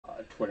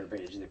Twitter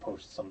page. They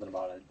posted something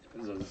about it. It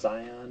was a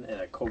Zion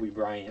and a Kobe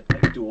Bryant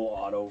like dual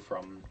auto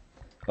from.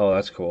 Oh,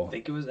 that's cool. I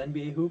think it was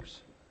NBA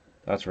Hoops.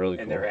 That's really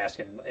cool. And they're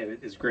asking,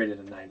 it's graded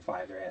a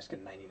 9.5. They're asking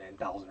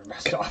 $99,000 or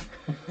best off.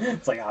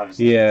 It's like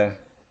obviously. Yeah.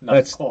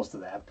 Nothing close to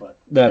that, but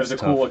there's a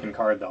cool looking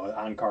card though.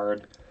 On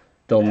card.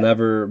 They'll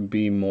never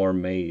be more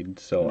made.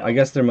 So no. I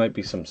guess there might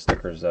be some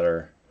stickers that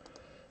are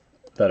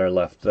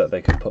left that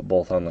they could put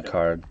both on the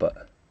card,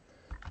 but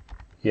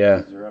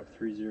yeah. They're up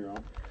 3-0.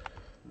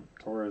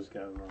 Torres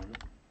got it wrong.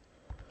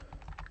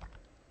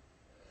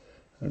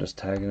 I'm just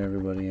tagging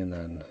everybody, and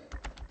then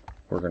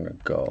we're gonna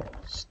go.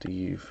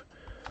 Steve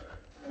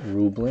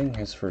Rubling,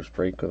 his first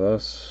break with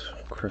us.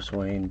 Chris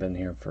Wayne, been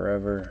here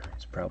forever.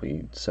 He's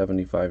probably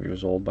 75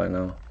 years old by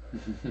now.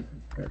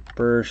 Eric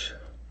Bursch.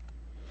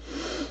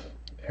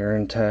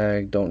 Aaron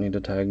tag. Don't need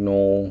to tag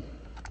Noel.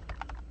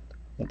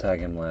 We'll tag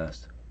him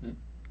last.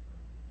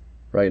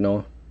 Right,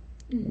 Noah?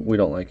 We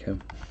don't like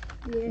him.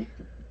 Yeah.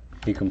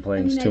 He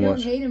complains too much.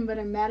 I don't hate him, but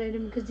I'm mad at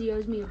him because he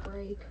owes me a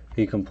break.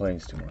 He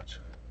complains too much.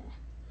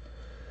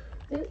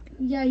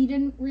 Yeah, he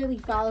didn't really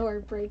follow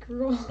our break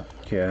rule.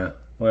 Yeah.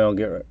 Well,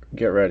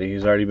 get ready.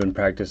 He's already been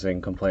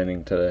practicing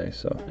complaining today,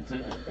 so. That's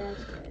good.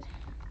 That's good.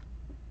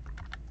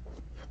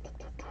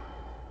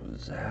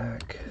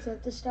 Zach. Is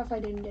that the stuff I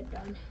didn't get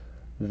done?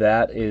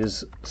 That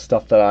is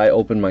stuff that I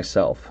opened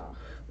myself. Oh.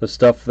 The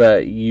stuff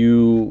that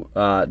you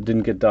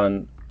didn't get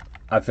done,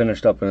 I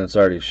finished up and it's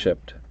already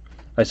shipped.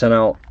 I sent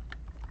out,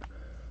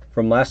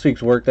 from last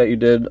week's work that you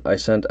did, I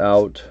sent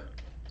out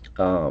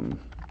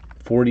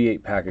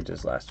 48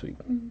 packages last week.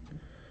 Mm-hmm.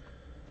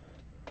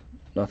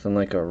 Nothing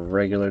like a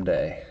regular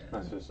day. I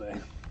was going to say,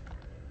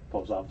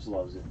 post office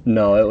loves it.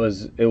 No,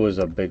 it was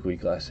a big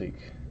week last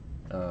week.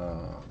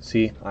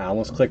 See, I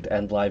almost clicked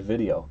end live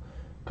video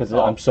because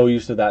I'm so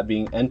used to that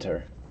being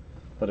enter,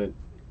 but it.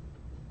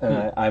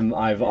 And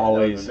I've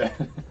always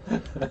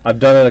I've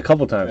done it a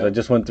couple times. Yeah. I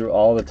just went through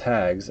all the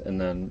tags and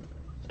then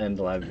end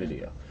live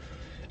video.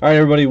 All right,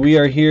 everybody, we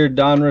are here.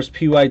 Donruss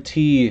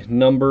PYT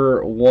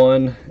number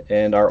 1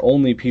 and our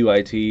only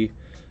PYT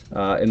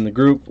in the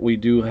group. We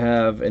do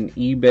have an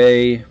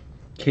eBay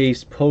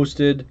case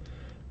posted.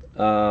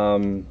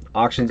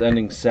 Auctions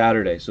ending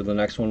Saturday, so the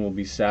next one will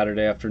be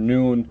Saturday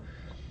afternoon.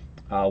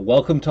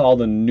 Welcome to all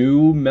the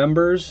new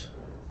members.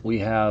 We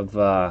have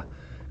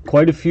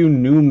quite a few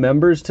new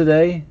members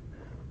today,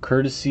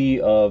 courtesy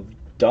of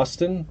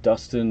Dustin.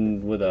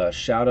 Dustin, with a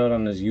shout out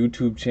on his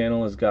YouTube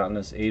channel, has gotten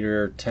us 8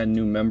 or 10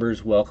 new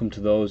members. Welcome to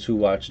those who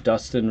watch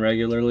Dustin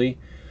regularly.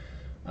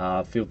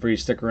 Feel free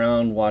to stick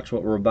around, watch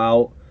what we're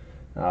about.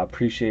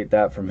 Appreciate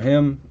that from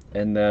him.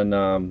 And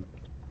then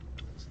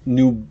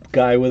new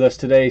guy with us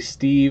today,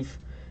 Steve,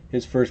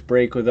 his first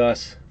break with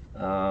us.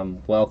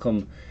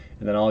 Welcome.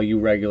 And then all you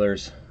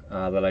regulars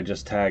that I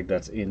just tagged,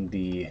 that's in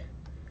the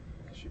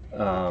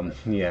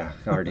yeah,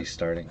 already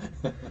starting.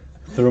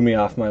 Threw me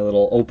off my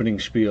little opening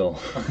spiel.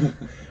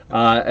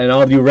 And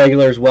all of you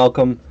regulars,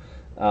 welcome.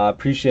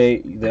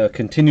 Appreciate the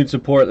continued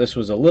support. This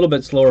was a little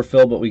bit slower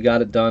fill, but we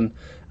got it done.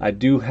 I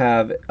do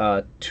have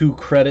 2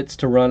 credits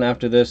to run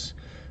after this.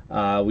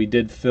 We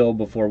did fill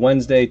before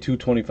Wednesday, 2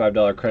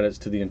 $25 credits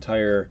to the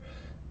entire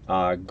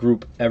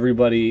group.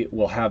 Everybody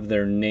will have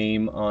their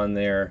name on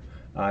there.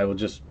 I will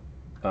just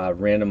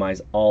randomize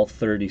all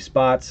 30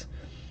 spots.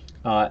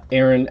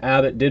 Aaron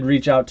Abbott did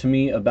reach out to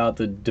me about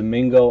the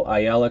Domingo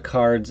Ayala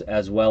cards,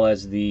 as well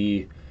as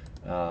the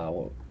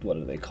what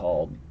are they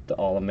called? The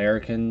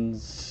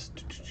All-Americans.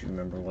 Do you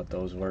remember what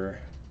those were?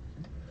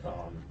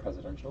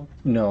 Presidential?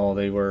 No,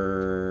 they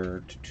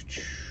were.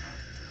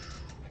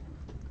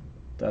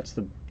 That's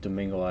the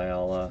Domingo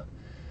Ayala.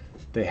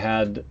 They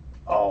had.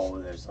 Oh,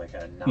 there's like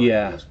a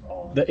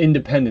non-baseball. The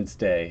Independence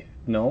Day.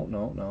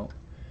 No.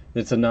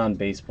 It's a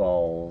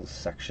non-baseball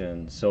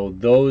section. So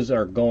those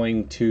are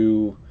going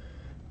to.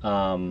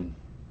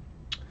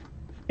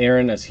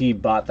 Aaron, as he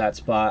bought that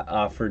spot,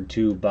 offered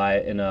to buy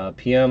it in a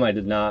PM. I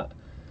did not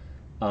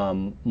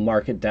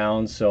mark it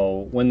down,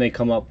 so when they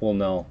come up, we'll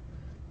know.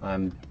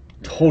 I'm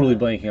totally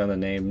blanking on the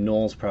name.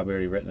 Noel's probably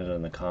already written it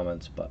in the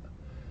comments, but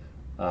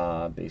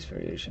base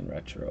variation,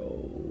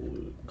 retro,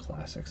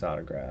 classics,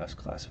 autographs,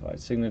 classified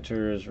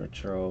signatures,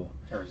 retro.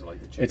 Or is it like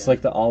the chicken? It's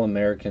like the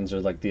All-Americans,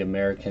 or like the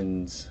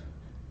Americans.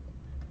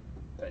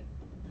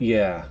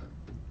 Yeah.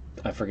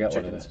 I forget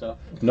what it is. Stuff?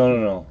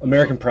 No.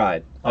 American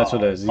Pride. That's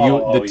what it is.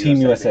 The Team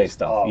USA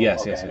stuff.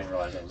 Yes.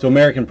 So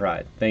American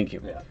Pride. Thank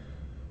you. Yeah.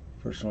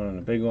 First one and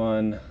a big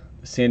one.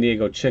 The San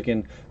Diego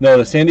Chicken. No,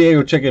 the San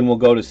Diego Chicken will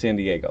go to San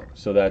Diego.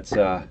 So that's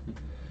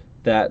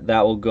that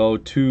will go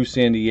to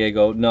San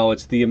Diego. No,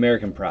 it's the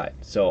American Pride.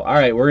 So all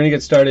right, we're gonna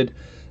get started.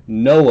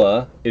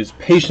 Noah is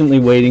patiently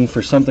waiting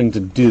for something to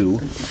do.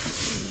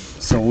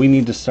 So we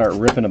need to start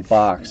ripping a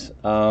box.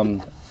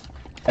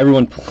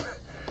 Everyone,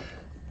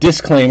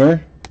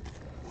 disclaimer.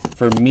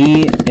 For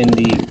me, in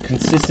the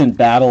consistent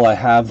battle I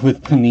have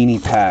with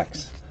Panini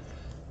packs,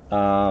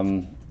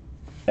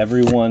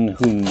 everyone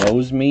who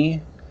knows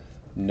me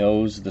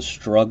knows the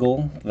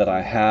struggle that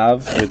I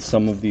have with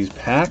some of these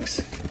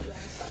packs.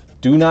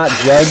 Do not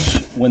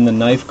judge when the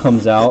knife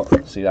comes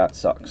out. See, that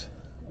sucks.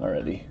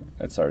 already.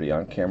 It's already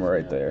on camera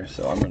right there.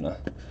 So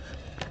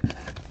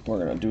we're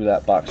gonna do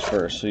that box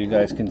first, so you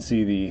guys can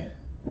see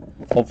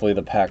hopefully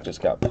the pack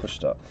just got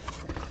pushed up.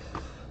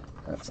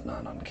 That's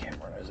not on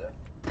camera, is it?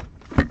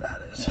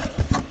 That is.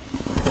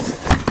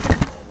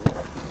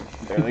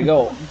 There they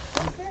go.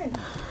 Okay.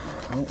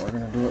 Oh, we're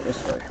gonna do it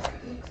this way.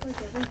 Looks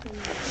like everything.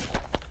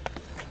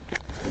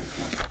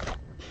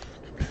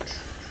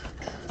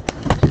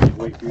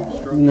 Wait for you to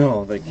stroke.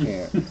 No, they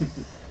can't.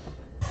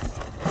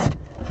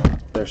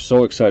 They're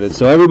so excited.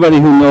 So everybody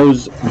who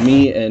knows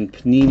me and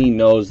Panini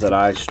knows that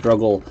I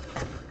struggle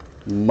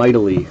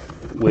mightily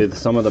with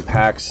some of the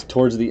packs.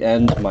 Towards the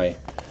end, my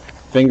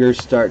fingers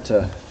start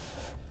to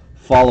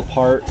fall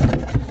apart.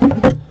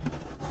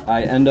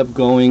 I end up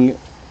going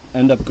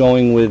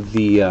with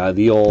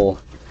the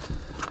old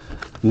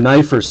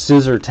knife or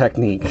scissor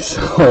technique.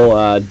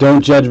 So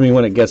don't judge me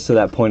when it gets to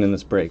that point in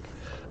this break.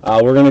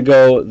 We're gonna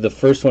go the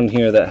first one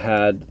here that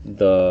had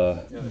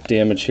the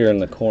damage here in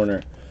the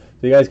corner.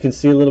 So you guys can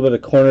see a little bit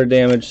of corner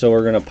damage. So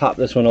we're gonna pop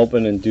this one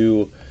open and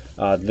do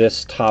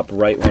this top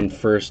right one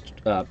first,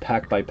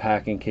 pack by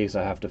pack, in case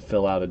I have to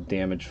fill out a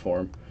damage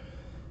form.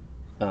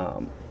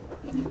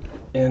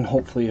 And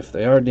hopefully, if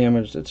they are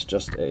damaged, it's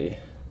just a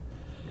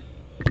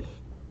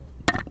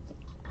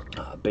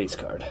base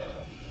card.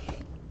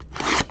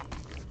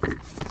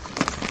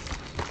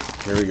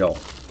 Here we go.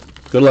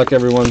 Good luck,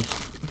 everyone.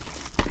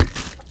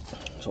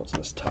 So it's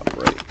this top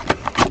right.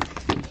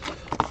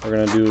 We're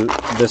gonna do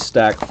this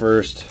stack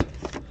first,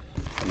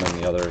 and then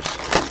the others.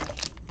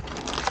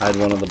 I had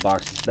one of the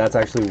boxes. That's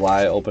actually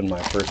why I opened my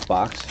first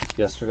box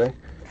yesterday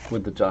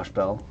with the Josh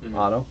Bell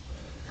auto,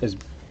 is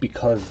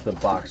because the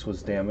box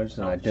was damaged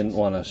and I didn't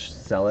want to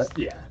sell it.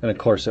 Yeah. And of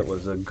course, it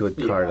was a good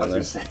card I in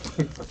was there.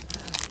 gonna say.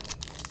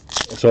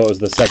 So it was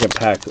the second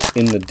pack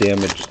in the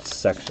damaged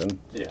section.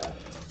 Yeah.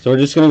 So we're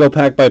just gonna go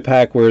pack by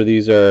pack where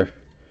these are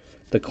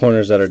the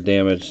corners that are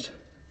damaged.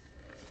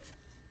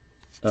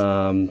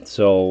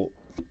 So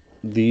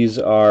these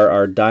are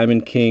our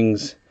Diamond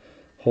Kings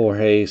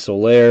Jorge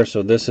Soler.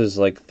 So this is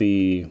like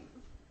the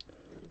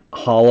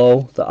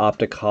hollow, the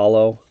optic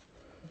hollow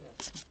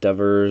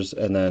Devers,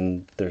 and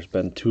then there's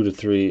been 2 to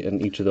 3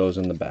 in each of those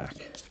in the back.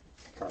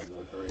 Cards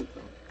look great,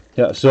 though.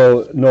 Yeah,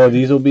 so no,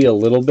 these will be a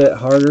little bit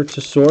harder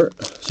to sort,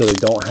 so they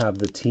don't have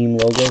the team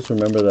logos.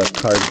 Remember the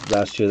cards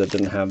last year that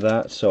didn't have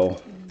that, so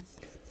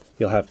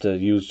you'll have to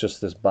use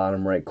just this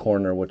bottom right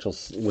corner, which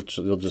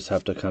you'll just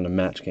have to kind of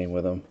match game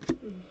with them.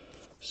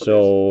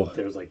 So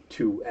there's like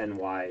 2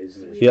 NYs.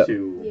 There's Yep.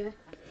 2. Yeah.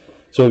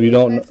 so if you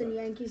don't Mets and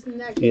Yankees. In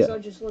that case, Yeah. I'll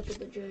just look at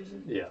the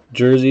jersey. Yeah.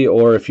 jersey,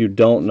 or if you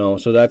don't know,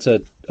 so that's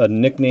a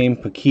nickname,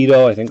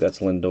 Paquito. I think that's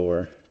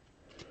Lindor.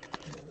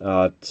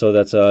 So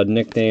that's a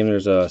nickname.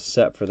 There's a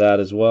set for that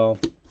as well.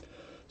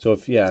 So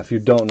if you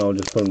don't know,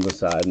 just put them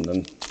aside and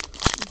then.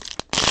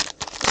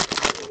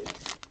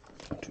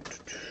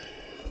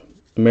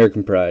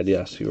 American Pride,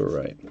 yes, you were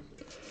right.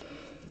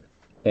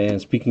 And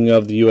speaking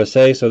of the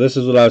USA, so this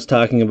is what I was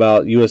talking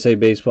about, USA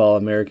Baseball,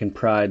 American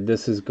Pride.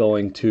 This is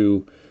going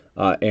to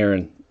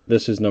Aaron.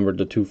 This is numbered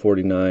to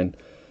 249.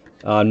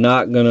 I'm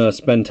not going to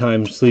spend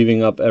time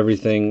sleeving up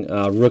everything.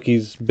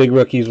 Big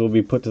rookies will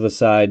be put to the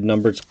side.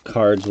 Numbered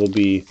cards will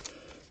be,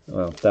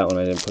 well, that one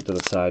I didn't put to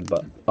the side,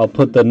 but I'll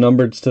put the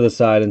numbered to the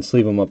side and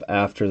sleeve them up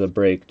after the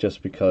break,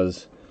 just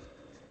because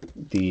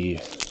the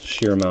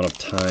sheer amount of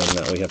time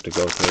that we have to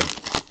go through.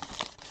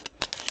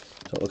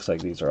 So it looks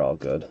like these are all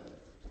good.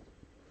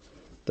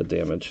 The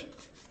damage.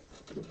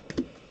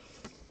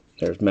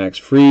 There's Max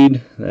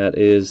Fried. That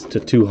is to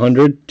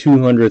 200.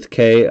 200th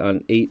K on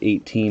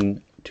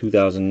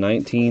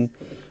 8/18/2019.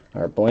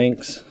 Our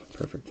blanks.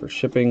 Perfect for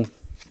shipping.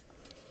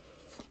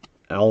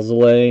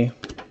 Alzolay.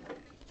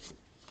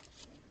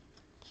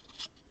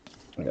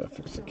 I gotta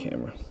fix the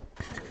camera.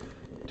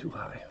 Too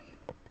high.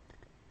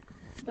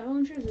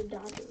 Ballinger's a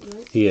Dodger,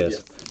 right? He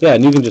is. Yeah,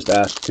 and you can just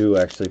ask too,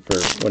 actually, for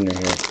when you're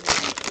here.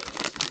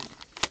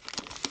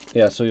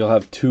 Yeah, so you'll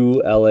have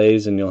 2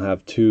 LAs and you'll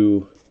have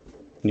 2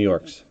 New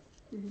Yorks.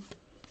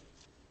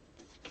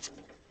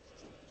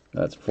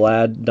 That's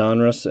Vlad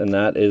Donruss, and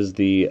that is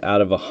the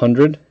out of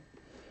 100.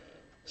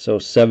 So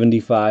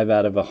 75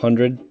 out of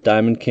 100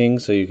 Diamond King.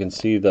 So you can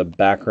see the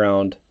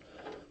background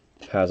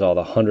has all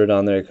the 100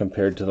 on there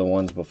compared to the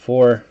ones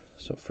before.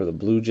 So for the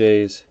Blue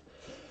Jays,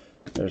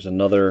 there's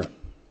another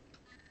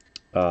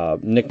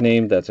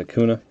nickname. That's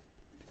Acuna,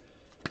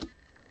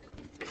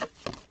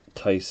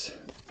 Tice,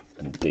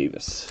 and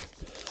Davis.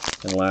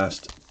 And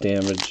last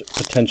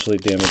potentially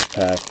damaged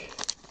pack.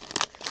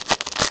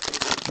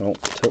 Oh,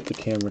 tilt the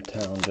camera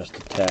down just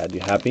a tad.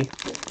 You happy?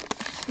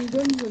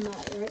 Gooden's in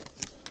that, right?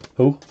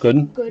 Who?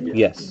 Gooden? Gooden?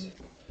 Yes.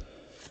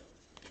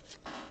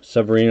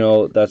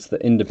 Severino, that's the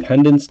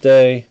Independence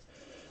Day.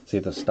 See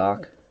the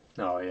stock?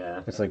 Oh,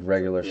 yeah. It's like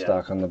regular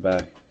stock on the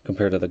back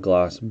compared to the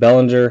gloss.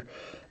 Bellinger,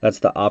 that's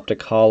the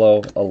Optic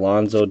Hollow.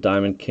 Alonso,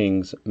 Diamond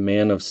Kings,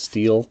 Man of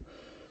Steel,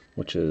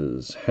 which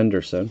is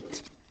Henderson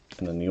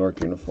in a New York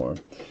uniform.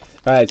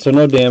 All right, so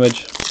no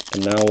damage,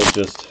 and now we'll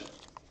just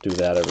do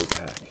that every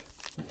pack.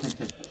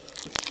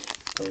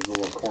 So it's a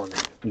little corner.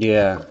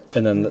 Yeah,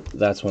 and then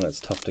that's when it's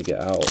tough to get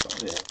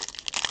out. Yeah.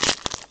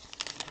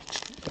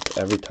 Like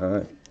every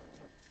time.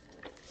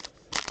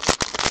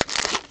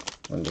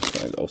 I'm just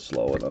gonna go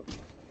slow with it.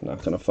 I'm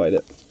not gonna fight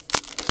it.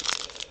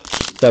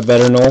 Is that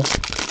better, Noel?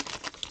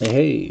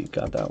 Hey,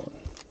 got that one.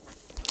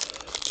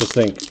 Just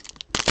think,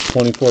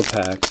 24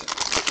 packs,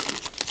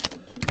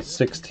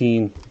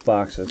 16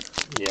 boxes.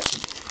 Yeah.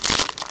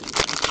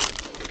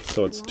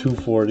 So it's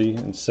 240,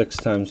 and 6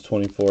 times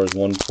 24 is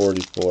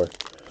 144.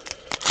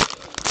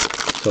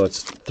 So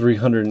it's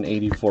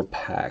 384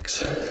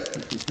 packs.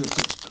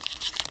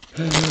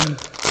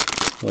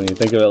 When you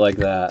think of it like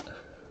that,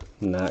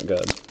 not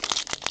good.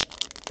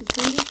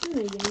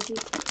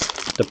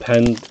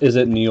 Is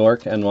it New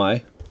York,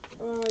 NY?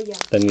 Yeah.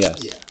 Then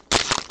yes. Yeah.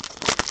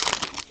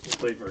 We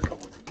played for a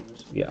couple of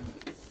years. Yeah.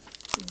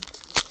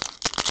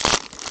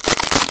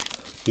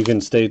 You can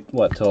stay,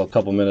 what, till a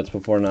couple minutes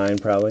before 9,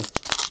 probably?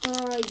 Yeah.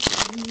 I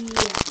mean,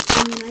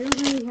 I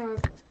don't really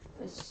have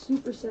a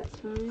super set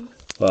time.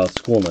 Well, it's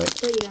school night.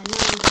 But yeah,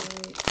 9's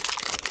alright.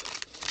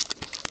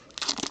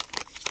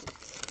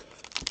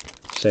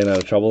 Staying out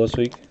of trouble this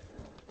week?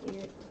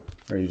 Yeah.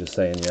 Or are you just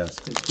saying yes?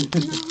 No,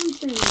 I'm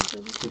saying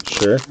that.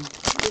 Sure?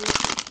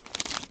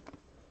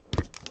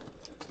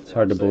 It's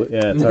hard to believe.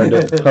 Yeah,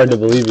 it's hard to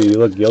believe you. You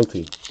look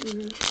guilty.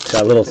 Mm-hmm.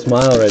 That little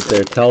smile right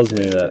there tells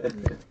me that.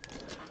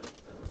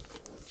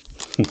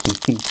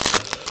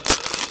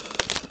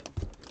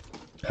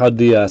 How'd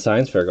the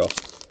science fair go?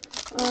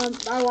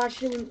 I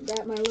watched it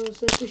at my little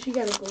sister. She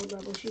got a gold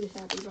level. She was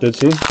happy about Did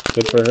she?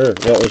 Good for her.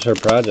 What was her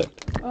project?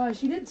 it.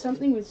 She did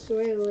something with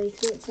soy lake,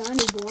 so it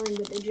sounded boring,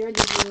 but the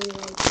judges really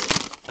liked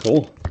it.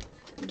 Cool.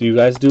 Do you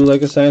guys do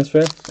like a science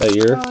fair at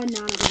your? Not a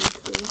big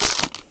school.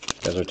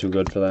 You guys are too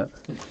good for that.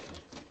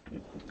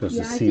 Goes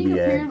Yeah, to I think CBA.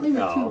 apparently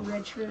we're Oh. too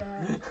rich for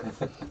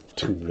that.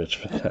 Too rich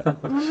for that.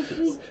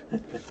 Honestly,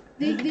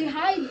 they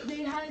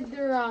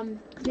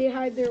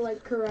hide their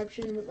like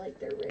corruption with like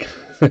their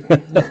richness. 'Cause,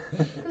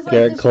 like,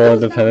 Garrett the Cole,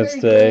 school's not Independence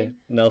very Day, good.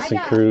 Nelson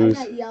Cruz.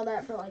 I got yelled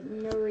at for like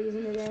no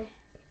reason today.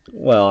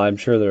 Well, I'm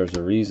sure there's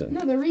a reason.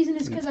 No, the reason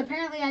is because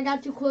apparently I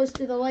got too close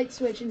to the light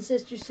switch and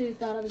Sister Sue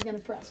thought I was gonna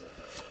press it.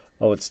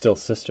 Oh, it's still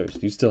sisters.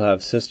 Do you still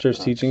have sisters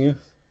teaching you?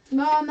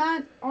 No,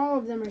 not all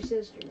of them are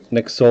sisters.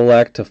 Nick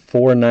Solak to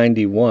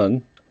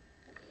 491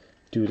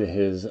 due to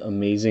his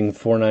amazing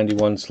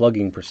 491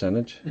 slugging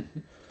percentage.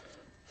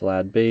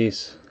 Vlad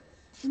base.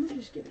 Let me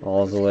just get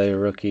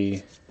Alzolay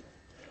rookie.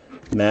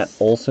 Matt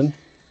Olson.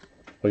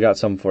 We got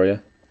some for you.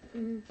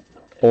 Mhm.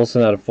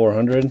 Olson out of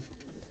 400.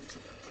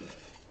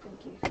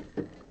 Thank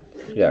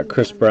you. Yeah,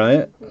 Chris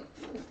Bryant.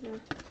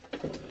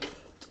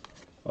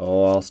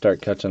 Oh, I'll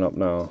start catching up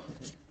now.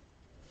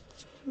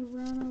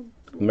 Toronto.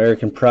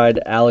 American Pride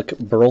Alec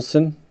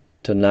Burleson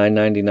to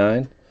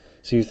 999.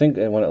 So you think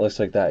when it looks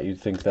like that, you'd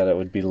think that it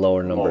would be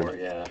lower numbered. Lower,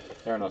 yeah.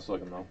 Fair enough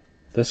looking though.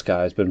 This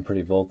guy's been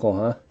pretty vocal,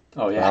 huh?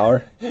 Oh yeah.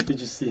 Bauer? Did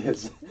you see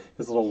his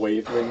little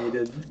wave thing he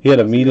did? He had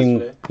a meeting.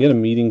 Yesterday? He had a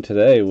meeting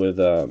today with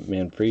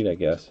Manfred, I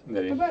guess.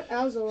 Did he? How about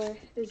Alzolay?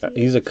 Is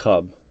He's a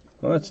Cub.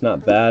 Well, that's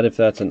not bad if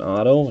that's an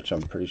auto, which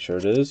I'm pretty sure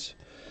it is.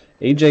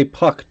 AJ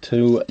Puck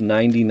to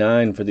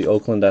 99 for the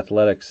Oakland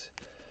Athletics.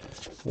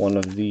 One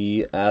of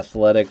the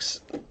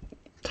Athletics'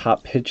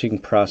 top pitching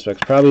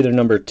prospects. Probably their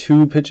number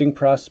 2 pitching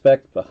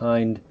prospect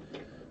behind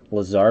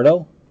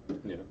Luzardo.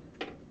 Yeah.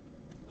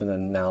 And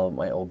then now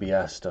my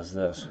OBS does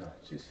this. Oh,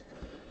 jeez.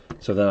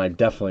 So then I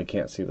definitely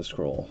can't see the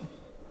scroll.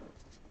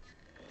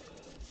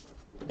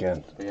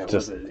 Again, But yeah,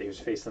 just he was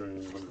facing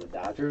the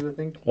Dodgers, I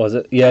think. was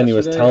it? Yeah, and he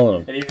was yesterday.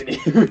 telling him. And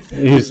even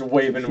he was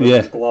waving with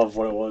yeah. his glove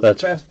what it was.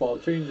 That's- fastball,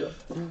 changeup.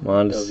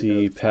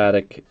 Mondesi,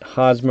 Paddock,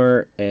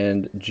 Hosmer,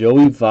 and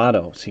Joey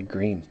Votto. See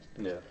green.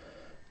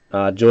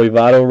 Yeah. Joey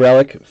Votto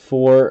relic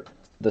for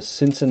the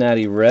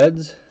Cincinnati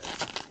Reds.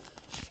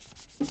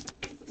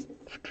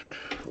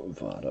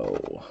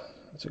 Votto.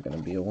 Is it going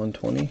to be a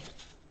 120?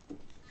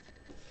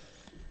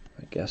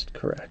 I guessed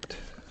correct.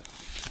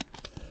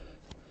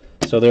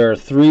 So there are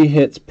 3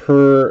 hits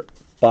per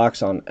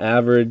box on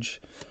average.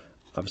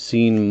 I've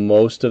seen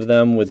most of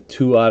them with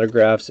 2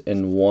 autographs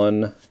and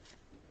 1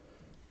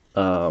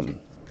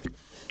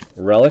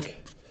 relic.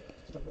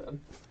 Not bad.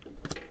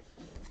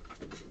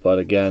 But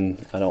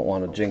again, I don't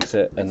want to jinx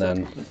it. And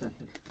then,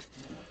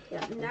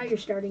 Yeah, now you're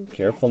starting to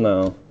careful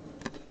now.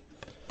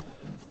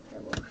 Yeah,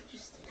 well,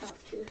 just have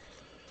to.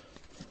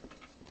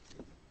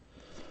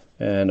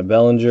 And a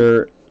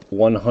Bellinger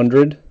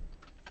 100.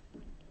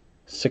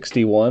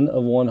 61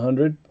 of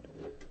 100.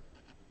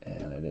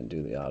 And I didn't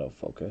do the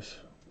autofocus.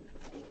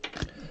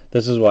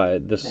 This is why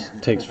this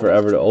takes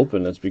forever to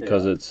open. It's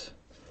because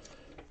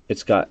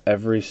it's got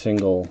every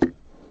single...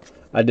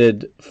 I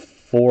did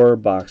 4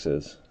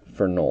 boxes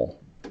for Noel.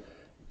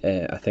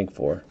 I think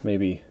 4.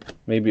 Maybe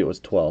it was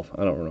 12.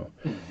 I don't know.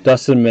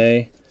 Dustin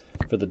May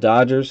for the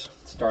Dodgers.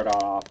 Start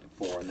off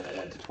at 4 and then it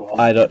went to 12.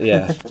 I don't.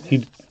 Yeah.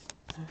 He.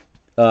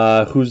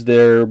 Who's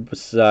there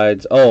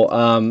besides?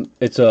 Oh,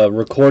 it's a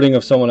recording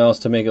of someone else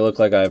to make it look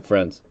like I have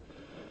friends.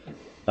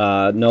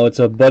 No, it's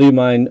a buddy of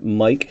mine,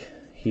 Mike.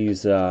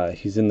 He's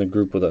in the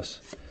group with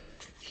us.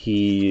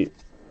 He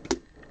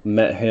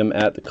met him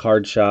at the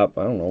card shop,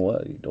 I don't know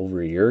what,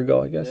 over a year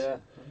ago, I guess. Yeah,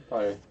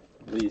 probably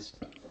at least.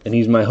 And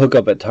he's my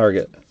hookup at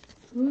Target.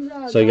 Who's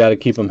So you got to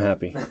keep him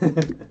happy.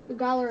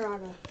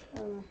 Colorado.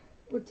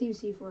 What team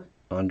is he for?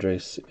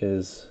 Andres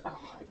is... Oh,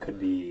 it could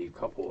be a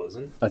couple,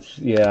 isn't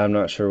yeah, I'm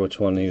not sure which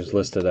one he was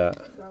listed at.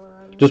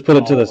 Colorado. Just put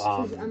it to this.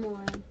 Says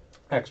MLN.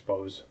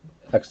 Expos.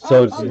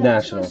 So it's Oh,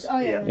 Nationals. Oh,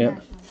 yeah. Yeah.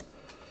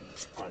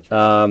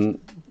 Nationals.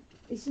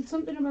 He said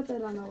something about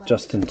that on the last.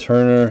 Justin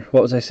Turner.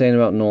 What was I saying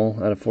about Noel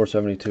out of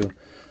 472?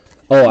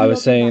 Oh, I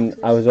was saying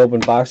I was open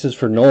boxes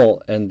for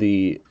Noel and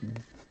the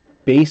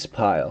base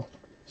pile.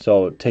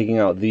 So taking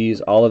out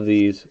these, all of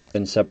these,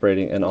 and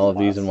separating, and all of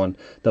these in one.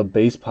 The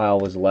base pile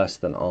was less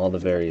than all the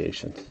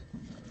variations.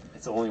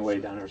 It's the only way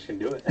Donruss can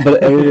do it.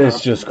 But it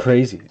is just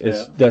crazy.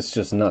 That's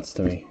just nuts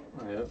to me.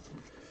 Yeah.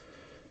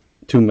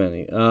 Too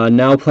many.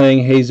 Now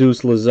playing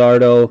Jesus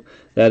Luzardo.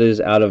 That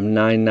is out of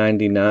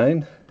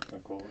 999.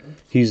 Cool.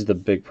 He's the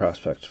big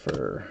prospect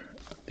for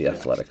the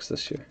Athletics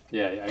this year.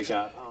 Yeah, I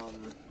got,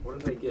 what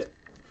did I get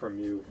from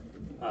you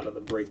out of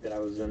the break that I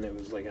was in? It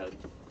was like I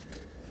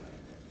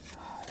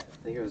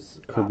think it was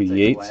Kirby Optic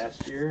Yates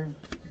last year,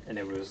 and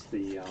it was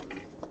the,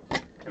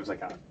 it was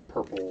like a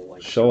purple,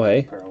 like,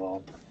 Shohei.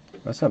 parallel.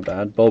 That's not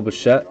bad. Bo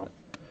Bichette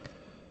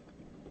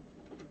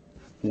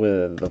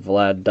with the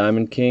Vlad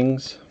Diamond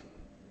Kings.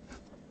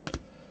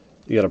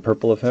 You got a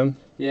purple of him?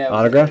 Yeah.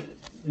 Autograph?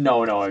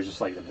 No, it was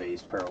just like the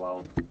base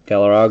parallel.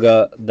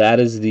 Galarraga. That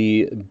is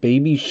the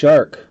Baby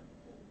Shark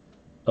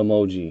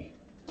emoji.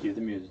 Cue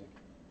the music.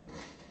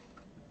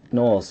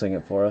 No, I'll sing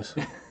it for us.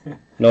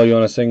 No, you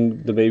want to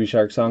sing the Baby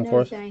Shark song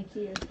for us? Thank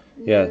you.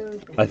 Yeah, No,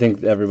 I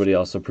think everybody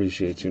else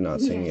appreciates you not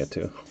singing it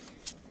too.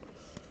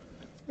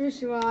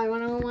 First of all, I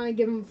don't want to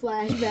give him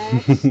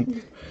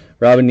flashbacks.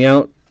 Robin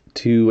Yount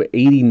to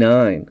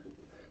 89.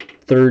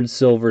 Third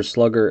Silver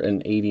Slugger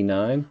in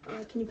 89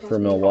 Can you pass for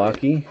me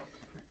Milwaukee.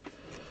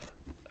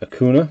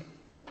 Acuna. that?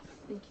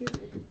 Thank you.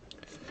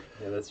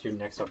 Yeah, that's your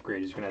next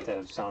upgrade. You're going to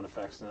have sound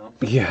effects now.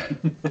 Yeah.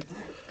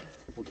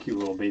 We'll cue a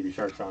little Baby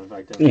Shark sound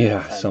effect in.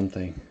 Yeah,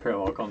 something.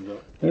 Parallel comes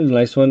up. There's a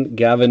nice one.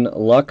 Gavin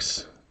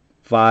Lux,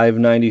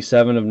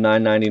 597 of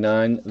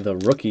 999. The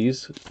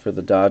rookies for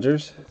the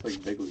Dodgers.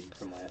 Like Big League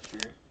from last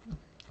year.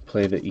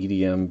 Play the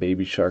EDM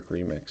Baby Shark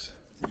remix.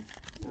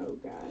 Oh,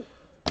 God.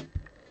 So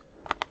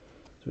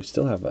we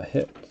still have a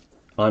hit.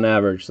 On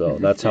average, though.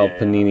 That's how Yeah,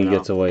 Panini I know.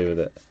 gets away with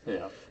it.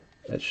 Yeah.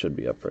 That should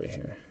be up right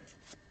here.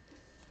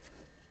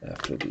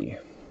 After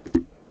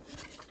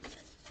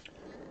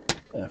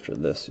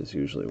this is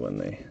usually when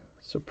they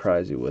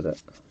surprise you with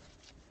it.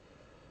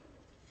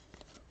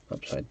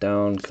 Upside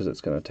down because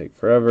it's going to take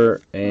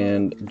forever.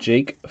 And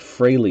Jake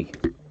Fraley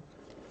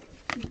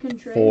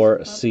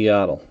for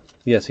Seattle.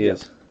 Yes, he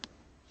is.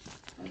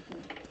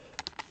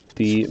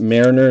 The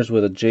Mariners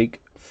with a Jake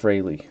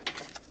Fraley.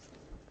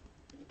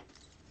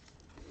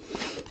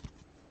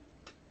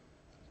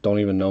 Don't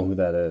even know who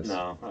that is.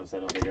 No, I don't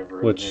think I've ever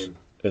heard Which the name.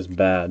 is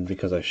bad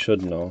because I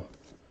should know.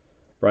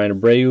 Brian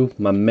Abreu,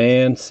 my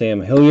man.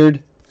 Sam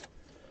Hilliard,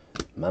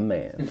 my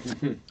man.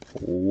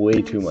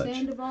 Way too much.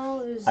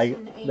 Sandoval is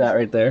That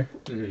right there,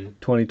 Mm-hmm.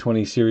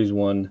 2020 Series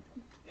 1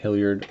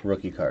 Hilliard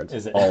rookie cards.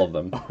 Is it? All of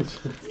them.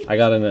 I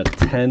got in a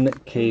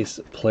 10-case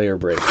player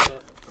break.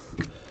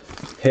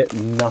 Hit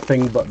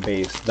nothing but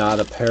base. Not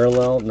a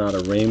parallel, not a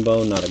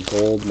rainbow, not a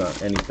gold,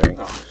 not anything.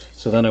 Oh.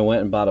 So then I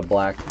went and bought a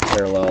black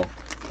parallel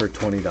for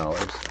 $20.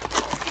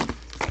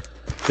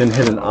 Didn't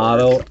hit an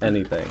auto,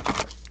 anything.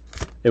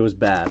 It was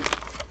bad.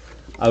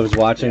 I was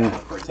watching Yeah,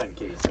 for 10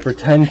 cases. for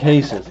 10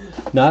 cases.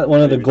 Not one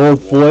of the gold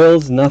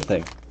foils,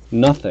 nothing.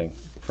 Nothing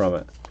from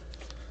it.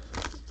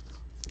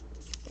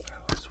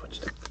 I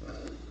switched it.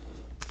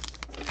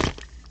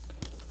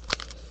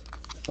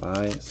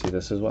 See,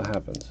 this is what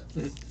happens.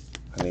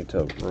 I need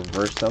to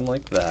reverse them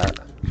like that.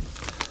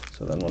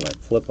 So then when I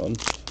flip them,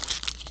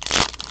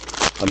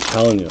 I'm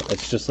telling you,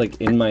 it's just like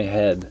in my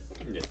head.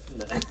 Yeah.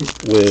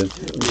 With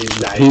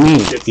the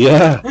Panini.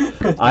 Yeah.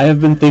 I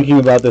have been thinking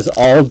about this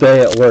all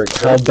day at work,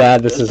 how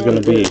bad this is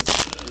going to be.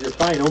 You're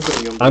fine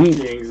opening them, but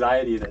the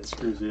anxiety that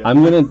screws you.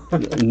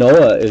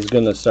 Noah is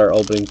going to start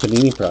opening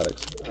Panini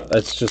products.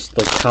 That's just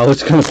like how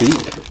it's going to be.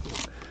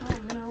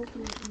 I'm gonna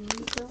open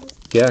Panini products.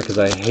 Yeah, because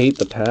I hate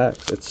the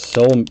packs. It's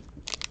so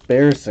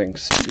embarrassing,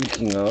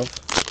 speaking of.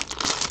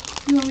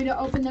 You want me to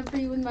open them for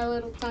you with my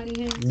little tiny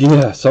hands?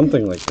 Yeah,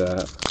 something like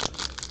that.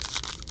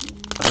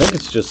 I think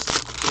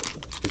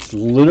it's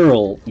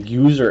literal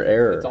user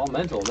error. It's all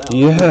mental now.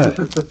 Yeah,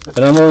 and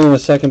I'm only in the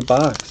second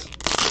box.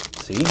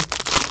 See?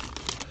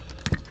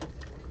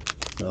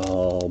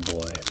 Oh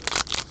boy.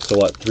 So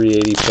what?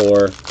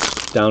 384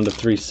 down to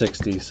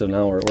 360. So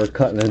now we're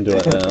cutting into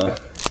it now.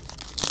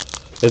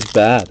 It's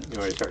bad. You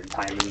want to start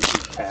timing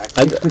each pack?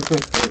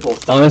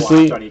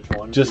 Honestly, on each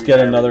one, just get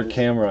another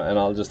camera and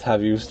I'll just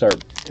have you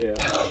start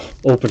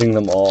opening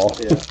them all.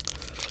 Yeah.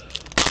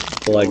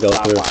 Till I go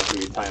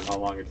through. Time how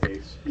long it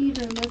takes.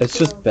 It's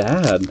just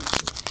bad.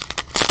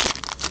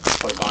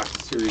 Play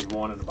boxes Series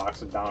 1 and a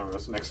box of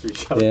Donruss next to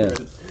each other. Yeah.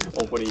 And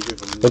open each of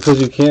them.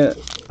 Because you can't.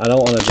 I don't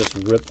want to just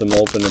rip them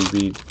open and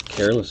be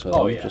careless with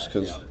them. Yeah. Just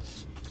because.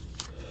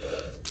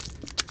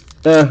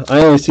 Yeah. I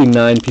only see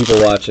 9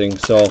 people watching,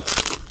 so.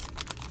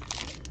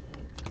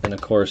 And of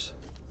course,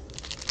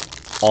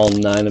 all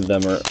 9 of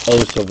them are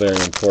oh so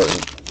very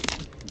important.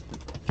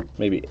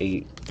 Maybe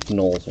 8.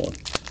 Noel's one.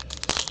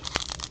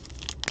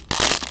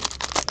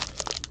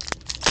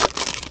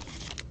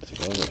 See,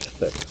 those are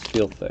thick.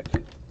 Feel thick.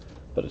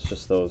 But it's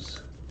just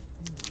those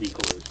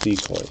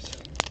decoys.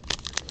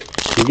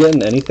 You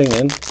getting anything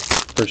in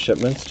for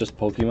shipments? Just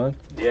Pokemon?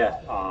 Yeah.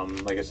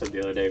 Like I said the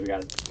other day, we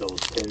got those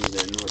pins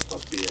in. Was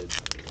supposed to be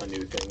a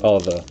new thing. Oh,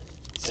 the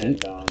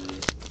seat? And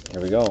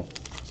Here we go.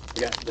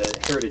 we got the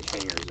Heritage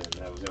hangers in.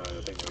 That was the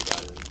other thing that we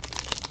got in.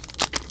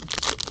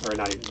 Or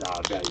not even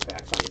value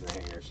packs, not even the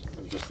hangers. It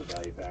was just the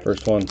value pack.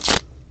 First one.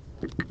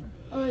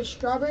 Oh, a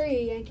strawberry,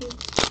 a Yankee.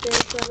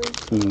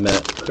 Strawberry.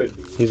 Met. Could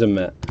be. He's a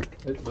Met.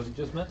 Was it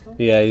just Met though?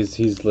 Yeah,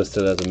 he's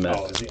listed as a Met.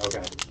 Oh, is he?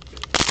 Okay.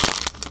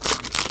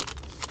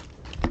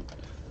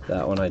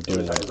 That one I do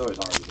know. It's always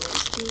hard to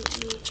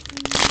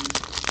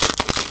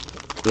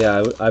do.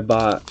 Yeah, I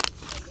bought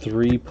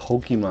 3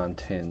 Pokemon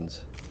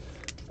tins.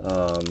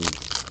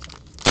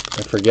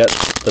 I forget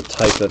the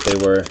type that they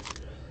were,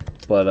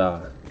 but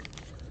a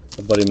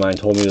buddy of mine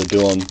told me to do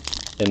them,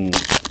 and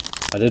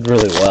I did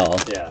really well.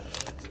 Yeah.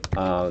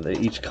 They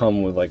each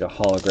come with like a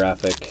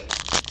holographic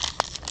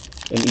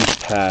in each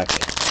pack,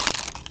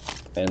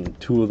 and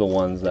 2 of the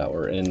ones that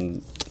were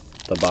in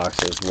the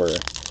boxes were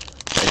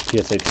like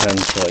PSA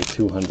 10s for like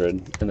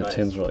 $200, and the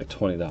tins were like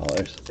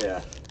 $20.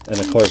 Yeah. And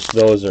of course,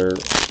 those are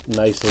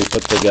nicely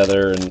put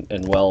together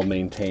and well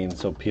maintained,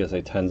 so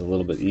PSA 10's a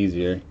little bit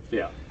easier.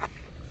 Yeah.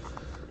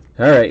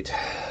 All right,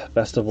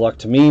 best of luck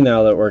to me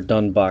now that we're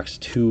done box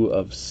 2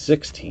 of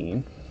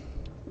 16.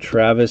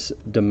 Travis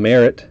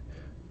Demerit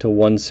to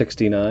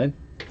 169.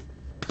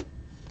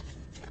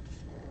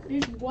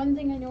 There's one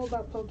thing I know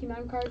about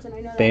Pokemon cards, and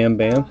I know that Bam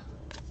Bam.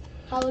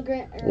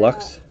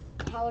 Lux.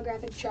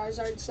 Holographic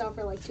Charizard sell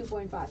for like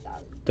 2.5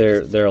 thousand.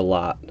 They're a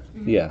lot.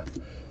 Yeah.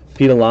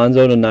 Pete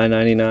Alonso to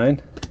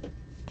 999.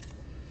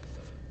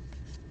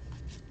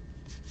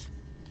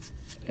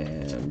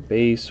 And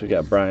base, we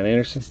got Brian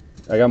Anderson.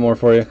 I got more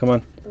for you. Come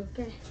on.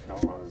 Okay.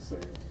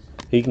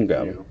 He can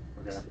grab them.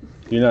 Okay.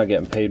 You're not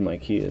getting paid,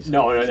 Mike. He is.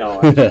 No.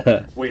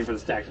 I'm waiting for the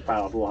stack to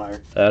pile up a little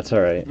higher. That's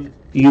all right.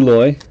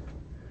 Eloy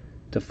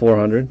to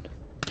 400.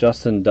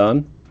 Justin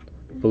Dunn,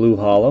 Blue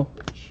Hollow.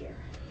 Sure.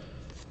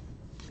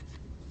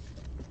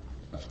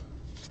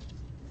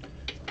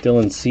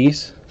 Dylan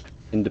Cease,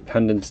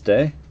 Independence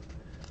Day.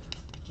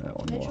 That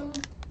one. Mitchell?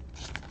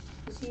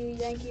 Is he a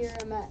Yankee or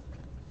a Met?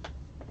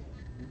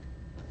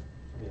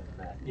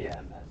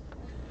 Yeah, Matt.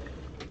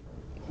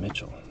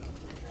 Mitchell.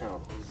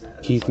 Oh, who's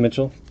that? Keith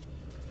Mitchell.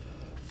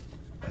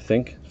 I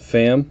think.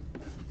 Pham.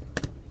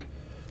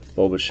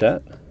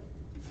 Bobichette.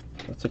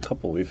 That's a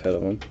couple we've had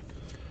of them.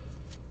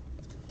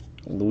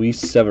 Luis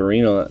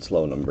Severino, that's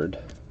low numbered.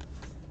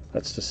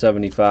 That's to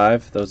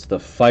 75. That's the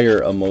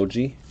fire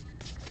emoji.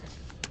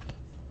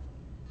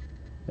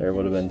 There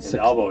would have been His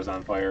 6. elbow's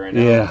on fire right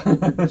now.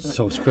 Yeah.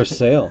 So's Chris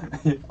Sale.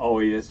 Oh,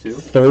 he is too?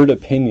 Third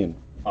opinion.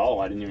 Oh,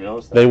 I didn't even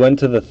notice that. They went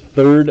to the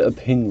third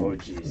opinion, Oh,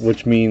 jeez.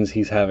 which means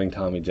he's having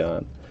Tommy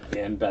John.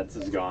 And Betts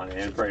is gone,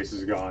 and Price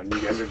is gone. You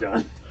guys are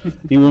done.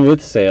 Even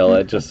with Sale,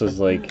 it just was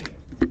like,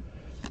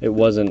 it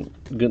wasn't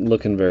good,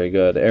 looking very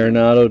good.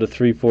 Arenado to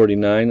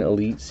 349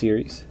 Elite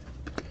Series.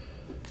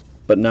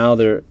 But now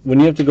when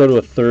you have to go to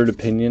a third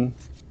opinion,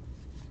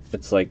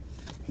 it's like,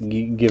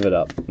 you give it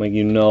up. Like,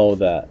 you know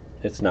that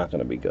it's not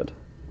going to be good.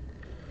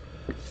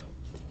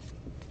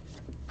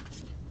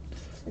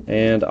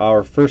 And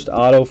our first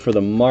auto for the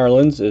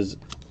Marlins is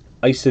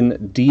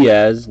Ison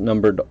Diaz,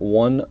 numbered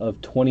 1 of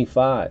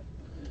 25.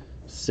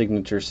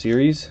 Signature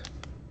Series.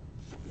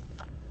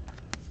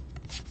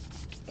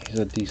 He's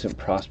a decent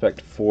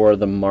prospect for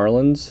the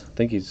Marlins. I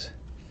think he's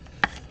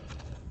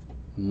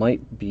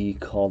might be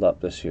called up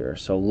this year.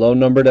 So low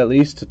numbered at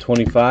least to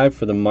 25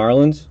 for the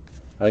Marlins.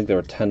 I think they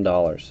were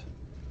 $10.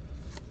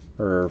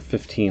 Or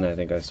 15 I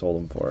think I sold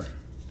them for.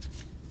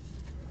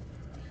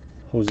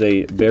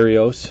 Jose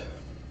Barrios.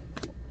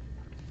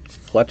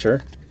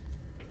 Fletcher.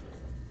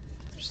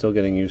 Still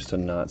getting used to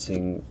not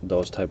seeing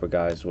those type of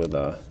guys with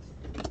the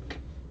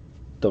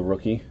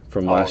rookie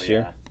from last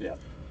year. Yeah.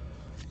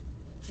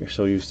 You're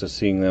so used to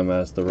seeing them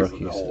as the rookies.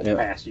 The whole Yeah.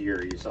 past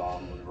year you saw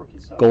them with the rookie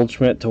stuff.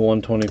 Goldschmidt to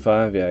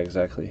 125. Yeah,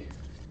 exactly.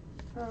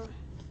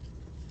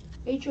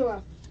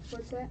 HOF.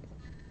 What's that?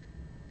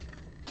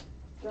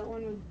 That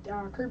one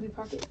with Kirby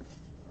Puckett.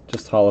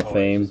 Just Hall of Oh,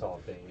 Fame. it's just Hall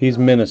of Fame. He's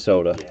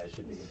Minnesota. Yeah, it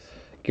should be.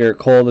 Garrett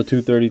Cole to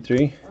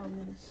 233. Oh,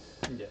 man.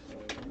 Yeah.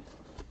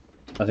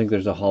 I think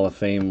there's a Hall of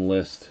Fame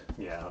list.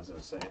 Yeah, I was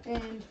gonna say.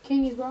 And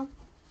King as well.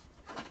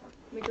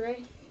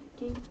 McRae.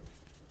 King.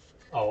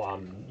 Oh,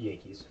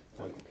 Yankees.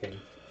 Michael King.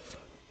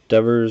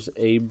 Devers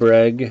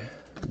Abreg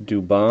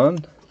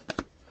Dubon.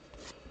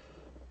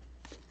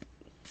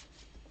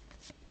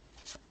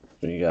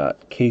 We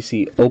got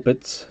Casey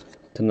Opitz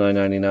to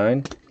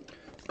 999.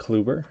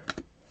 Kluber.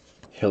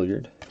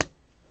 Hilliard.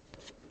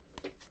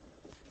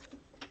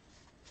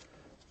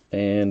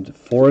 And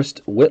Forrest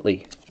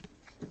Whitley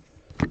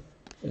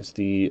is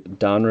the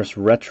Donruss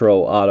Retro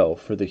Auto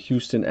for the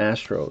Houston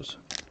Astros.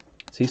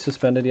 Is he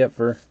suspended yet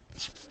for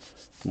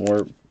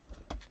more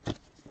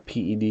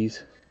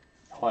PEDs?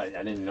 Oh, I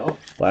didn't know.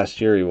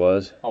 Last year he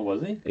was. Oh,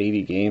 was he?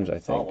 80 games, I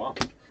think. Oh, wow.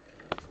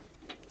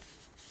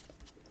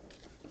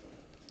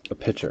 A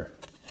pitcher.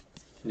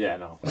 Yeah,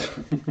 no.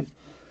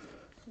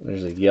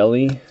 There's a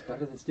Yelly. It's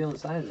better than stealing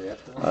signs there.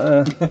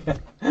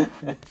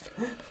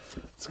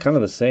 It's kind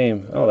of the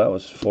same. Oh, that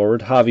was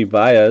forward. Javi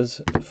Baez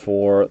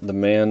for the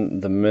man,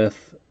 the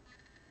myth,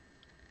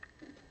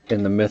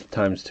 in the myth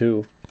times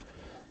 2.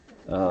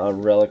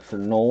 Relic for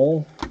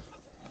Noel.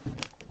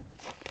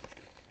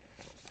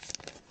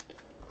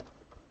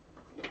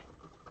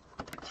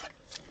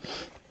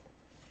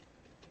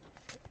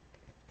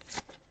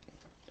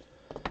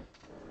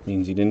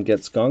 Means he didn't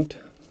get skunked.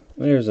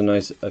 There's a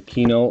nice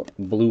Aquino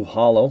Blue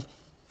Hollow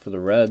for the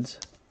Reds.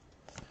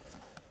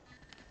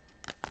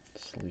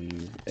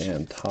 Sleeve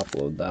and top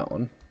load that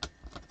one.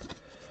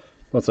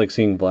 Well, it's like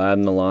seeing Vlad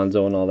and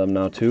Alonso and all them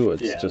now too.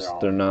 It's just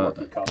they're not.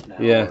 Rookie Cup now,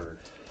 Yeah. or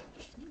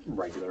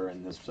regular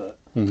in this set.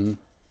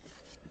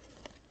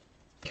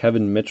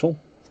 Kevin Mitchell.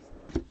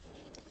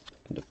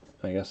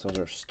 I guess those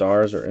are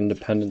Stars or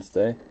Independence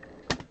Day.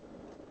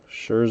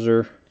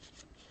 Scherzer.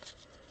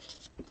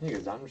 Yeah,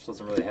 because Donruss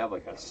doesn't really have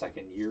like a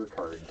second year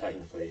card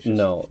technically. It's just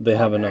No, they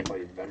have enough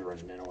automatically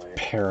veteran in a way.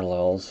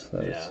 parallels.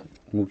 That Yeah. is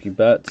Mookie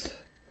Betts.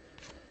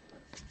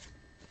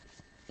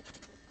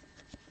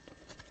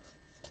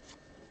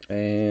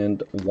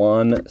 And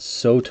Juan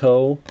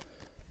Soto,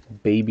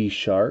 Baby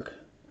Shark.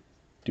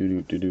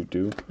 Do.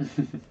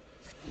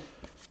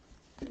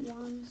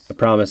 I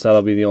promise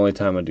that'll be the only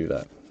time I do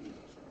that.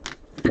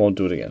 Won't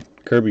do it again.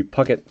 Kirby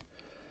Puckett,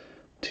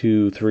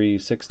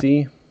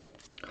 2/360.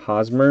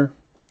 Hosmer.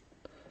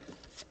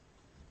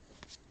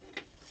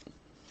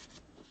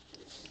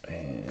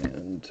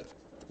 And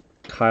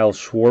Kyle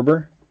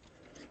Schwarber.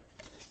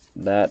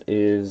 That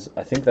is,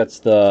 I think that's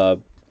the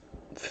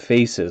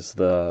faces,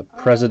 the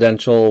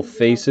presidential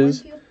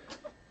faces.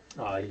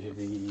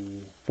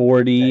 Usually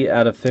 40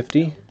 out of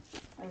 50. Okay,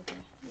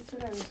 that's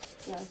what I was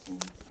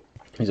guessing.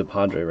 He's a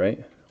Padre,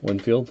 right?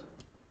 Winfield?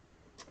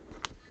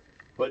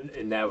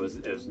 and that was,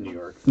 it was New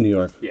York. New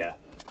York, Yeah,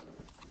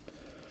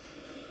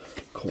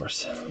 of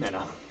course. I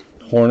know.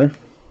 Horner.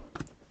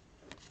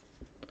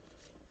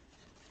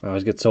 I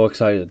always get so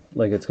excited,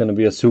 like it's going to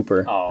be a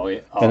super. Oh,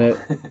 yeah.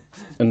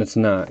 And it's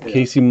not. Yeah.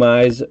 Casey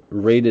Mize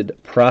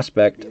rated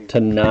prospect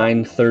to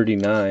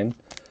 939.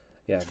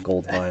 Yeah,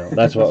 gold vinyl.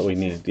 That's what we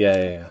need.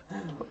 Yeah.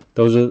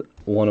 Those are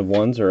 1 of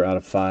 1s or out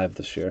of 5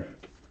 this year.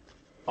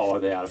 Oh, are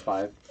they out of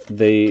 5? I Did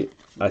they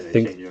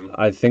think change 'em?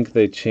 I think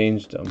they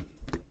changed them.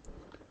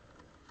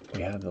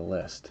 We have the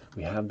list.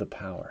 We have the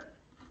power.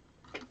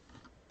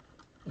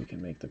 We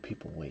can make the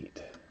people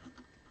wait.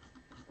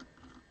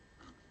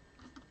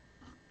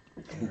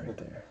 Right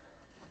there.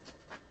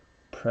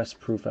 Press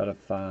proof out of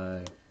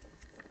 5.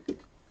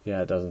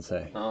 Yeah, it doesn't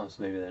say. Oh,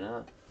 so maybe they're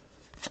not.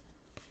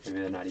 Maybe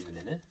they're not even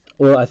in it.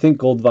 Well, I think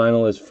gold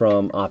vinyl is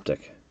from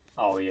Optic.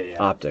 Oh, yeah.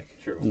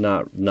 Optic. True.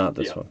 Not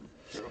this Yeah. one.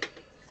 True.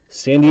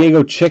 San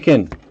Diego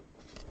Chicken.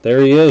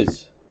 There he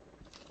is.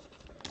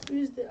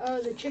 Who's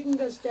the chicken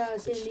goes to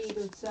San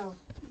Diego itself.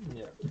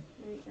 Yeah.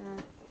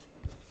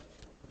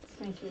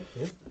 Thank you.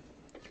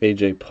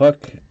 AJ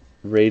Puck,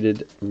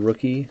 rated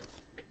rookie.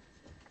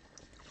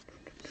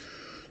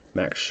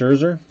 Max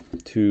Scherzer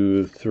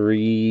to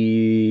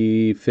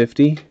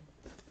 350.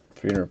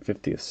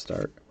 350th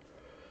start.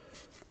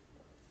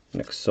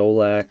 Nick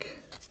Solak.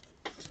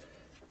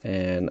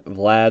 And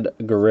Vlad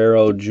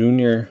Guerrero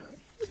Jr.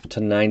 to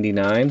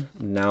 99.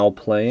 Now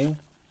playing.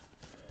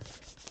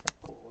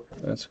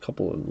 That's a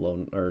couple of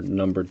low or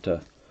numbered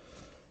to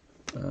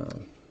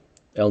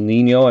El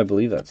Nino. I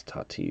believe that's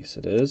Tatis.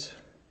 It is.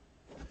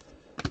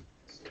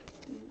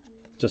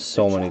 Just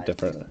so many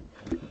different.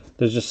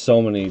 There's just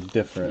so many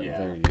different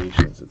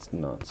variations. It's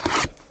nuts.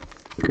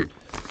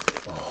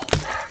 Oh,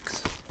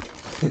 Max.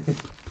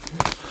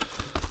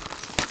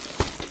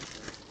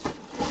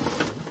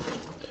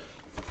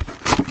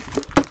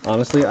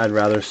 Honestly, I'd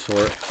rather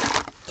sort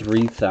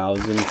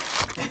 3,000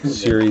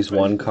 Series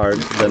 1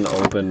 cards than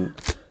open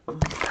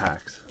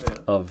packs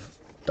of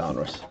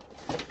Donruss.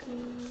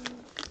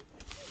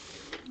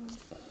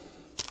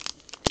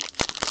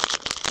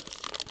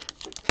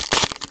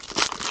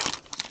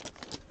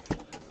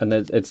 And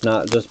it's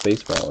not just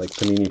baseball, like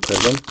Panini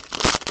Prism.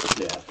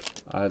 Yeah.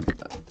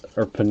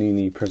 Or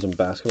Panini Prism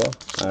Basketball.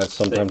 I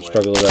sometimes way.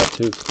 struggle with that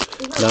too.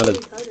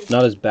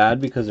 Not as bad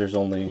because there's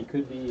only It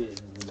could be in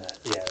that.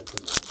 Yeah.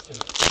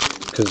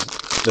 because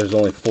there's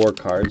only 4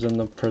 cards in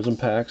the Prism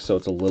pack, so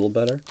it's a little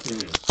better.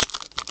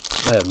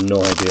 I have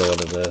no idea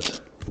what it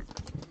is.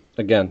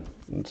 Again,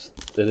 it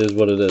is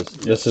what it is.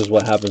 Yes. This is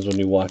what happens when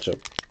you watch it.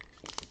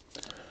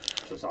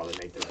 That's how they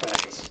make their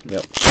packs.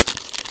 Yep.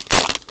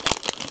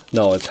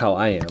 No, it's how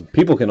I am.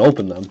 people can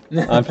open them.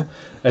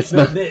 It's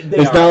not. They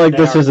It's are, not like they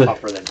this are is a.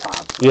 tougher than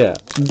Topps. Yeah,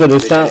 but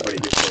it's not. Anybody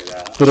could say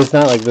that. But it's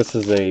not like this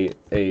is a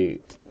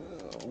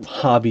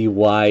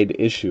hobby-wide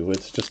issue.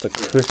 It's just a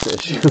Chris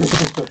issue.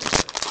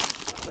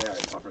 They are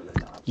tougher than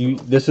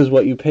Topps. This is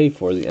what you pay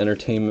for, the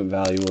entertainment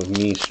value of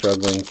me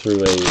struggling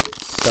through a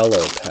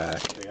cello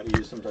pack. They gotta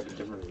use some type of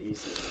different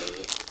adhesive.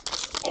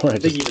 Or I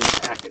think even the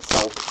pack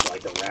itself,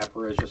 like the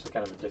wrapper, is just a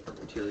kind of a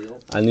different material.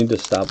 I need to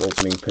stop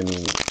opening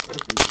panini.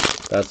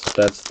 That's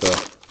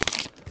the...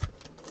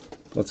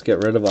 Let's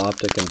get rid of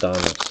Optic and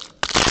Donruss.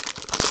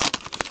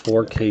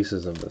 4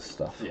 cases of this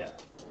stuff. Yeah.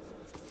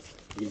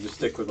 You can just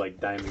stick with like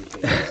Diamond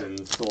Kings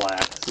and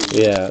Slacks. And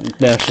Yeah,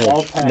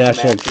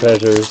 national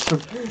treasures,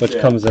 which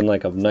Yeah. comes in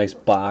like a nice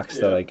box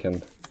that Yeah. I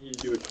can... You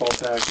do a 12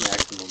 pack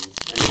maximum.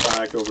 Any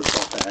product over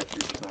 12 pack,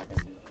 you're just not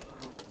gonna do.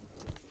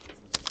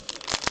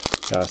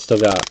 Still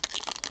got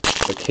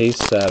the case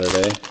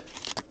Saturday,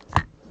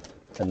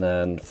 and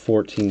then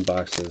 14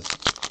 boxes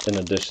in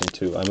addition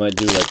to. I might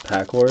do like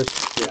Pack Wars.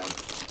 Yeah.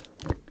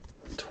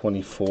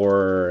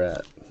 24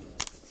 at,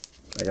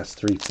 I guess,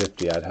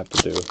 350 I'd have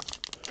to do.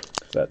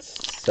 That's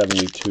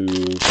 72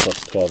 plus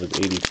 12 is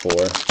 84.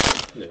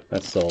 Yeah.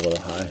 That's still a little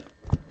high.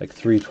 Like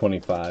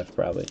 325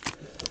 probably.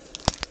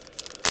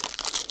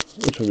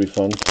 Which would be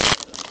fun.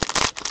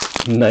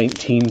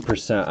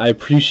 19%. I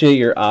appreciate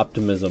your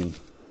optimism.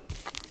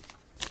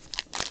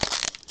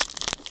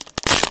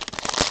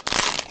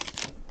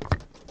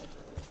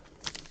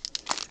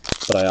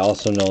 But I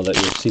also know that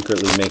you're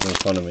secretly making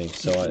fun of me,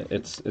 so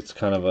it's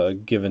kind of a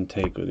give and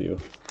take with you.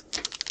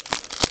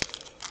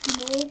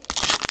 No.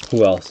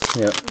 Who else?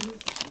 Yeah.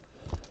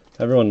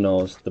 Everyone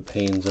knows the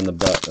pains in the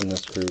butt in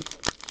this group.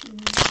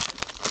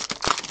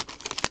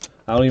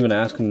 I don't even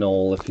ask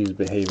Noel if he's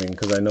behaving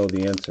because I know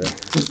the answer.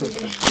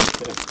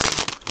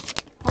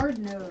 Hard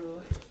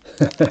no.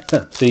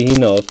 See, he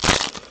knows.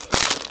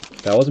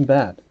 That wasn't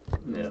bad.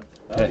 Yeah.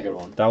 That was a good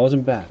one. That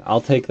wasn't bad. I'll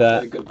take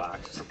That's a that. good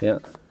box. Yeah.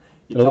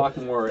 You talk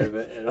more of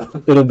it.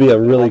 It'll be a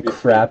really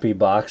crappy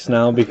box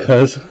now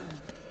because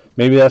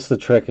maybe that's the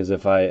trick. Is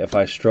if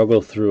I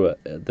struggle through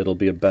it, that'll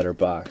be a better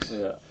box.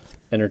 Yeah.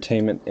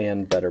 Entertainment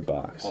and better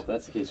box. Well, if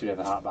that's the case, you'd have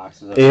the hot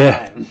boxes.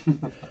 Yeah.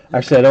 Time.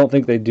 Actually, I don't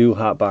think they do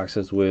hot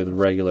boxes with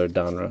regular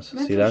Donruss.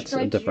 Mets See, or that's a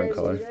stripes different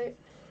jersey, color. right?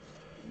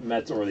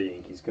 Mets or the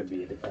Yankees could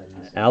be. It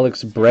depends.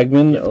 Alex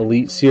Bregman,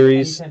 Elite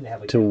Series You tend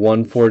have, like, to those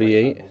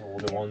 148. Those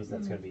older ones,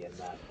 that's going to be in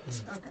that.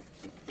 Okay.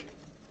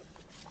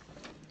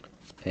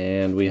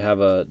 And we have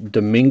a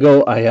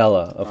Domingo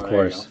Ayala, of Oh, there you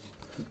course,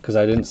 because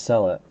I didn't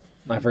sell it.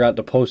 I forgot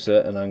to post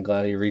it, and I'm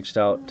glad he reached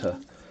out to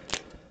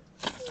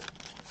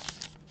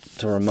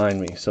remind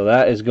me. So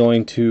that is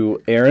going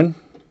to Aaron.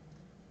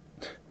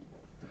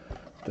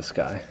 This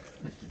guy.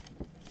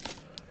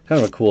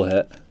 Kind of a cool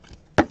hit.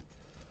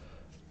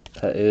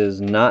 That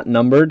is not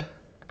numbered.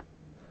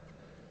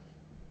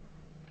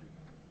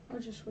 I'll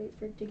just wait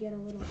for it to get a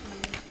little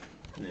higher.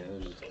 Yeah,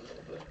 there's just a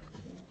little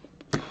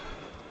bit.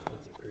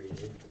 That's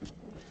crazy.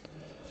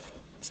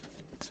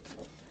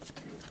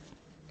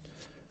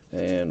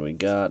 And we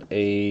got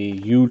a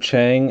Yu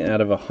Chang out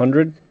of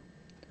 100.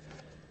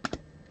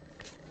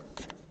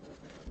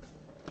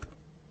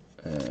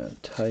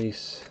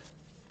 Tice.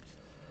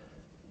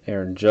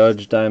 Aaron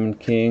Judge, Diamond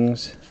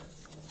Kings.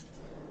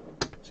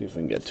 See if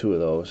we can get 2 of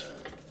those.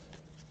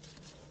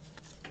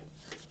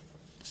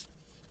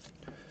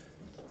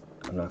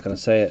 I'm not going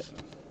to say it.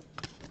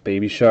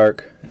 Baby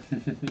Shark.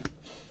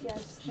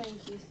 Yes,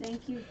 thank you.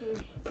 Thank you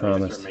for...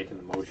 Promise. Start making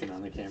the motion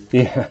on the camera.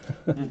 Yeah.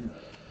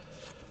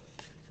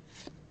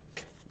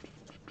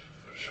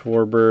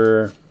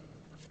 Schwarber.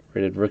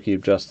 Rated rookie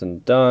of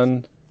Justin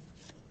Dunn.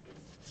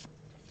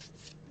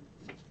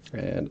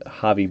 And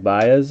Javi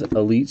Baez,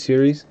 Elite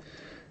Series.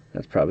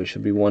 That probably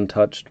should be one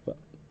touched, but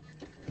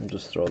I'll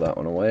just throw that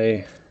one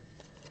away.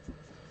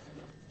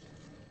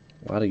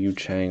 A lot of Yu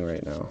Chang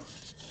right now.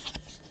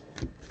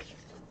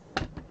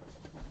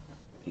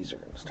 These are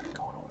going to start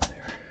going over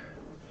there.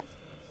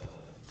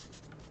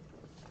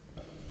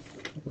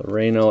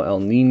 Loreno, El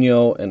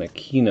Nino, and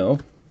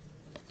Aquino.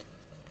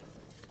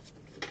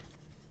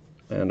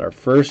 And our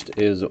first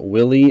is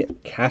Willie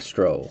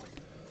Castro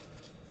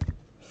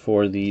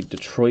for the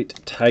Detroit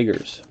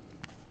Tigers.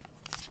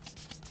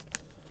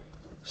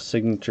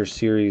 Signature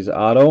Series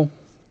Auto.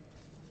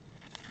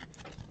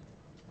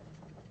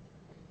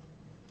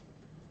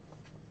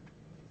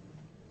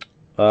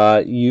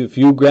 If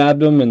you grabbed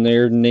them and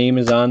their name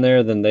is on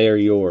there, then they are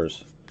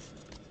yours.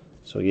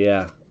 So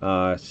yeah,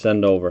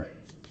 send over.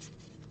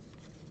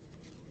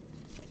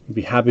 I'd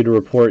be happy to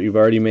report you've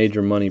already made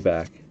your money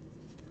back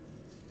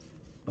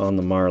on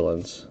the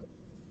Marlins.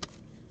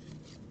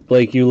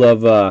 Blake, you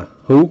love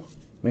who?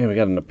 Man, we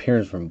got an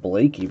appearance from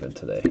Blake even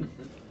today.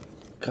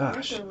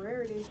 Gosh, That's a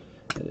rarity.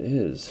 it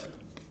is.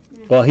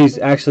 Well, he's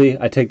actually,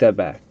 I take that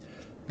back.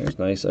 There's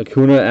nice.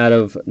 Acuna out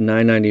of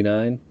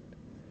 9.99.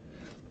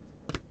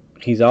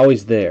 He's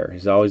always there.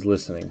 He's always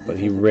listening, but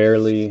he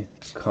rarely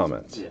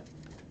comments. Yeah.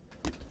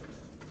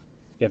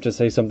 You have to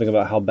say something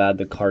about how bad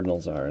the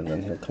Cardinals are, and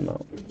then he'll come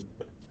out.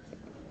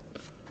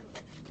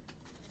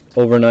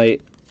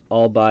 Overnight,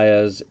 all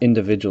Baez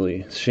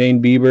individually.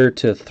 Shane Bieber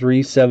to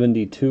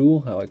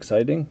 372. How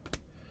exciting.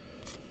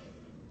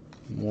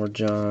 More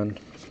John.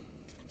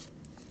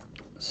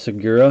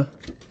 Segura.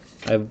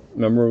 I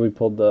remember we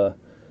pulled the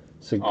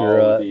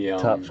Segura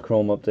Topps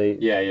Chrome update.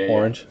 Yeah.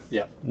 Orange.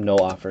 Yeah. No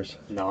offers.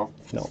 No.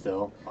 No.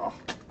 Still. Oh.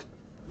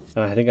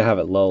 And I think I have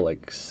it low,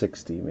 like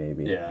 60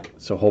 maybe. Yeah.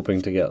 So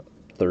hoping to get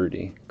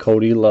 30.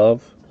 Cody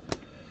Love.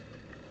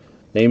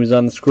 Name is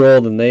on the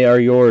scroll, and they are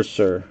yours,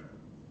 sir.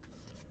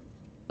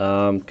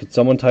 Could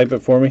someone type it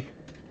for me?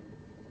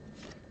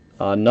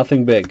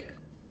 Nothing big.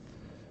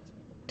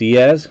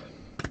 Diaz.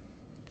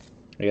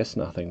 I guess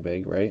nothing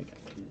big, right?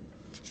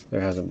 There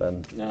hasn't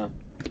been. No.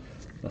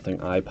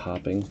 Nothing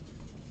eye-popping.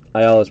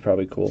 Ayala's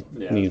probably cool.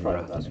 Yeah. Need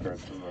Probably Roth. the best card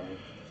from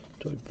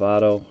Joey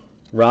Votto.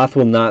 Roth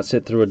will not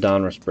sit through a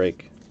Donruss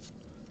break.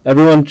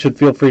 Everyone should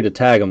feel free to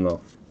tag him,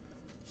 though.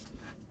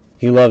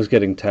 He loves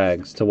getting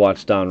tags to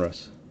watch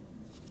Donruss.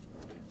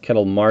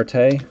 Kettle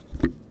Marte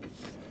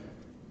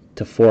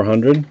to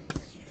 400.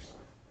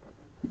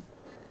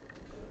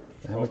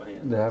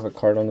 They have a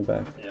card on the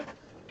back. Yeah.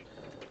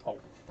 Oh.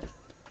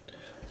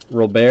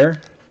 Robert.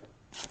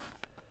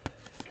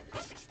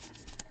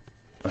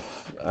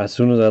 As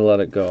soon as I let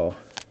it go.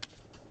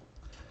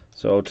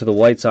 So to the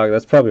White Sox,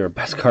 that's probably our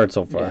best card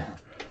so far. Yeah.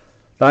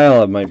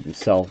 Ayala might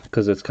sell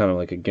because it's kind of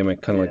like a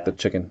gimmick, kind of like the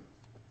chicken.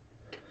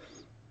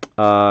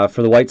 For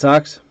the White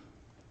Sox,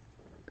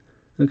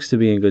 looks to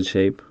be in good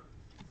shape.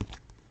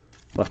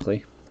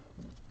 Luckily.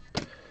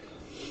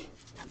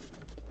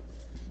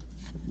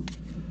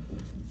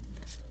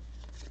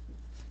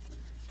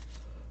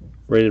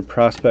 Rated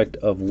prospect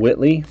of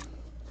Whitley.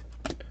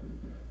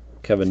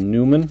 Kevin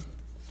Newman.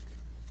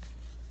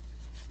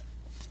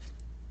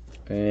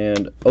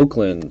 And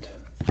Oakland.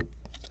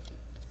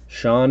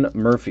 Sean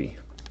Murphy.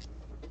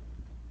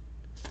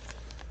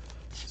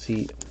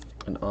 See,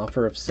 an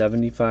offer of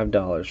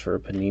 $75 for a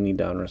Panini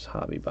Donruss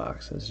hobby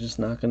box is just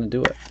not going to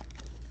do it.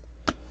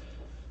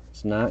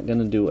 It's not going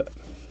to do it.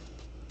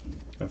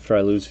 After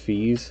I lose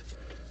fees,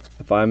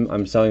 if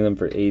I'm selling them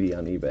for $80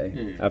 on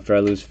eBay. After I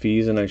lose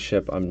fees and I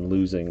ship, I'm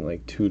losing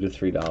like $2 to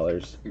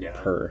 $3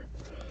 per.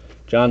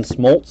 John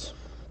Smoltz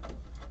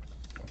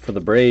for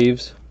the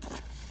Braves.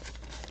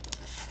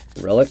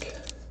 Relic.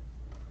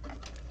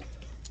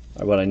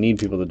 What I need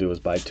people to do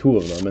is buy 2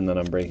 of them, and then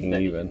I'm breaking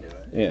Then even. You can do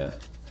it. Yeah.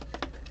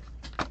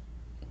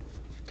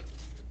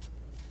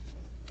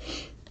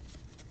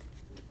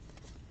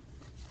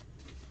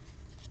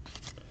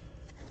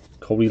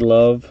 Cody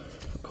Love,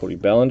 Cody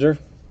Bellinger.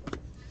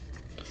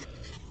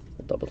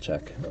 We'll double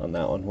check on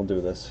that one. We'll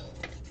do this.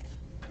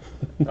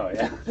 Oh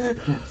yeah.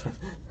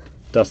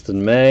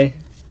 Dustin May.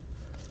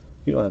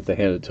 You don't have to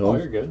hand it to him. Oh,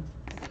 you're good.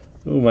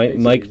 Ooh,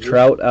 Mike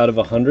Trout out of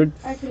 100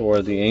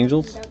 for the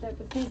Angels. That, but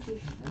thank you.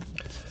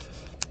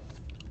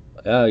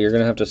 Yeah, you're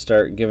gonna have to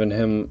start giving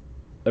him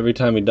every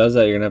time he does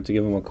that. You're gonna have to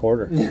give him a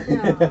quarter.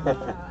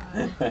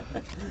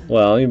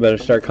 Well, you better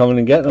start coming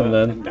and getting them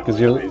then,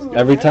 because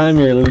every time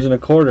you're losing a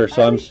quarter.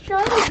 So I'm.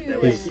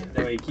 That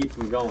way you keep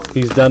them going.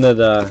 He's done it.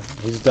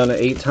 He's done it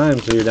 8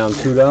 times, so you're down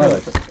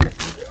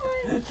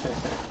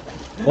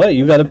 $2. What?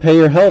 You got to pay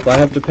your help. I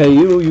have to pay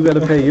you. You got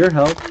to pay your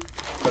help.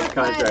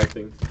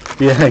 Subcontracting.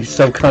 Yeah, he's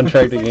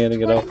subcontracting,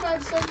 handing it out.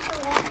 25 cents for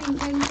walking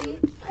 10 feet.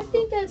 I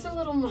think that's a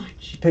little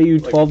much. Pay you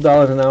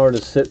 $12 an hour to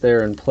sit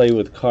there and play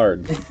with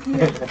cards.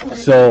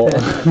 So.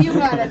 You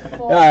got it.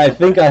 I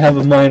think I have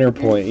a minor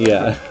point.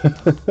 Yeah.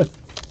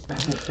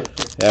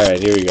 All right,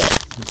 here we go.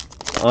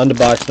 On to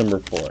box number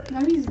 4.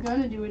 Now he's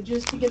gonna do it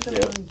just to get the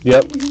money.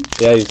 Yep.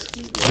 Yeah,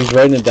 he's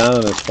writing it down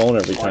on his phone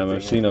every time.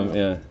 I've seen him.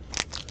 Yeah.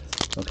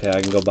 Okay,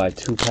 I can go buy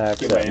 2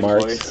 packs at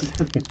Mark's.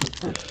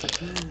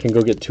 Can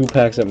go get 2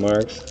 packs at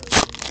Mark's.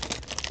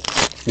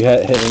 You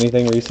hit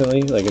anything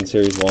recently, like in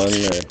Series 1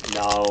 or?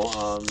 No.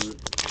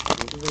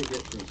 What did they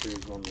get from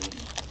Series 1?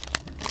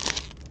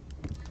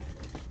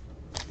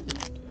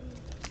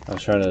 I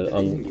was trying to. Did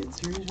they even get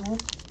Series 1?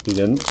 You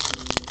didn't? I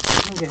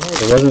think they had.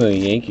 There wasn't any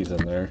Yankees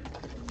in there.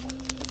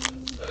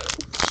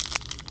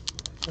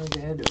 I think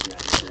they had to have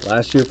gotten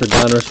Last year for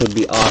Donruss would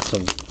be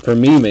awesome. For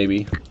me,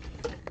 maybe.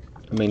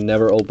 I may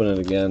never open it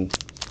again.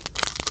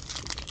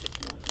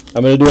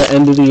 I'm going to do an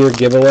end of the year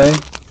giveaway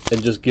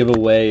and just give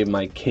away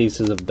my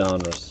cases of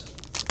Donruss,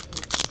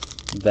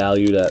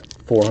 valued at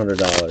 $400.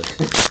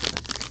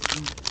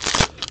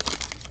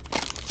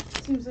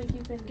 Seems like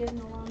you've been getting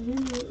along here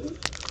lately.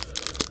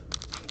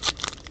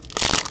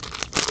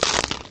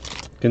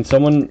 Can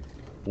someone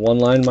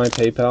one-line my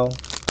PayPal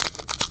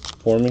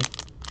for me?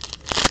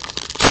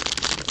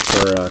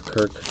 For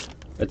Kirk.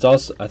 It's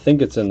also, I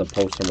think it's in the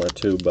post somewhere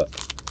too, but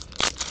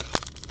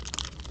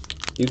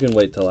you can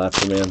wait till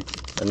after, man.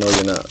 I know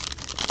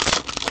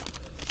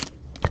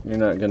you're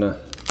not gonna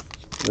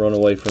run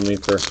away from me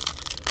for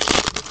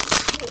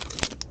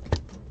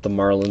the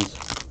Marlins.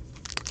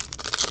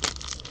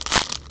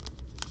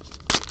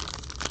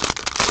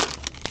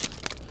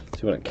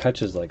 See, when it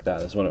catches like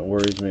that is when it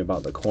worries me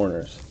about the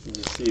corners. You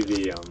see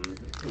the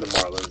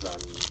Marlins on, I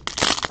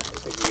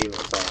think we even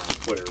saw it on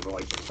Twitter, but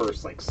like the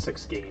first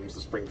 6 games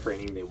of spring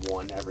training, they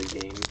won every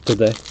game. Did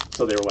they? So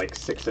So they were like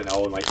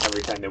 6-0, and like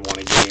every time they won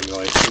a game, they're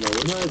like,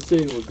 we're not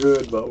saying we're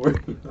good, but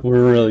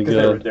we're really 'cause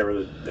good. They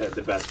were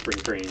the best spring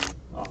training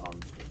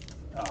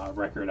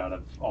record out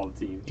of all the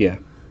teams. Yeah.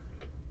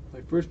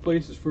 Like first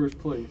place is first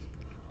place,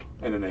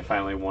 and then they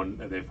finally won.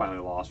 They finally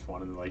lost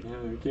one, and they're like,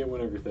 we can't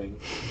win everything.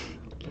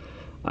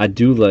 I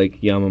do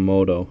like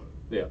Yamamoto.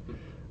 Yeah.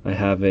 I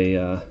have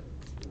a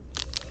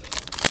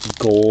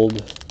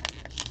gold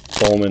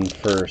Bowman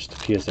first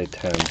PSA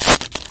 10.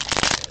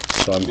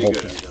 So I'm Be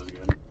hoping good if he does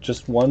good.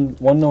 just one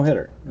no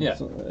hitter. Yeah.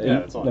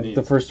 That's all it needs.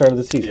 The first start of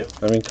the season. Yep.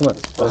 I mean, come on.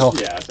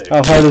 First,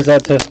 How hard is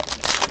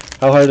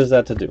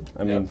that to do?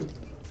 I mean,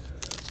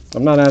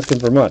 I'm not asking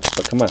for much,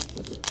 but come on.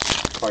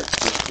 Clark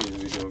Smith seems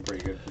to be doing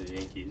pretty good for the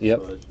Yankees. Yep.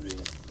 So that should be...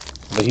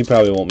 But he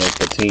probably won't make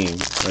the team,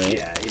 right?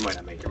 Yeah, he might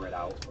not make it right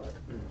out. But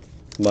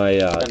My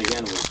then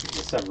again,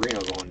 with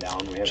Severino going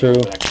down, we have True. a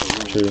little bit extra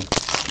room.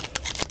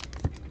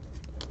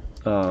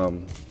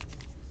 True.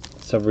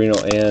 Severino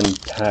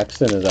and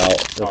Paxton is out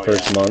the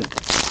first month.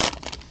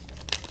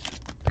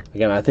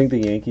 Again, I think the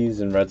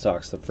Yankees and Red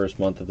Sox the first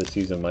month of the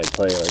season might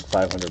play like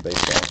 500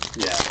 baseball.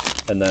 Yeah.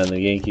 And then the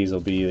Yankees will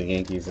be the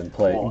Yankees and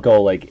Well,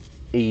 go like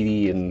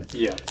 80 and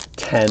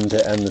 10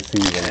 to end the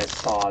And I season.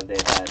 saw they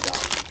had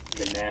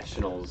the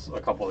Nationals,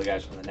 a couple of the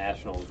guys from the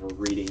Nationals were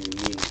reading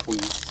mean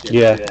tweets.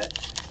 Yeah.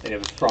 And it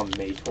was from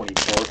May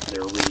 24th, so they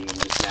were reading them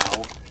just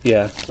now.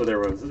 Yeah. So there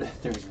was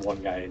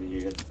one guy, and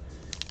he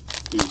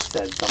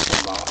said something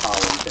about how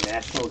the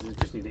Nationals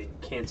just need to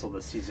cancel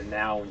the season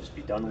now and just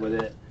be done with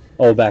it.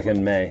 Oh, back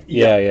in May.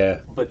 Yeah.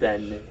 But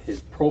then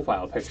his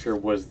profile picture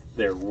was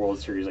their World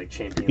Series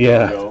champion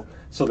logo.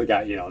 So the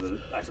guy,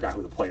 I forgot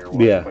who the player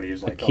was, but he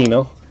was like,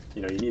 Aquino.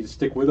 you need to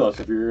stick with us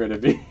if you're going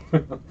to be.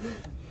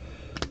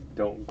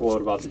 Don't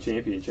gloat about the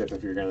championship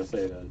if you're going to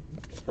say that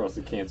for us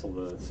to cancel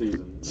the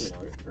season.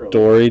 Early.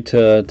 Dory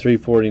to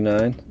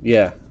 349.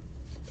 Yeah,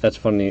 that's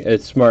funny.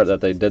 It's smart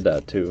that they did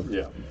that too.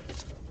 Yeah.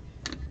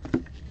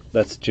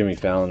 That's Jimmy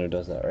Fallon who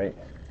does that, right?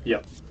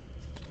 Yep.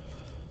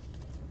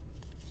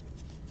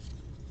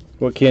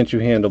 What can't you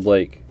handle,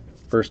 Blake?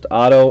 First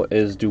auto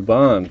is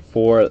Dubon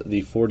for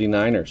the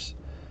 49ers.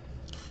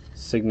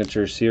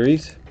 Signature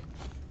Series.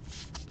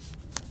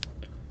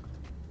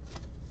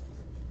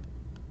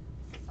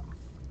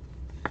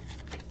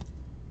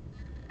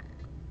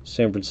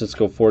 San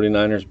Francisco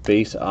 49ers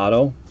base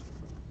auto.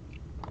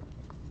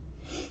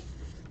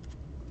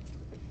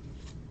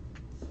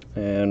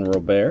 And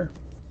Robert.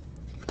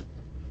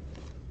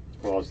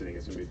 Who else do you think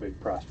is going to be a big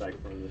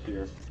prospect for him this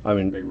year? I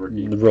Big mean,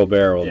 rookie.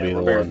 Robert will be the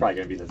Robert's one. probably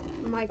going to be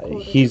the... My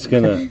quota. He's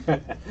gonna.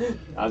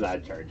 I'm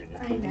not charging you.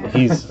 I know.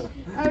 He's.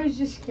 I was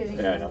just kidding.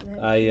 Yeah,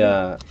 I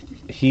about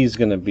it. He's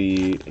gonna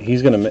be.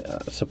 He's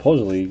gonna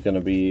supposedly gonna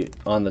be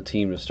on the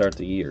team to start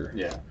the year.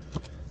 Yeah.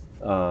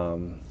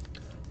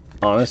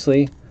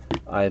 Honestly,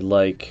 I do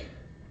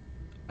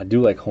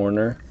like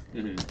Horner.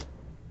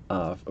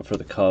 Mm-hmm. For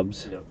the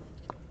Cubs. Yep.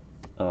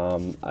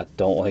 I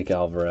don't like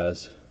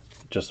Alvarez,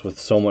 just with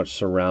so much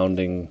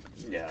surrounding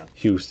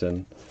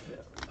Houston.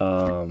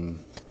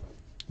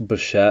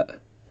 Bichette.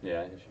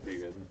 Yeah, it should be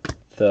good.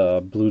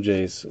 The Blue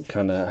Jays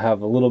kind of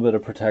have a little bit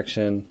of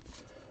protection.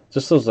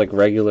 Just those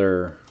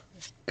regular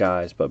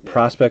guys, but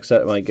prospects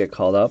that might get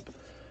called up.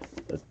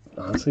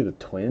 Honestly, the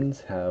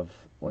Twins have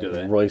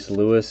Royce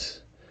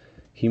Lewis.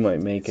 He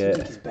might make it.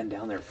 Like he's been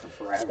down there for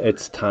forever.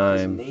 It's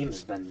time. His name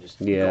has been just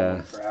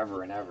going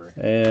forever and ever.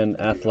 And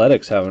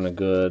Athletics having a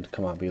good.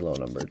 Come on, be low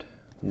numbered.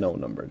 No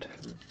numbered.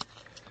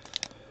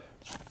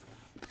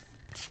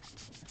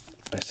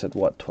 I said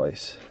what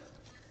twice?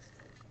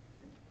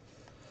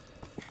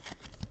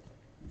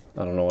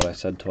 I don't know what I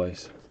said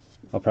twice.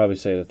 I'll probably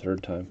say it a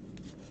third time.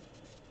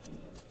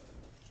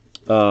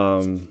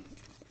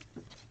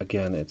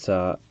 Again, it's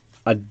I'm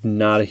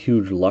not a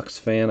huge Lux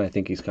fan. I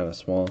think he's kind of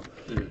small.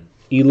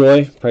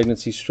 Eloy,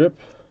 pregnancy strip.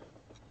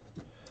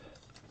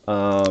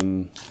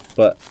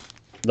 But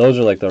those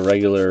are the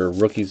regular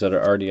rookies that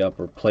are already up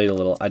or played a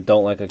little. I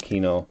don't like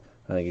Aquino.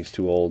 I think he's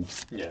too old.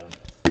 Yeah.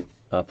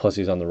 Plus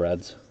he's on the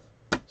Reds,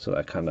 so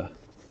that kind of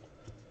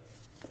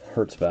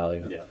hurts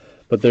value. Yeah.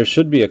 But there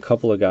should be a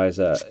couple of guys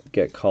that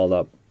get called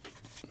up,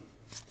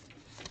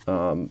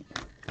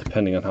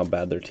 depending on how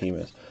bad their team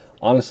is.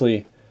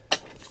 Honestly,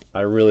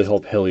 I really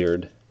hope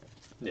Hilliard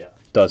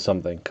does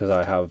something because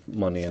I have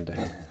money into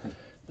him.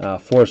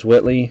 Forrest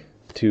Whitley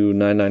to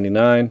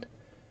 $9.99.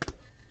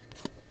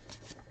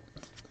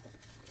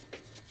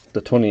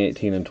 The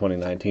 2018 and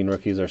 2019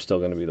 rookies are still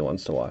going to be the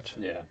ones to watch.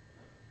 Yeah.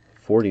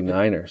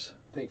 49ers.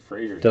 I think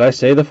Frazier. Did I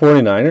say the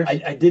 49ers?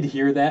 I did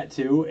hear that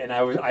too, and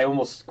I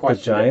almost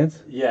questioned the Giants?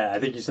 it. Yeah, I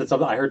think you said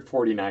something. I heard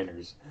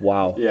 49ers.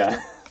 Wow.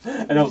 Yeah.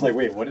 And I was like,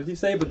 wait, what did he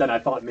say? But then I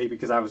thought maybe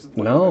because I was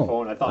looking at my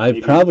phone, I thought I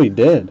maybe... probably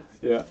did.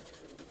 Yeah.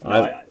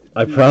 No,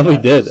 I probably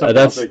did.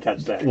 That's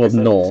catch that. Well,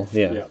 no,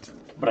 yeah.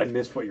 But I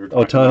missed what you were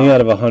talking Otani about.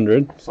 out of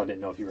 100. So I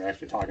didn't know if you were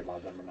actually talking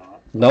about them or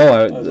not.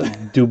 No,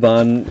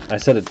 Dubon. I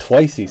said it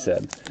twice. He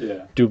said.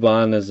 Yeah.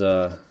 Dubon is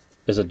a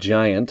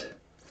giant.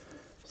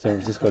 San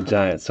Francisco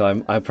Giant.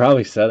 So I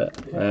probably said it.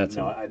 Yeah.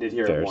 No, I did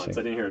hear it once.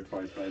 I didn't hear it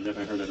twice, but I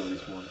definitely heard it at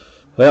least once.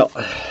 Well,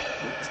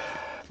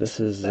 This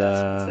is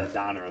That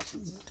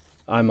Donruss.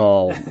 I'm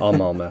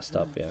all messed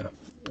up. Yeah,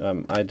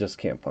 I just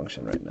can't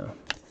function right now.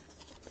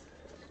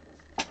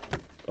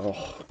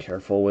 Oh,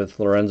 careful with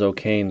Lorenzo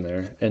Cain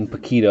there and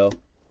Paquito.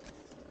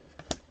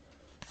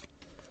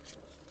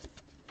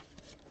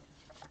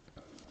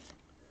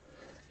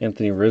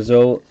 Anthony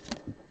Rizzo,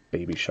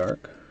 Baby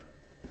Shark.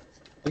 I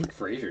think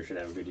Frazier should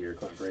have a good year.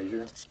 Clint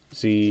Frazier.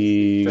 Is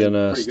he Been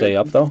gonna pretty stay good.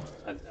 up though?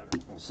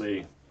 We'll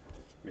see.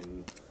 I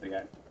mean, they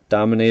got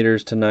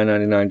Dominators to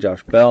 9.99.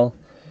 Josh Bell.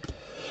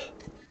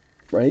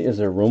 Right? Is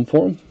there room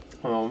for him?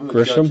 Grisham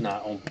Grisham?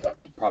 not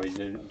probably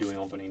doing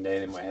opening day.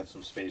 They might have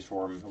some space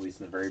for him at least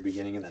in the very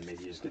beginning, and then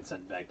maybe just get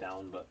sent back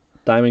down. But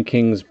Diamond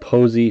Kings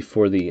Posey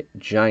for the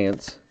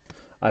Giants.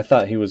 I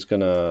thought he was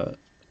gonna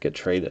get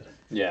traded.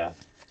 yeah,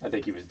 I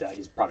think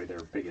he's probably their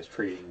biggest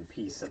trading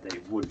piece that they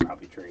would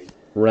probably trade.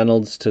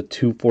 Reynolds to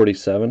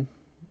 247.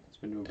 It's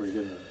been doing pretty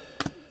good in the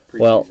preseason.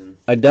 Well,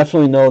 I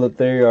definitely know that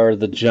they are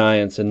the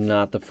Giants and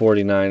not the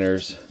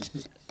 49ers.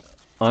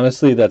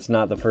 Honestly, that's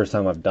not the first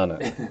time I've done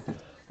it.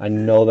 I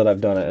know that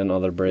I've done it in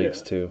other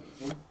breaks too.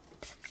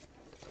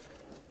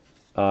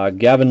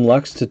 Gavin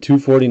Lux to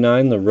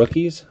 249, the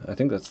rookies. I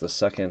think that's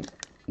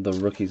the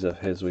rookies of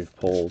his we've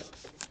pulled.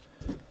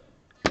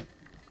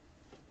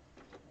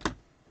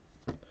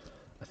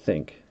 I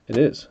think it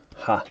is.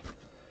 Ha!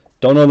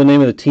 Don't know the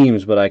name of the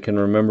teams, but I can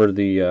remember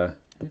the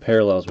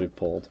parallels we've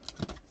pulled.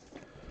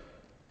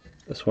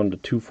 This one to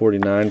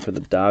 249 for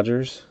the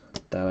Dodgers.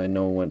 That I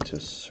know went to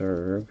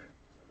Serg.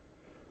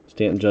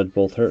 Stanton, Judge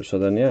both hurt, so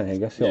then yeah, I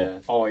guess he'll. Yeah.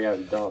 Oh yeah,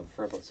 the dub.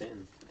 Forgot about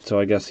Stanton. So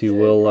I guess he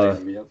will.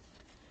 And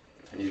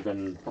he's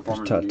been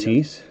performing.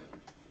 Tatis.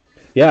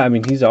 Yeah, I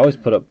mean he's always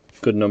put up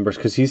good numbers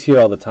because he's here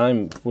all the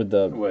time with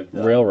the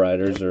Rail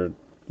Riders or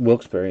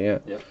Wilkes-Barre. Yeah.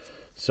 Yep.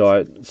 So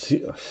I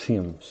see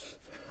him.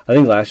 I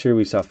think last year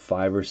we saw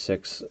 5 or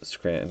 6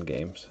 Scranton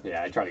games.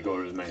 Yeah, I try to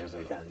go to as many as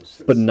I can.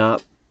 But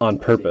not on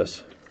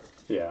purpose.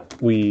 Yeah.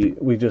 We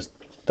just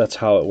that's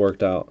how it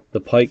worked out.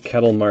 The Pike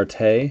Kettle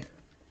Marte.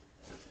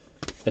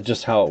 It's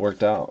just how it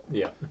worked out.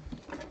 Yeah.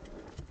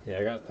 Yeah,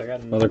 I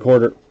got Another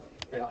quarter.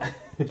 Yeah.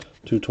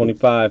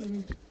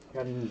 225.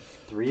 Gotten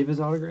 3 of his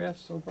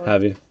autographs so far.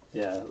 Have you?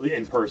 Yeah,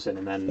 in person,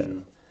 and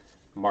then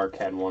Mark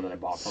had one that I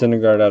bought from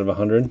Syndergaard out of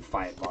 100.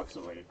 $5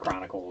 of like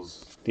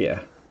Chronicles.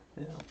 Yeah.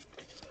 Yeah.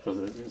 So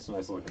it's a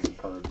nice looking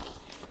card.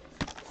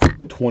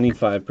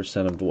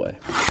 25% of the way.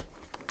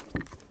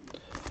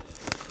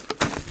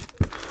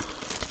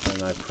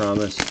 And I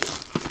promise,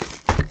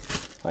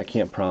 I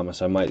can't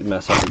promise, I might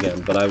mess up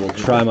again, but I will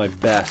try my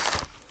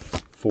best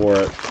for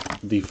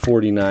the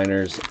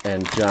 49ers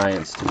and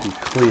Giants to be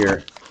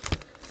clear,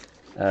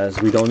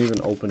 as we don't even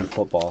open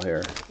football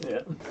here.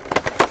 Yeah.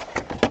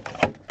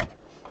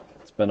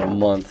 It's been a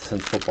month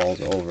since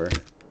football's over.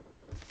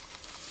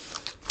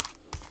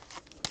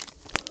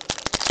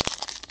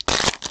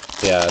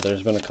 Yeah,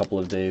 there's been a couple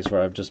of days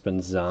where I've just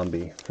been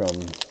zombie from,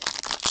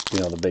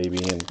 the baby,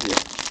 and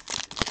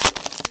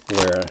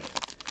where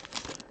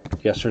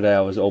yesterday I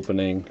was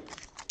opening,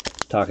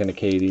 talking to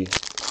Katie,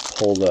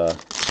 pulled a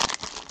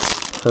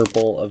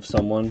purple of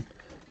someone,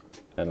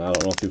 and I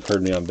don't know if you've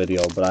heard me on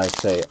video, but I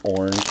say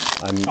orange.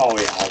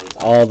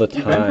 All the time.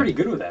 You've been pretty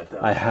good with that, though.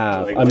 I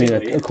have. Like, I mean,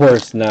 lately. of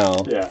course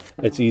now. Yeah.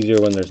 It's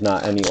easier when there's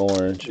not any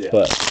orange. Yeah.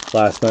 But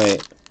last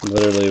night,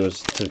 literally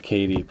was to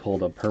Katie,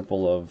 pulled a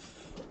purple of,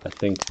 I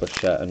think,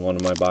 Bichette in one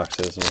of my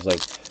boxes, and was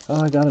like,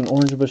 oh, I got an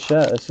orange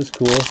Bichette. This is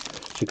cool.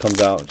 She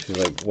comes out, and she's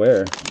like,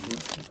 where?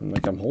 I'm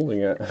like, I'm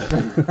holding it.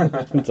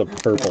 It's a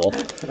purple.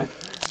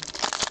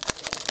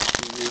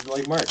 He's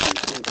like Mark.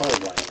 He's in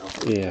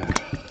colorblind now. Yeah.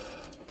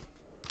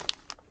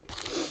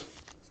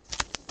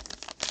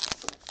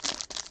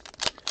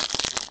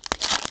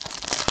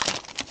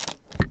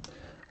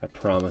 I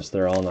promise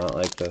they're all not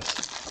like this.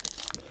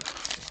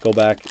 Go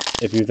back,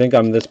 if you think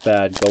I'm this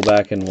bad, go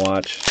back and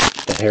watch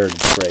the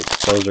Heritage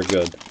breaks. Those are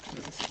good.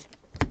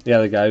 Yeah,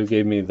 the guy who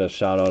gave me the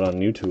shout out on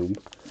YouTube,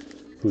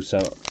 who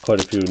sent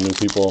quite a few new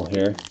people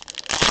here.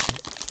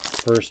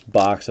 First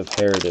box of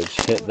Heritage,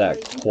 hit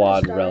that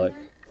quad relic.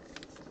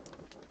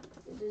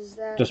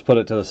 Just put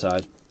it to the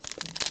side.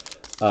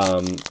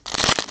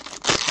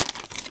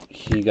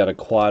 He got a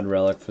quad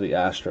relic for the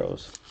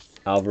Astros.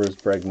 Alvarez,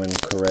 Bregman,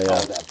 Correa.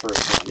 Oh, that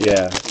first one.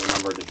 Yeah.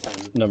 Numbered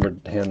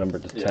to 10. Hand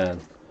numbered to Yeah. 10.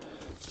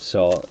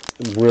 So,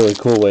 really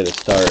cool way to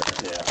start.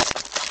 Yeah.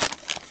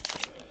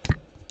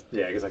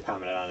 Yeah, because I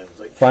commented on it. It was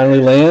like, Finally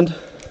land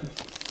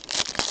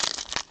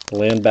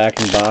back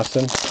in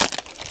Boston.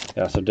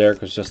 Yeah, so Derek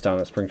was just down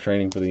at spring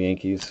training for the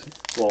Yankees.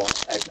 well,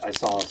 I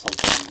saw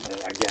something,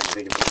 again, I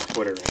think it was on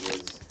Twitter,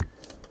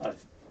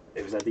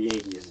 it was at the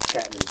Yankees,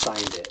 Chapman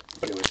signed it,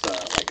 but it was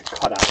like a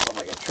cutout of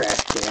like a trash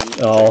can.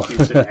 Oh. With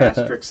Houston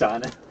asterisks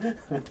on it.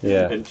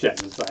 Yeah. And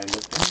Chapman signed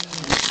it.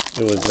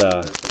 It was,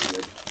 That's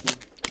pretty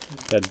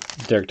good.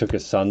 Derek took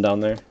his son down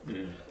there.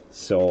 Mm.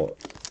 So,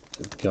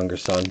 younger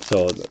son,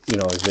 so, he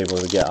was able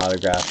to get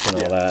autographs and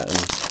all Yeah. that.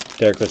 And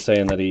Derek was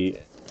saying that he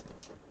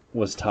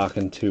was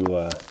talking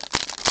to,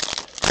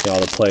 all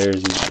the players.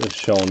 He was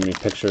showing me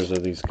pictures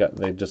of these guys.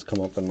 They just come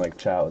up and,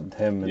 chat with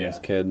him and his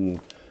kid. And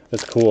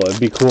It's cool. It'd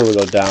be cool to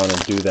go down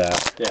and do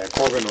that. Yeah,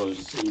 Corbin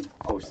he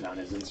posted on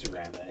his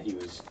Instagram that he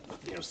was,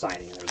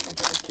 signing. There was a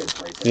bunch of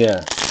kids right there.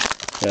 Yeah,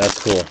 that's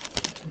cool.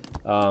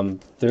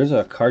 There's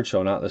a card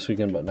show, not this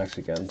weekend, but next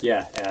weekend.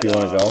 Yeah. Do you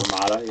want to go?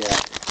 Ramada, yeah.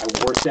 I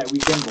work that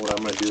weekend, but what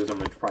I'm going to do is I'm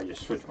going to probably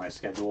just switch my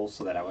schedule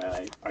so that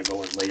I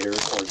go in later or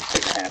just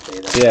take a half day.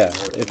 Yeah,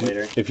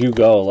 if you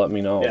go, let me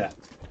know. Yeah.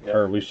 Yep.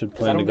 Or we should 'Cause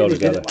plan to go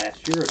together. Did it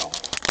last year at all.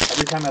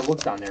 Every time I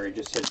looked on there, it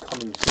just said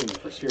coming soon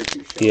for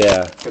Syracuse show.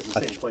 Yeah. Because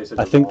the same place.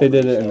 I think they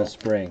did it in the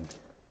spring.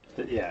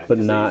 Yeah. But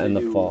not in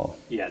the fall.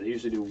 Yeah, they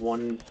usually do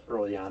one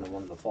early on and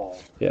one in the fall.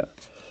 Yeah.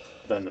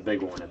 Then the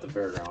big one at the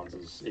fairgrounds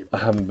is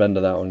April. I haven't been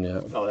to that one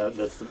yet. Oh,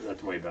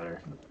 that's way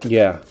better.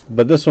 Yeah,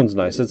 but this one's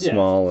nice. It's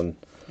small and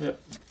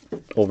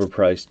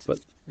overpriced, but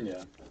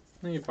yeah,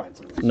 you can find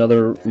some.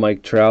 Another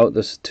Mike Trout.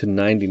 This is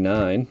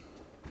 $2.99.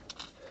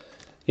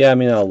 Yeah, I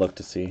mean, I'll look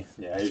to see.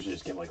 Yeah, I usually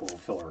just get like little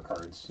filler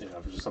cards, if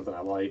it's just something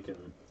I like.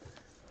 And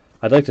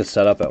I'd like to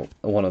set up at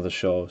one of the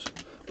shows,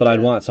 but I'd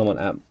want someone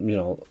at,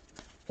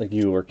 like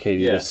you or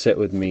Katie to sit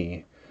with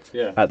me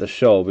at the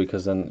show,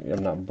 because then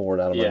I'm not bored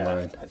out of my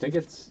mind. I think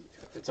it's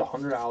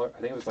 $100. I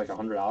think it was like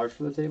 $100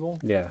 for the table.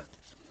 Yeah.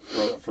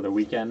 For the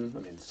weekend.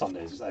 I mean,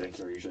 Sundays I think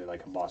they're usually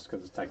like a bust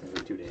because it's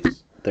technically 2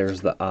 days.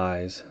 There's the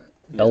eyes.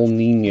 Yeah. El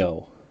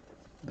Nino.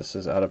 This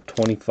is out of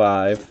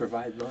 25. They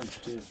provide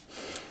lunch too.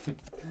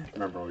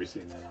 Remember always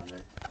seeing that on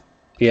there.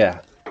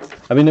 Yeah,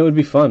 I mean, it would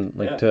be fun,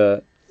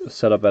 to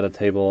set up at a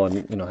table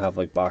and have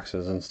like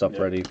boxes and stuff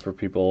ready for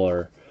people,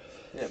 or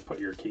put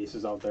your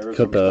cases out there.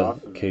 Put the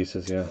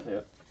cases,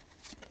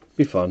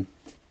 be fun.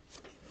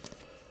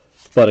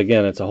 But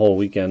again, it's a whole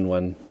weekend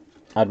when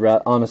I'd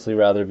honestly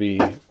rather be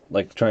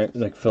like trying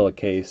fill a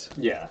case.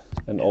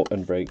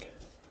 And break.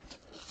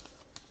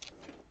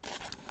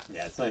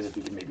 Yeah, it's nice if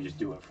you can maybe just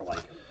do it for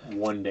like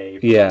one day.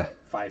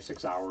 For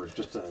 5-6 hours,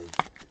 just to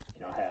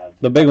have.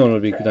 The big one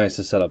would be nice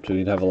to set up too.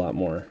 You'd have a lot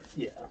more.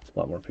 Yeah. A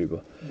lot more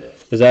people. Yeah.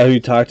 Is that who you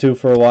talked to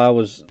for a while?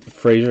 Was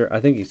Frazier? I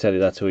think he said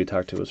that's who he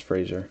talked to was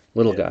Frazier.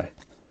 Little guy,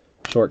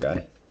 short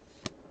guy.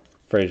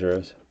 Frazier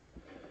is.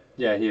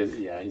 Yeah, he is.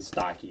 Yeah, he's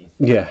stocky.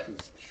 Yeah.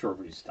 He's short,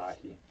 but he's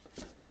stocky.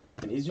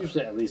 And he's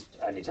usually, at least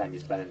anytime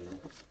he's been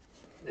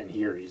in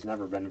here, he's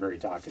never been very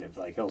talkative.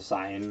 Like, he'll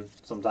sign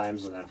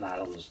sometimes, and if not,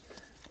 he'll just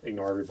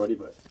ignore everybody.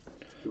 But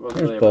he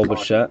wasn't really ever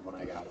talkative when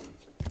I got him.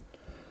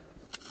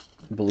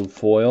 Blue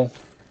foil.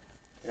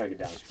 I gotta get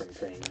down to spring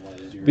training one of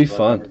these years. Be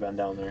fun. I've never been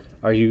down there.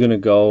 Are you gonna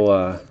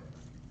go?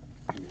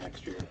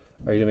 Next year.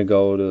 Are you gonna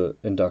go to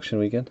induction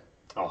weekend?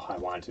 Oh, I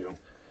want to.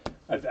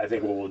 I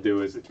think what we'll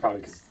do is, it's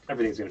probably because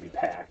everything's going to be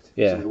packed.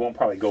 Yeah. So we won't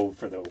probably go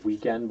for the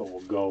weekend, but we'll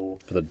go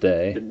for the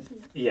day.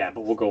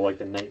 But we'll go like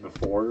the night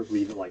before.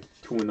 Leave at like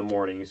 2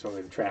 a.m. so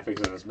the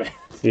traffic's in as bad.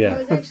 Yeah. I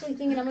was actually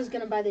thinking I was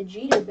going to buy the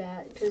Jeter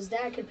bat because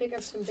that could pick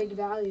up some big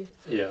value.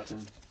 Yeah.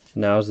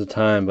 Now's the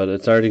time, but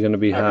it's already going to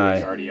be high.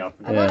 It's already up.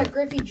 I bought a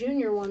Griffey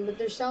Jr. one, but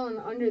they're selling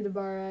under the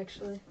bar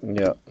actually.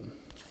 Yeah.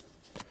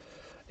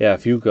 Yeah,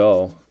 if you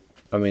go,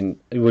 I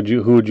mean, who would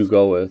you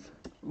go with?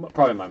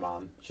 Probably my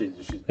mom.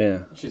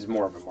 She's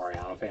more of a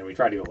Mariano fan. We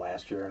tried to go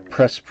last year.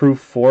 Press proof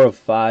 4 of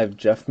 5,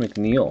 Jeff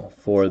McNeil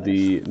for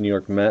the New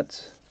York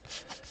Mets.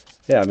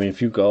 Yeah, I mean, if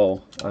you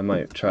go, I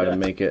might try to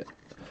make it.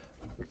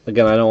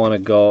 Again, I don't want to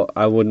go.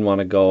 I wouldn't want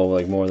to go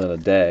like more than a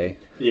day.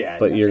 Yeah.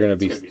 But you're gonna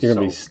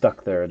be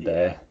stuck there a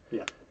day.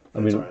 Yeah. I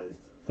mean,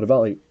 what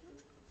about like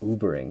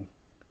Ubering?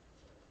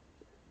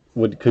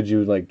 Could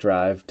you like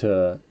drive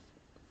to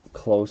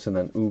close and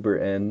then Uber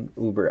in,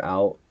 Uber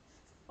out?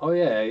 Oh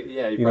yeah.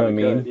 You know what I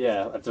mean?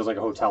 Yeah, if there's like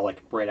a hotel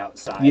like right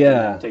outside.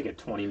 Yeah. Take a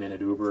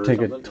 20-minute Uber.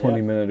 Take a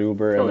 20-minute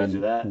Uber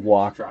and then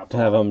walk.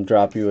 Have them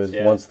drop you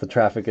once the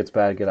traffic gets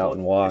bad. Get out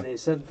and walk. And they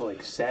said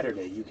like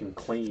Saturday you can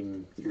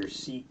claim your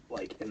seat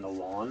like in the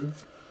lawn.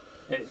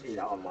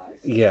 On my.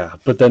 Yeah,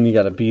 but then you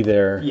got to be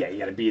there. Yeah, you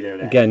got to be there.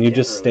 Again, you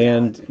just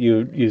stand.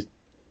 You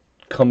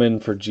come in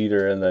for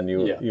Jeter and then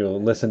you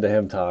listen to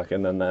him talk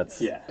and then that's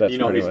he's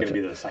going to be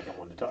the second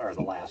one or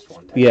the last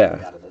one.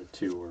 Yeah. Out of the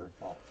 2 or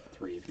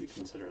 3 if you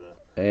consider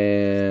that.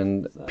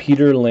 And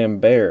Peter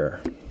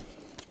Lambert.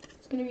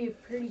 It's going to be a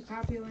pretty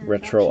popular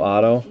retro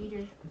auto.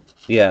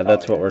 Yeah,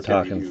 that's what we're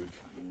talking.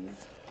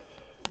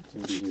 It's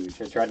going to be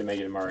huge. I tried to make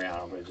it in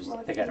Mariano, but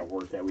I think I had to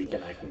work that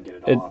weekend. I couldn't get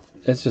it off.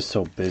 It's just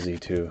so busy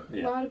too.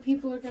 Yeah. A lot of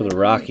people are going for the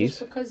Rockies just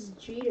because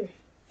it's Jeter.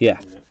 Yeah,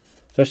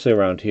 especially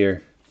around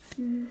here.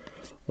 Mm-hmm.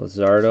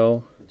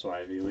 Lazardo. That's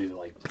why if you leave at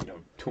like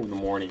 2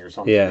 a.m. or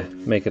something. Yeah,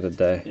 make it a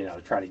day.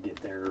 Try to get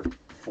there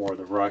for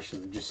the rush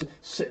and just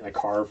sit in the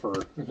car for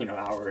an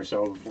hour or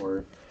so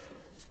before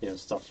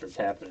stuff starts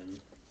happening.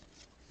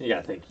 You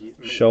gotta think.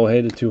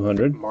 Shohei to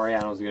 200.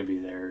 Mariano's gonna be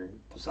there.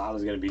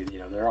 Posada's gonna be.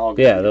 They're all.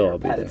 They'll all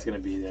be there. Pettit's gonna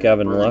be there.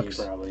 Gavin Bernie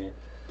Lux. Probably.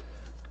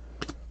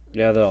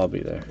 Yeah, they'll all be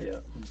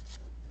there.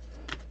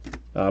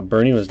 Yeah.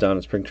 Bernie was down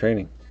at spring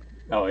training.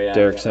 Oh yeah.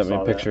 Derek sent me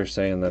a picture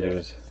saying that it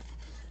was.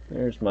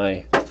 There's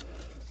my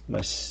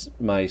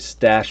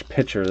stash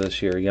pitcher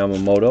this year,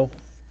 Yamamoto.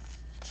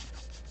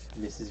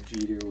 Mrs.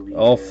 Jeter will be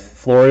there.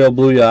 Florio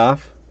blew you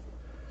off.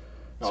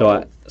 So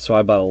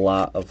I bought a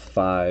lot of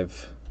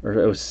 5, or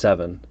it was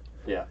 7.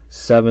 Yeah.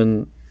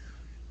 7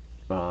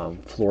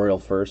 Floreal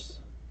Firsts,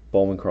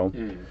 Bowman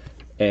Chrome,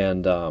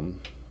 and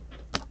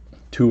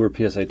 2 were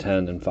PSA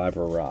 10 and 5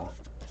 were raw.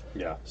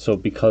 Yeah. So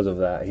because of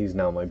that, he's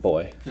now my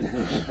boy.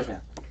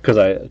 Because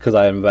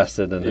I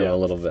invested in him a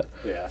little bit.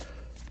 Yeah.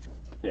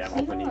 Yeah,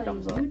 I'm hoping he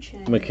comes up.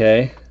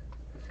 McKay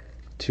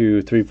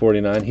to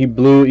 349. He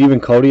blew even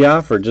Cody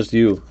off, or just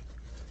you?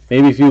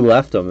 Maybe if you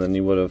left him, then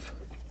you would have.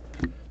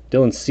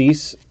 Dylan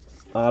Cease,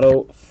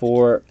 auto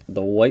for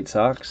the White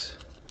Sox.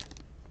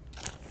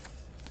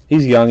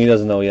 He's young. He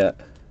doesn't know yet.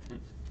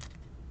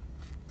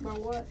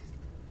 About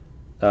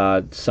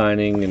what?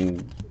 Signing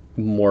and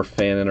more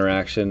fan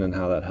interaction and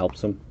how that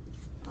helps him.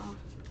 I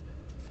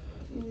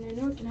mean, I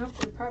know it can help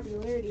their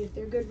popularity. If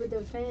they're good with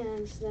their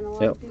fans, then a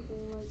lot of people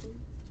will like them.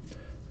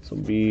 This will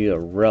be a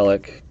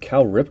relic.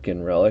 Cal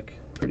Ripken relic.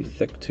 Pretty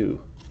thick,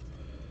 too.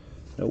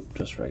 Nope,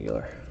 just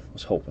regular.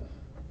 Was hoping.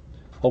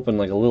 Hoping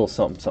like a little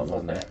something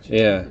on there.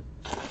 Yeah.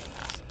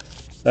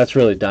 That's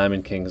really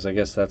Diamond Kings. I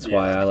guess that's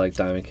why I like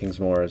Diamond Kings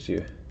more as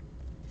you.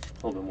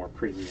 A little bit more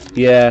premium.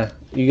 Yeah,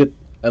 you get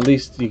at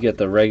least you get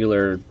the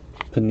regular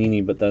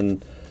Panini, but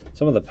then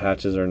some of the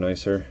patches are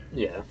nicer.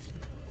 Yeah.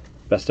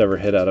 Best ever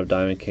hit out of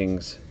Diamond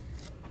Kings.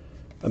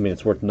 I mean,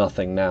 it's worth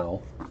nothing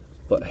now,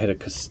 but hit a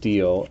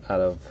Castillo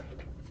out of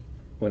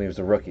when he was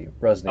a rookie,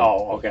 Rusney.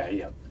 Oh, okay,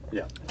 yeah.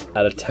 Yeah.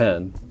 Out of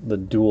 10, the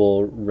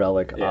dual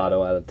relic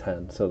auto out of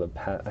 10. So the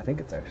I think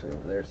it's actually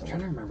over there I'm somewhere.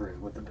 trying to remember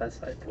what the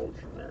best I pulled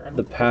from there.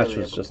 The patch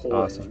was just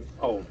awesome.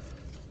 Oh,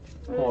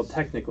 well,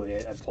 technically,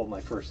 I pulled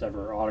my first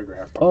ever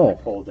autograph. I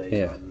pulled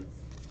a.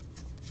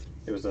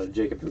 It was a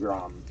Jacob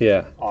deGrom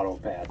auto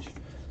patch.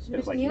 It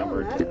was like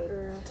numbered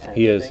to 10.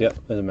 He is, yep,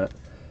 isn't it?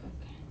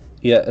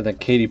 Yeah, and then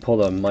Katie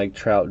pulled a Mike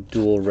Trout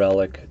dual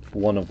relic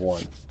 1 of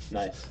 1.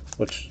 Nice.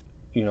 Which,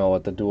 you know,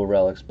 what the dual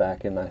relics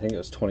back in, I think it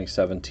was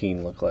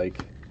 2017, look like.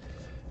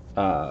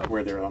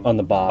 Where they're on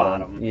the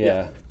bottom.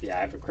 Yeah. Yeah,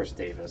 I have a Chris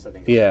Davis. I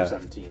think it was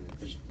 17.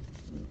 It's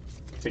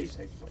pretty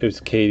sick. It was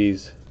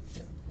Katie's.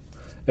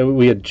 And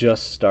we had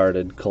just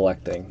started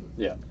collecting.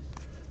 Yeah.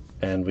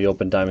 And we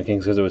opened Diamond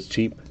Kings because it was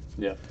cheap.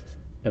 Yeah.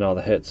 And all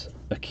the hits.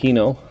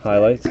 Aquino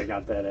highlights. I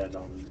got that at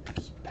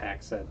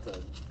PAX at the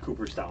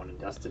Cooperstown in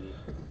Destiny.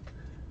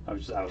 I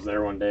was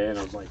there one day and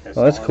I was like, I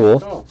saw that's it, cool.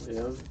 Like, oh, you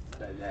know,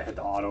 I had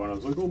the auto and I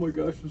was like, oh my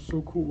gosh, it's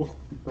so cool.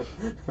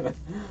 But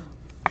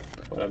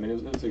I mean,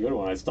 it's a good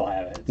one. I still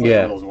have it. It's like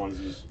one of those ones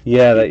you just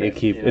that you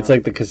keep. You know? It's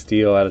like the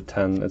Castillo out of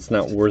 10. It's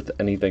not worth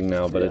anything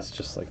now, but it's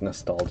just like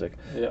nostalgic.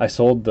 Yeah. I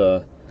sold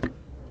the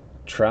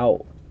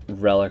Trout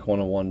relic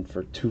 101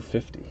 for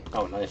 $250.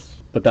 Oh, nice.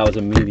 But that was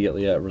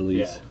immediately at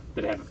release. Yeah.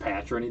 Did it have a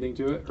patch or anything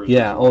to it? Or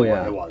Yeah, oh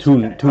yeah. It was.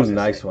 Two Okay.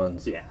 nice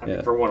ones. Yeah, I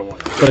mean, for 101.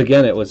 But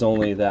again, it was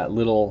only that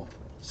little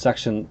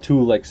section,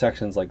 2 like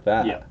sections like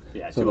that. Yeah,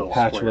 yeah. So two the little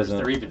patch squares.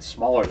 wasn't. They're even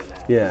smaller than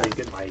that. Yeah. I think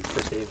get my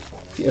Chris Davis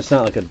one. It's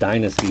not like a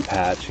dynasty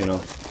patch, you know.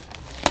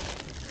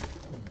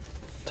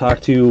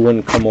 Talked to you,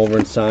 wouldn't come over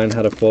and sign.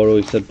 Had a photo.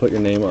 He said put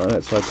your name on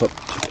it, so I put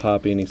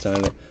Poppy and he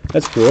signed it.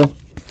 That's cool.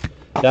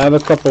 Yeah, I have a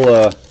couple.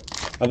 I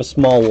have a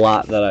small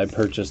lot that I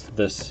purchased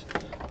this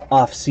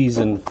off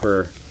season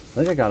for. I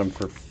think I got them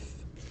for.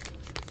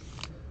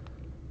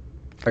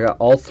 I got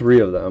all 3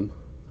 of them,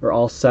 or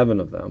all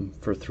 7 of them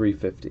for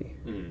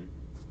 $350.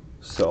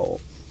 So,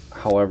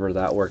 however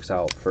that works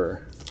out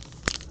for,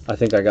 I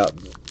think I got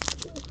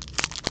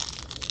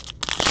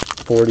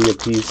 40 a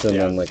piece and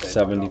then like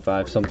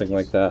 75, something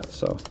like that.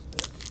 So.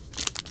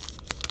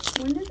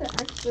 When did the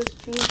Expos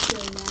change to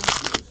a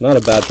national? Not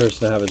a bad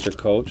person to have as your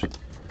coach.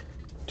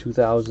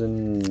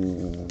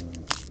 2000,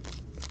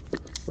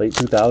 late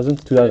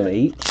 2000s,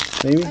 2008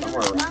 maybe. I don't know,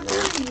 it's not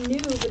very new,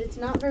 but it's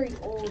not very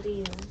old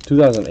either.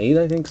 2008,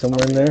 I think,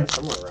 somewhere in there.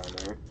 Somewhere around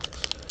there.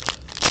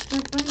 My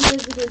friend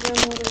visited them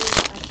while they were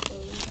at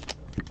Expos.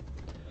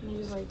 And he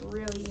was like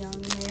really young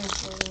and they had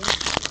photos.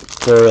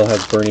 Floreal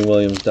has Bernie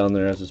Williams down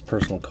there as his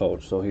personal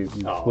coach, so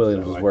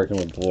Williams was working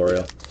with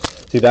Floreal.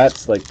 See,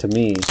 that's like, to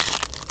me,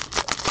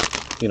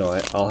 you know,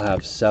 I'll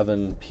have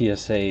 7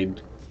 PSA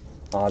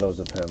autos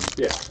of him.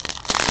 Yeah.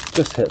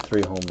 Just hit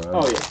 3 home runs.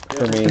 Oh, yeah.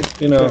 For me,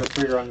 you know,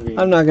 3-run game.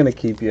 I'm not going to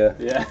keep you.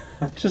 Yeah.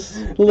 Just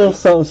a little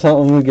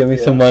something to give me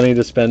some money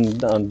to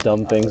spend on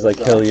dumb things like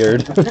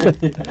Hilliard.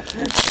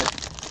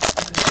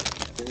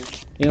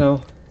 You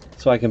know,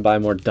 so I can buy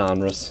more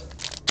Donruss.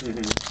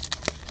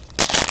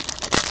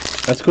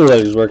 That's cool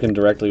that he's working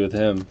directly with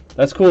him.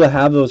 That's cool to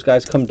have those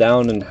guys come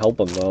down and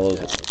help him. All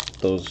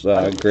those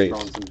greats.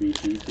 Some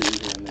BT too,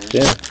 here and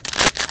there. Yeah,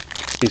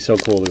 be so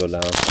cool to go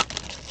down.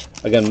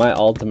 Again, my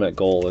ultimate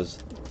goal is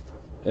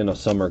in a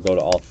summer go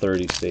to all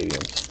 30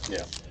 stadiums.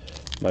 Yeah.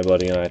 My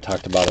buddy and I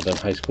talked about it in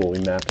high school. We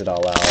mapped it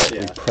all out.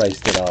 Yeah. We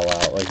priced it all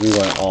out. Like, we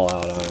went all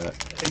out on it.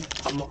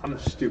 I'm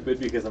stupid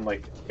because I'm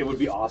like, it would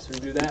be awesome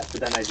to do that,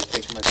 but then I just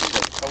think to myself,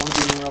 like, I want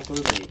to be anywhere else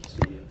other than Yankee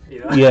Stadium. You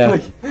know? Yeah.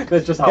 Like,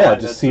 that's just how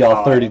Just see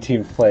all 30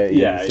 teams play at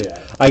Yeah, Yankee.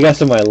 yeah. I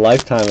guess in my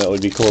lifetime it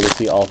would be cool to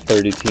see all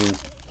 30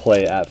 teams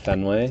play at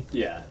Fenway.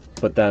 Yeah.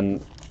 But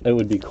then it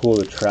would be cool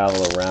to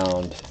travel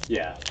around.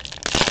 Yeah.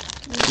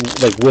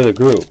 like with a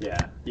group. Yeah.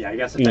 I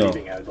guess if You know.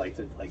 anything, I would like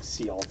to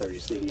see all 30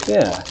 stadiums.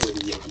 Yeah. With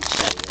the Yankees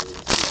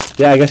playing.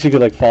 Yeah, I guess you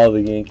could like follow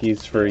the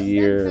Yankees for a Then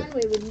year.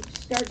 Fenway would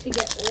start to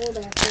get old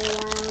after a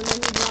while, and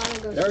then you'd want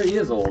to go. It already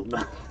is old.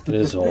 It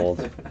is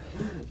old.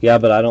 Yeah,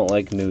 but I don't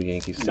like new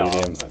Yankee No,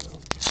 Stadium.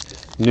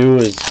 I know. New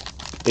is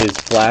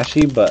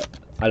flashy, but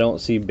I don't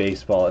see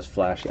baseball as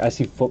flashy. I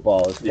see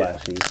football as Yeah.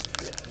 flashy.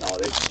 Yeah. No,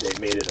 they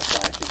made it a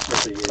flashy,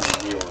 especially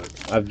in New York.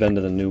 I've been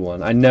to the new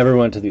one. I never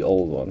went to the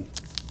old one.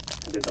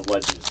 I did the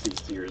Legends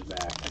Feast years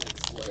back, and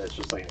it's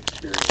just like an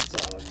experience.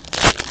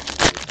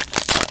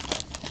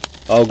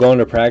 Oh, going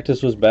to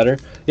practice was better?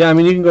 Yeah, I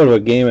mean, you can go to a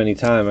game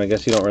anytime. I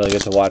guess you don't really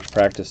get to watch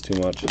practice too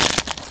much.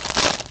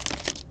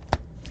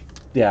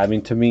 Yeah, I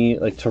mean, to me,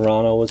 like,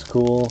 Toronto was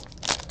cool.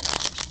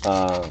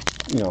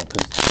 You know,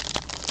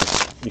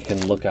 because you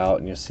can look out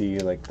and you see,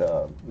 like,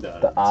 the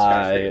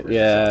eye. skyscrapers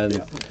Yeah, and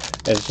and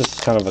stuff, it's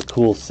just kind of a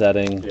cool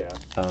setting. yeah.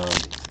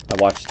 I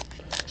watched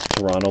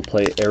Toronto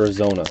play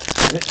Arizona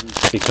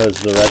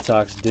because the Red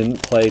Sox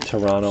didn't play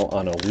Toronto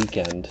on a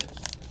weekend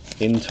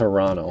in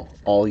Toronto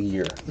all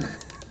year.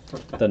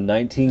 The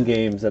 19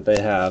 games that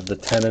they have, the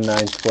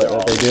 10-9 split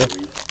that they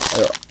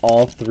do,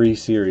 all 3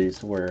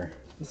 series were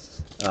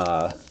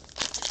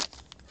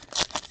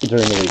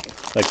during the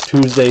week, like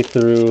Tuesday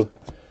through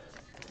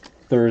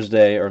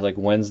Thursday or like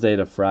Wednesday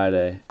to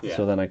Friday. Yeah.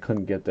 So then I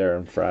couldn't get there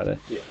on Friday.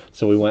 Yeah.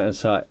 So we went and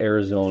saw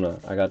Arizona.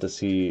 I got to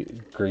see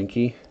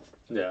Greinke.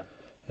 Yeah.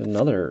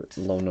 Another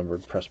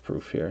low-numbered press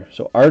proof here.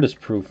 So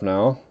artist proof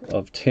now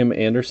of Tim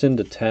Anderson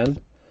to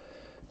 10.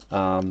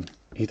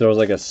 He throws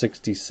like a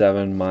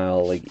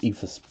 67-mile like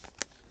ethos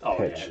Oh,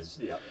 pitch.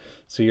 yeah.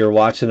 So you're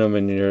watching them,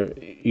 and you're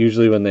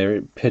usually when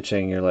they're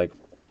pitching, you're like,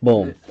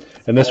 boom.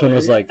 And this Oh, one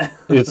was yeah. like,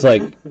 it's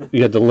like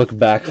you had to look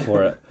back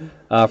for it.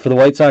 For the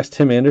White Sox,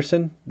 Tim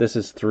Anderson, this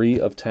is 3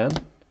 of 10.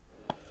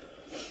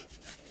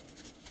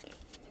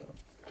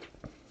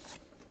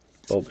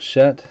 Bo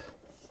Bichette.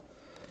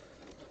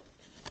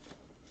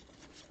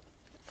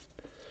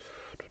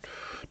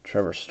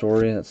 Trevor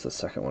Story, that's the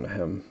second one of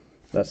him.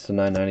 That's the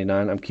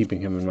 $9.99. I'm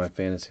keeping him in my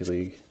fantasy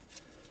league.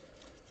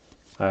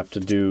 I have to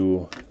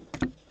do,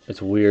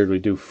 it's weird, we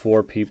do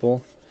 4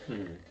 people,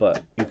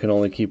 but you can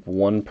only keep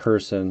 1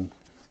 person,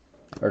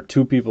 or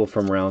 2 people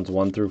from rounds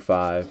 1 through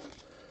 5,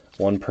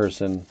 1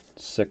 person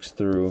 6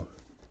 through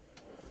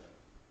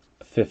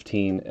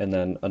 15, and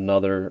then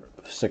another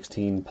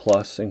 16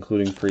 plus,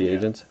 including free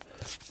agents.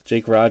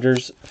 Jake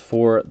Rogers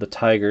for the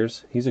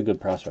Tigers. He's a good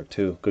prospect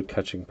too. Good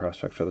catching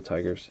prospect for the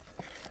Tigers.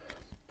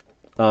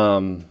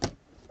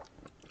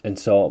 And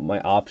so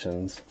my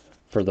options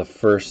for the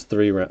first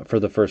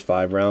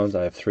 5 rounds,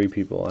 I have 3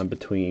 people. I'm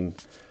between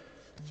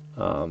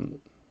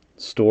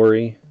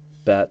Story,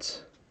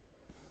 Betts,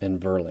 and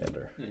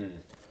Verlander.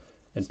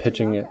 And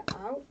pitching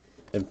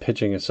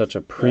is such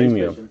a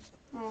premium.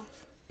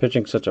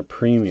 Pitching such a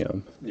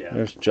premium. Yeah.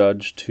 There's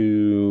Judge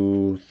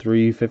to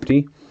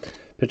 350.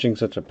 Pitching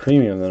such a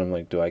premium that I'm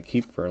like, do I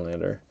keep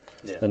Verlander?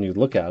 Yeah. Then you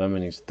look at him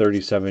and he's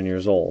 37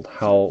 years old.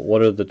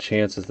 What are the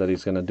chances that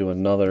he's going to do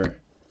another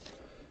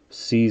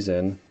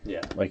season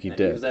Yeah. like he He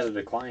did? was at a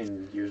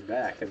decline years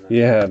back. And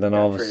then Then got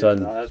all of a traded sudden.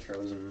 to the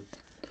Astros and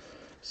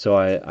So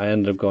I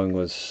ended up going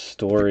with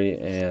Story,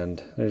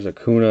 and there's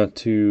Acuna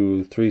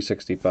to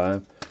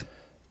 365.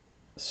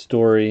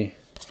 Story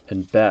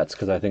and Betts,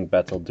 because I think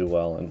Betts will do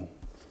well in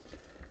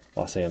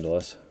Los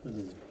Angeles.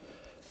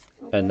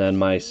 And then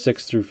my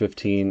 6 through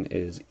 15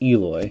 is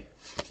Eloy,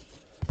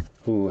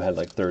 who had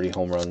like 30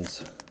 home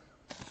runs,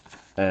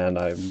 and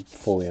I'm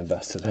fully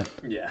invested in.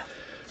 yeah.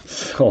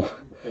 So,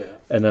 Yeah.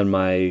 and then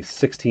my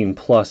 16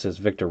 plus is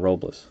Victor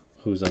Robles,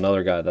 who's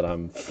another guy that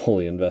I'm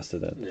fully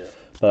invested in. Yeah.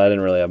 But I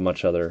didn't really have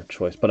much other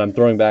choice. But I'm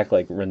throwing back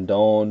like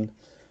Rendon,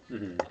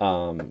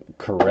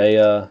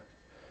 Correa,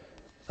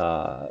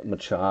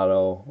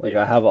 Machado. Like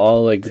I have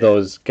all like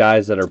those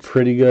guys that are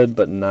pretty good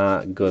but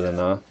not good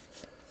enough.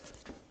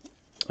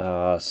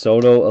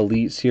 Soto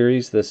Elite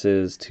Series. This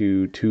is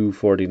to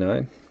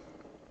 249.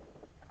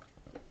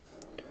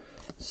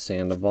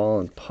 Sandoval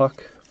and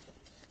Puck.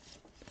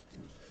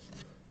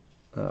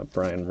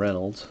 Brian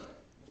Reynolds.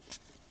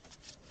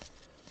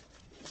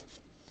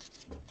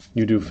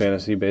 You do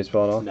fantasy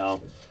baseball at all?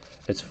 No.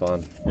 It's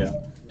fun. Yeah.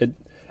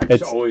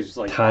 It's always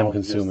like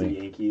time-consuming. Just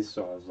the Yankees,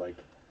 so I was like,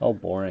 oh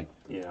boring.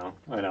 you know,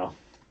 I know.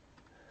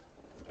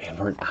 Man,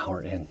 we're an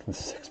hour in with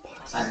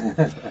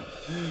 $6.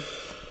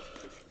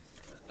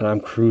 And I'm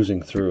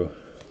cruising through.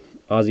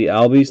 Ozzy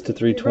Albies to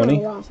You're going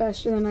 320. a lot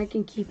faster than I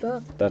can keep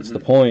up. That's the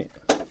point.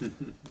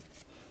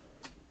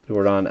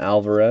 Jordan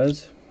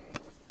Alvarez.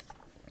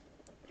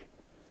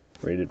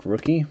 Rated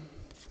rookie.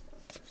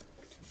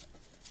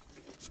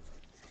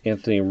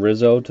 Anthony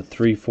Rizzo to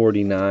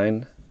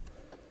 349.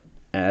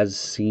 As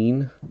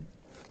seen.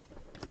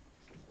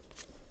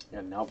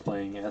 Yeah, now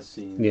playing as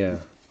seen. Yeah.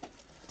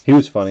 He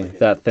was funny. Like a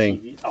that thing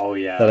TV Oh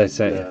yeah. that I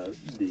sent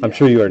you. I'm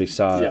sure you already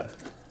saw Yeah. it.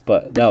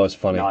 But that was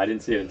funny. No, I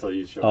didn't see it until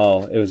you showed.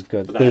 Oh, it was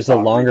good. But then I There's saw a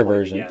it longer replayed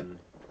version again.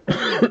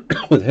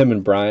 with him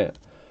and Bryant.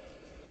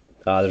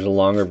 There's a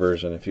longer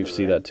version if you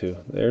see that too.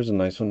 There's a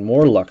nice one.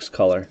 More Lux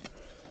color.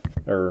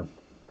 or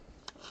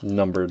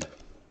numbered.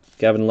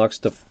 Gavin Lux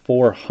to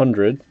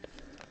 400.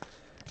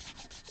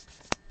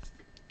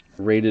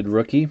 Rated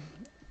rookie,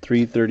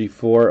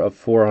 334 of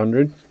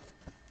 400.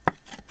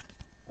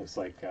 Looks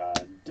like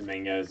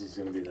Dominguez is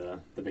going to be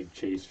the big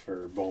chase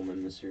for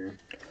Bowman this year.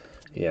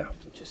 Yeah.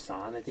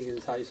 Jason, I think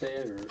is how you say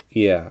it? Or?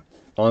 Yeah.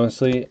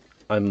 Honestly,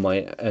 I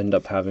might end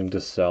up having to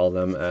sell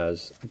them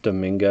as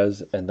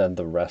Dominguez and then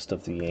the rest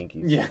of the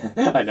Yankees. Yeah,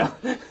 I know.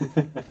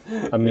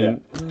 I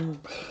mean,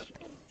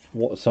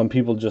 some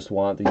people just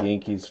want the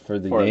Yankees for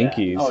the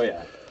Yankees. That. Oh,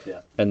 yeah.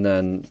 Yeah. And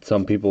then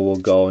some people will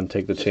go and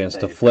take the Just chance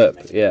to pay flip.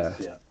 for the Yeah.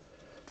 Yankees, yeah.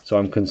 So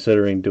I'm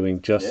considering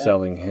doing just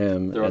selling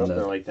him. Throw it and up then,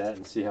 there like that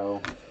and see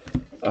how,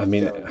 I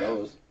mean, how it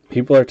goes.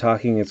 people are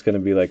talking it's going to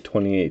be like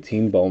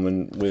 2018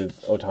 Bowman with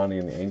Ohtani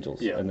and the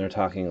Angels. Yeah. And they're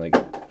talking like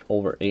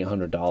over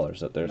 $800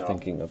 that they're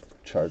thinking of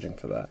charging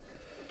for that.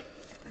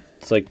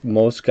 It's like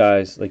most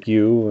guys, like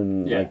you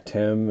and like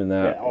Tim and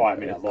that, Oh, I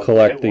mean, I'd love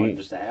collect to get the, one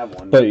just to have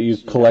one. but you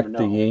collect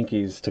never the know.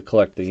 Yankees to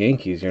collect the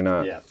Yankees. You're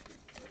not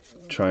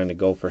trying to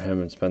go for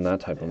him and spend that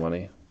type of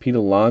money. Pete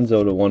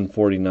Alonso to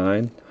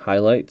 149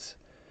 highlights.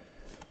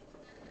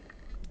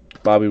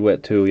 Bobby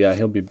Witt too. Yeah,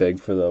 he'll be big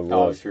for the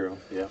Royals. Oh, true.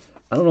 Yeah.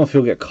 I don't know if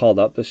he'll get called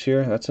up this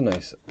year. That's a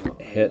nice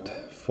hit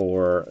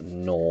for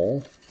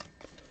Noel.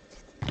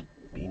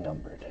 Be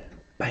numbered.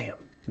 Bam.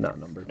 Not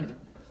numbered.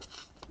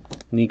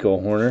 Nico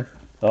Horner.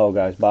 Oh,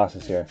 guys, boss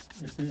is here.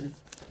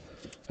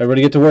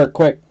 Everybody get to work,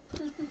 quick.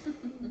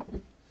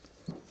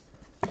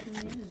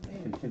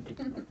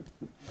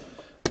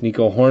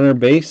 Nico Horner,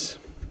 base.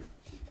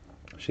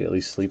 Is she at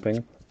least sleeping?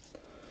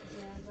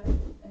 Yeah, but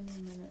any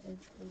minute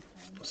it's sleep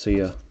time. See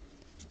ya.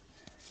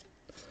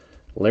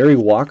 Larry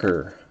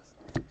Walker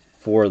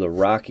for the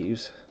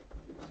Rockies.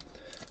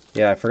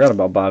 Yeah, I forgot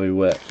about Bobby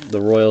Witt.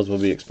 The Royals will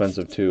be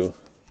expensive too.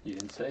 You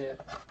didn't say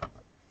it.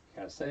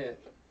 Gotta say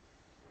it.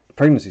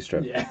 Pregnancy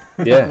strip. Yeah.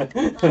 Yeah.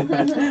 Don't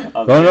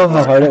know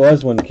how hard it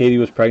was when Katie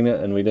was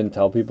pregnant and we didn't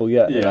tell people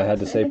yet, and I had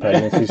to say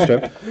pregnancy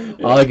strip.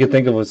 All I could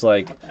think of was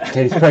like,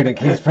 Katie's pregnant,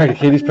 Katie's pregnant,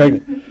 Katie's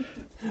pregnant.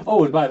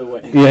 Oh, and by the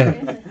way.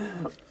 Yeah.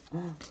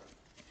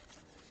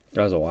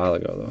 That was a while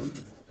ago though,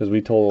 because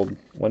we told.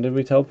 When did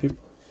we tell people?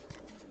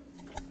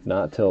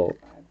 Not till.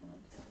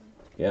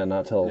 Yeah,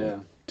 not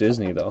till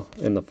Disney though,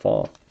 in the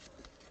fall.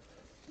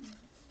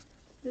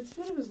 That's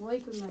what it was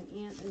like with my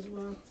aunt as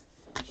well.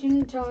 She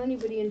didn't tell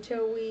anybody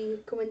until we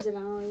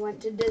coincidentally went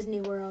to Disney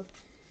World.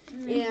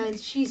 And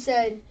she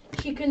said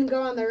she couldn't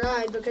go on the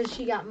ride because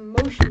she got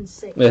motion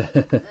sick.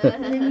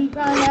 And then we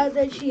found out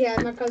that she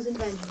had my cousin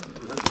Benjamin.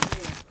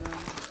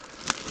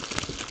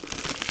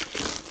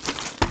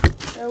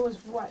 That was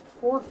what,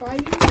 4 or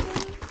 5 years ago?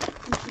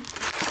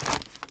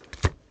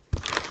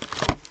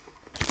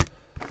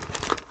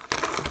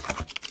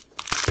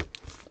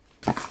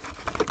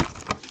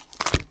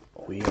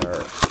 We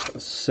are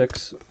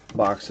 6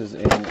 boxes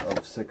in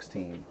of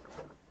 16.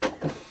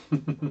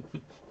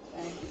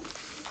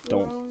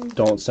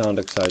 Don't sound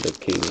excited,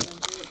 Katie.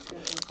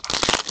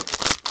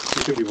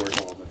 You could be working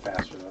a little bit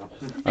faster though.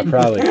 I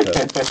probably could.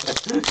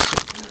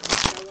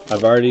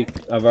 I've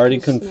already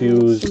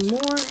confused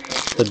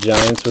the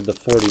Giants with the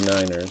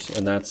 49ers,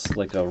 and that's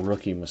like a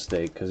rookie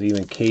mistake because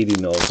even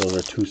Katie knows those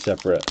are 2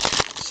 separate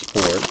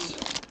sports.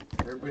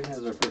 Everybody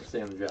has their first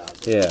day on the job.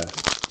 Yeah.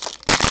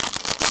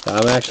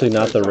 I'm actually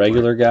not the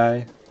regular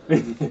guy.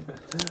 That's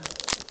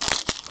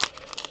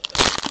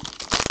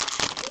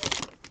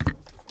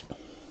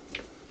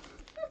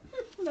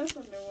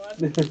a new one.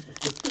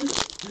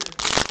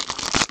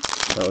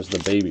 That was the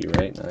baby,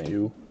 right? Not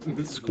you.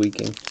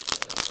 Squeaking.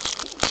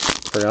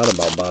 Forgot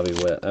about Bobby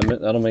Witt.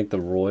 That'll make the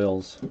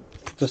Royals,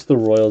 just the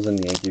Royals and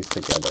the Yankees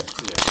together,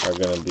 are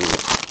going to be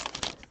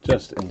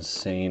just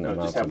insane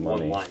amounts of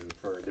money. Just have one line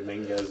for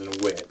Dominguez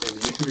and Witt.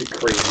 It'd be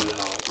crazy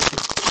amount.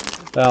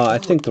 Well, I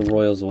think the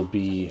Royals will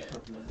be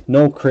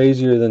no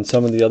crazier than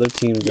some of the other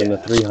teams in the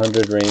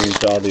 300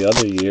 range all the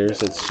other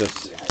years. It's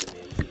just,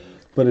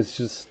 but it's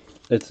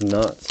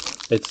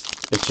nuts. It's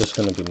just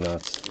going to be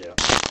nuts. Yeah.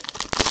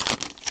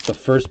 The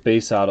first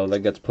base auto that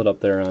gets put up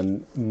there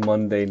on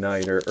Monday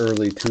night or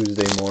early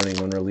Tuesday morning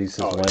when release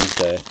is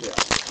Wednesday.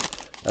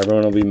 Yeah.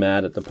 Everyone will be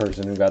mad at the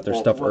person who got their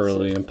stuff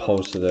early and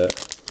posted it.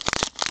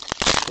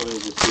 So they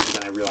just see,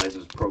 then I realized it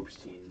was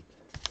Probstein.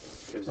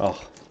 It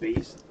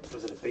was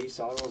was it a base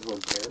auto of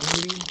Robert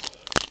maybe?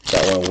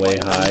 That went way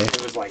high.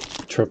 It was like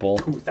Triple.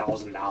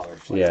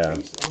 $2,000. Yeah.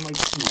 I'm like,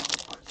 no.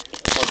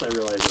 Once I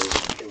realized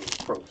it was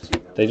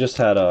Probstein. They just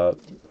had a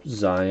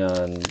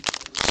Zion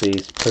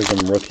base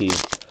Prism rookie.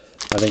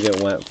 I think it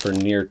went for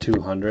near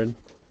 200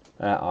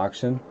 at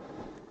auction,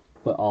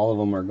 but all of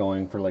them are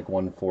going for like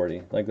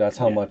 140. Like that's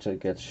how much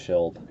it gets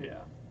shilled. Yeah.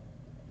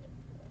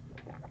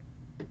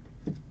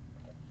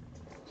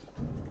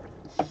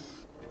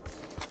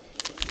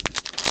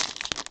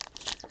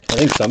 I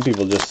think some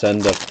people just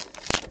send a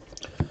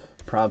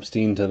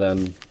Probstein to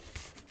them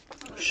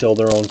shill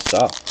their own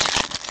stuff.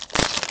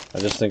 I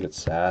just think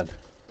it's sad.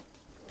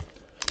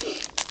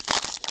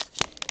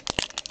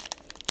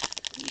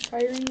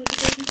 Hiring with the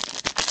baby?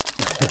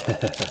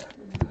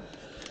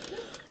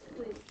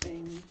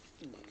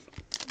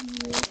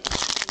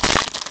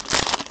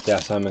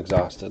 Yes, I'm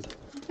exhausted.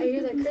 I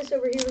hear that Chris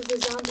over here was the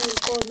zombie and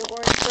pulled the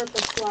orange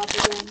purple swap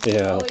again.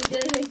 Yeah. Oh, he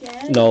did it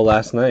again? No,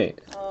 last night.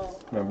 Oh.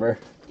 Remember?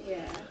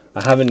 Yeah.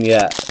 I haven't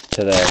yet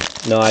today.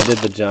 No, I did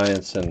the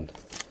Giants, and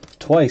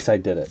twice I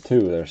did it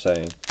too, they're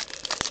saying.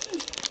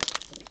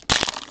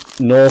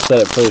 Noel said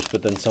it first,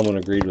 but then someone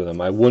agreed with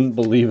him. I wouldn't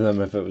believe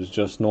them if it was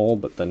just Noel,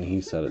 but then he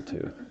said it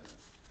too.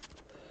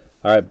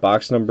 Alright,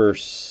 box number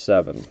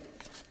 7.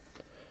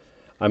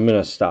 I'm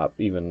going to stop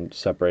even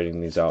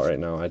separating these out right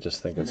now. I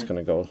just think it's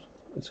going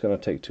to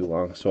take too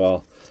long.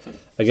 So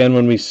again,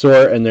 when we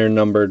sort and they're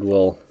numbered,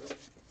 we'll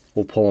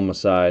pull them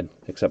aside,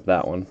 except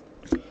that one.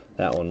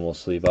 That one we'll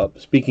sleeve up.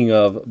 Speaking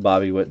of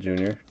Bobby Witt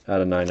Jr.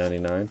 out of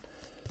 9.99.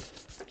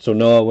 So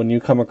Noah, when you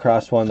come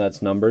across one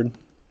that's numbered,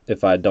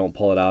 if I don't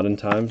pull it out in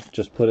time,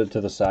 just put it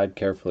to the side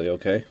carefully,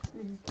 okay?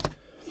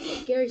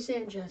 Gary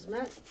Sanchez,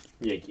 Matt.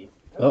 Yankee.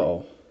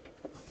 Uh-oh.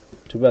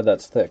 Too bad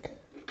that's thick.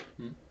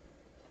 It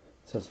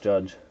says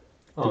Judge.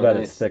 Too bad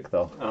it's thick,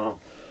 though. Oh.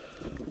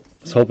 I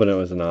was hoping it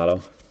was an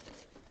auto.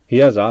 He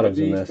has autos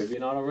in this. Could be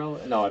an auto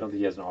relic? No, I don't think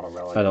he has an auto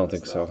relic. I don't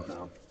think so.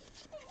 No.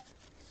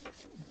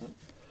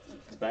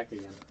 It's back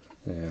again.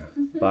 Yeah.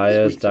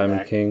 Baez, Squeaks Diamond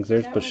back. Kings.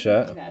 There's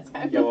Bichette.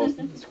 Yellow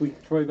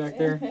squeak toy back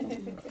there.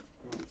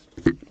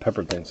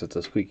 Pepper thinks it's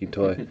a squeaky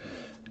toy.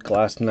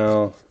 Glass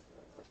now.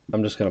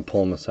 I'm just going to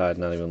pull him aside,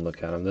 not even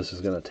look at him. This is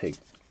going to take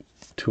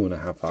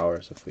 2.5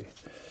 hours if we...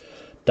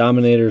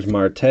 Dominators,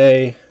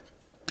 Marte,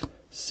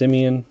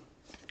 Simeon.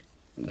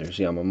 There's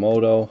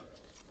Yamamoto.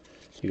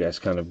 You guys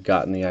kind of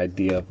gotten the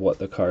idea of what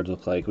the cards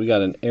look like. We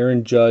got an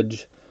Aaron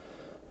Judge,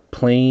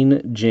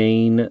 Plain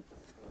Jane,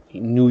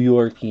 New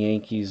York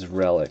Yankees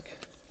relic.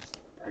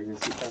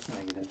 Pregnancy test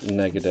negative.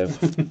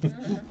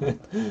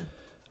 Negative.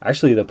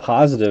 Actually, the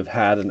positive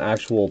had an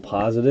actual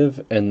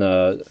positive, and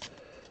the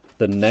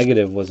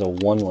negative was a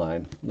 1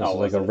 line. This is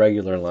like a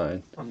regular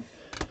line.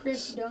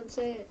 Chris, don't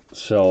say it.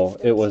 So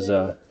it was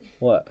a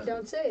what?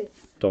 Don't say it.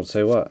 Don't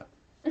say what?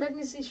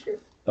 Pregnancy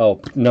strip. Oh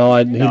no,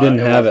 he didn't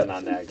have it.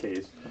 On that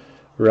case.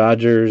 He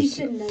Rogers.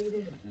 said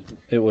negative.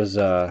 It was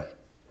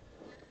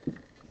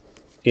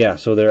yeah.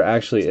 So there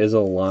actually is a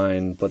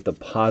line, but the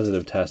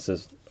positive test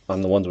is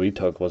on the ones we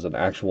took was an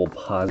actual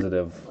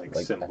positive Like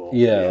symbol.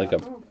 Yeah, Yeah. like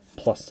a Oh.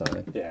 plus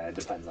sign. Yeah, it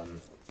depends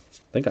on. I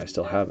think I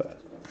still have it.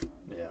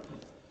 Yeah.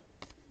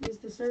 There's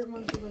the certain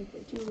ones with like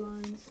the 2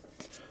 lines.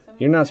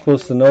 You're not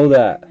supposed to know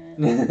that.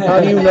 How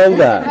do you know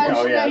that? How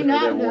Oh, should yeah, I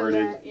not they're know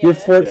worded. that? You're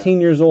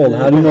 14 years old.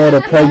 How do you know what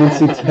a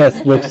pregnancy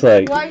test looks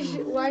like?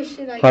 Why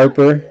should I?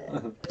 Harper.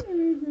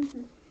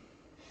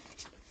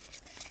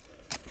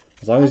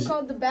 As long Not? as It's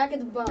called the back of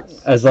the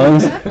bus. as long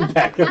as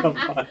Back of the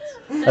bus.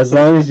 as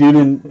long as you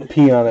didn't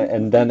pee on it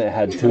and then it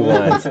had 2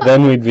 lines,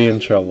 then we'd be in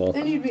trouble.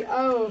 Then you'd be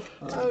oh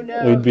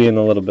no. We'd be in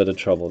a little bit of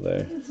trouble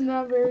there. It's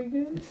not very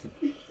good.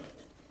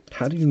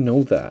 How do you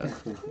know that?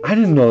 I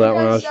didn't know that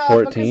when I was Because,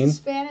 14. the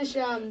Spanish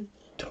so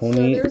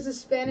Tony there was a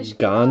Spanish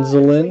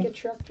Gonzalez like a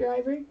truck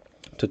driver.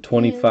 to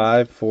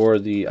 25 for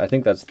the, I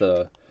think that's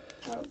Oh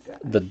god.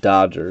 the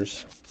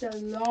Dodgers. It's a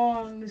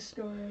long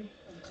story.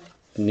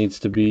 It needs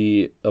to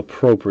be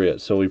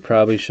appropriate, so we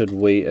probably should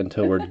wait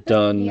until we're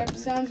done. Yep,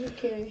 sounds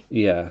okay.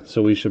 Yeah,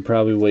 so we should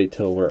probably wait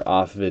till we're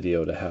off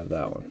video to have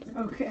that one.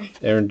 Okay.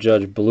 Aaron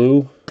Judge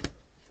blue.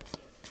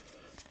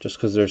 Just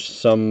because there's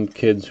some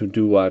kids who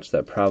do watch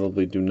that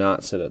probably do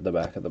not sit at the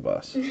back of the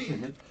bus.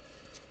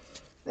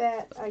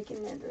 That I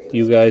can agree with.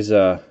 You guys,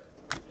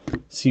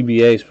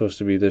 CBA is supposed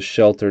to be this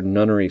sheltered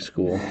nunnery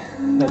school.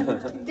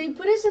 They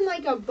put us in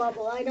like a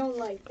bubble. I don't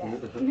like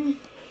that.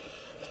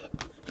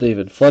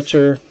 David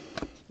Fletcher.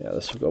 Yeah,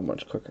 this will go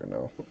much quicker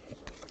now.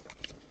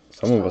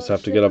 Some of us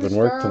have to get up and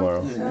work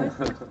tomorrow.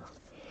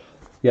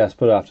 Yes,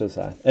 put it off to the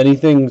side.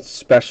 Anything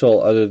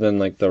special other than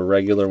like the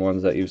regular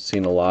ones that you've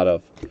seen a lot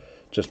of,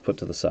 just put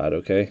to the side,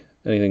 okay?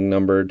 Anything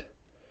numbered.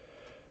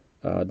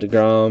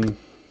 DeGrom,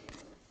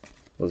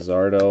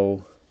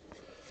 Luzardo,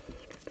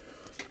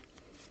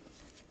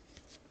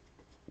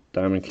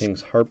 Diamond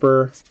Kings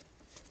Harper,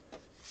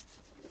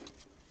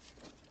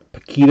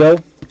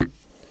 Paquito,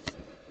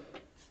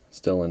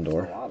 still A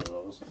indoor. lot of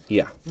those.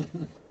 Yeah.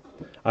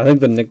 I think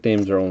the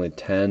nicknames are only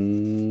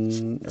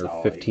 10 or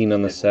Oh, 15 like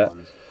on the big set,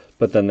 ones.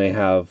 but then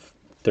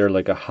they're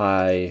like a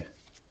high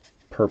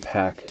per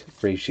pack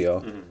ratio.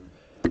 Mhm.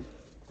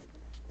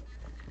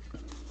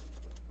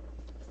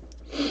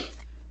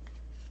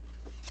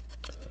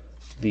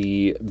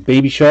 The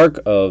Baby Shark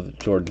of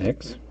Jordan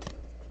Hicks.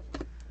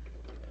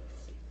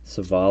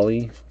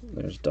 Savali.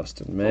 There's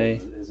Dustin May.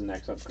 His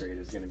next upgrade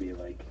is going to be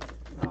like.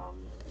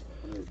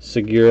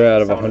 Segura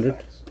out of sound 100.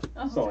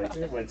 effects. So like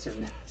when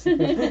certain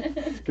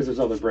because there's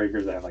other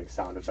breakers that have like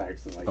sound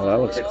effects and like Oh, that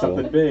looks hit cool.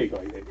 something big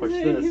like they push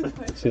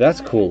this. See,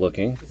 that's cool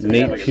looking. So they have,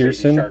 Nate like, a Baby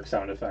Pearson, Shark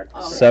sound effect.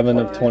 7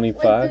 of Like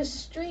 25. the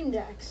stream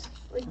decks.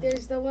 Like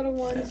there's the little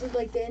ones with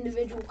like the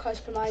individual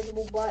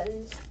customizable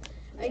buttons.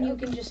 And you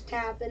can just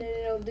tap it and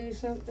it'll do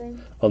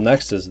something. Well,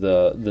 next is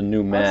the new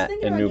I was mat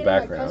thinking and about new getting my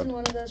cousin background.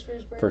 one of those for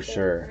his birthday. For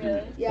sure.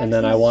 Really? Yeah, And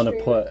then I he's want to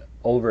streaming. put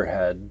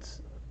overheads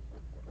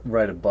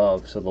right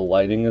above so the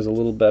lighting is a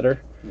little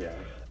better. Yeah.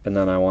 And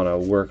then I want to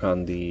work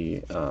on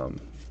the our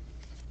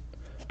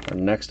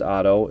next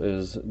auto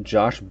is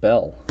Josh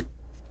Bell.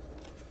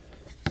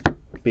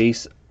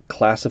 Base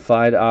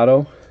classified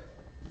auto.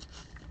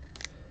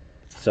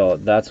 So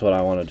that's what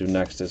I want to do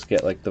next, is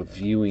get like the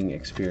viewing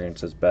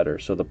experiences better.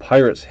 So the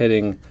Pirates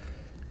hitting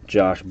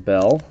Josh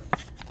Bell.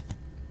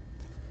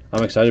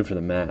 I'm excited for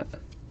the mat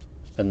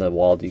and the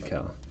wall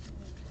decal.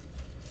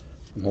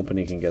 I'm hoping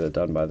he can get it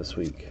done by this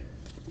week.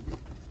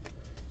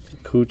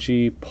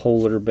 Coochie,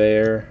 Polar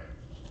Bear.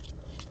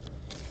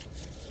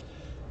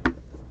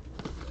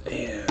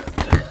 And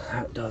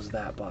that does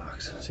that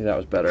box. See, that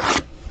was better.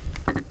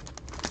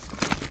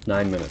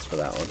 9 minutes for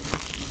that one.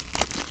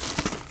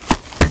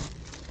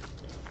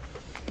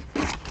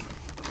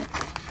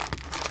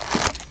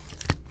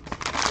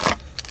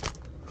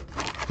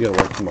 You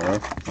gotta work tomorrow?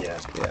 Yeah.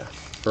 Yeah.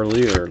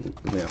 Early or in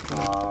the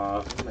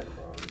afternoon?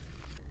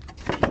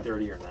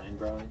 8:30 or 9,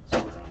 probably.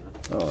 Somewhere around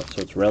that. Oh,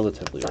 so it's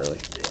relatively early.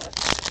 Yeah.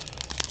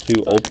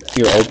 So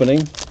you're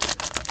opening?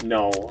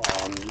 No,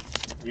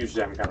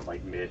 usually I'm kind of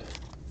like mid.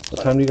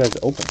 What time do you guys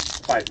open?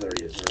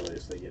 5:30 is the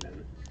earliest they get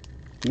in.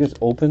 You guys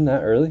open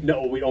that early?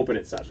 No, we open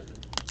at 7.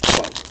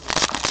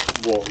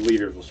 But, well,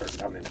 leaders will start to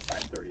come in at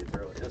 5:30 at the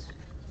earliest.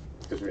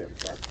 Because we have a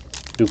truck.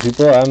 Do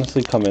people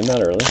honestly come in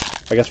that early?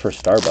 I guess for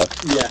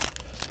Starbucks. Yeah.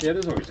 Yeah,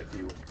 there's always a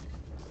few.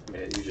 I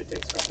mean, it usually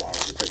takes a couple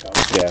hours to pick up.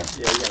 Yeah.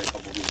 Yeah, you got a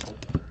couple people.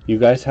 You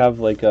guys have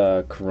like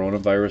a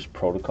coronavirus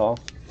protocol?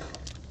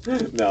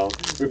 No,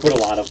 we put a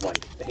lot of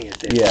like hand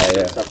sanitizer Yeah, yeah.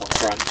 and stuff up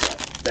front,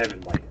 but they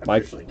haven't like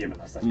officially given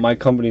us that. My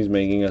company's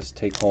making us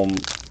take home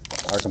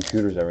our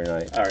computers every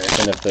night. All right.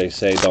 And if they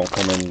say don't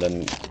come in,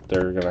 then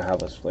they're gonna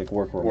have us like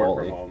work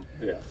remotely. Work from home.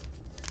 Yeah.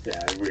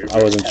 Yeah.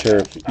 I wasn't sure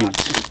if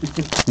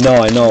you. No,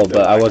 I know,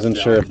 but I wasn't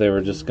sure if they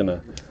were just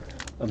gonna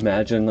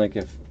imagine like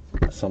if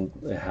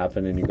something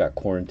happened and you got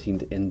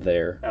quarantined in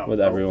there with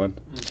everyone.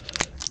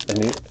 And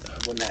you,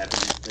 Wouldn't happen.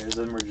 There's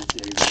an emergency.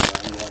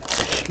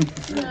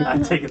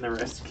 I'm taking the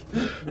risk.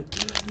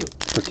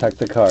 protect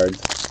the cards.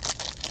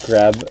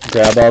 Grab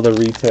all the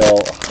retail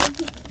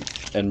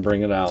and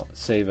bring it out.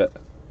 Save it.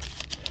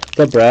 What's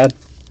up, Brad?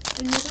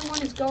 Another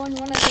one is going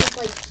one of those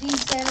like sea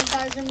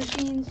sanitizer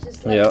machines,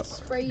 just like Yep.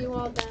 spray you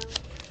all down.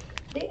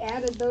 They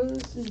added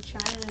those in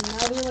China, and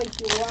now they're like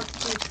you walk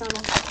through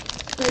tunnels,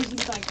 sprays you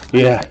like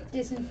Yeah.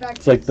 disinfectant.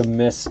 It's like the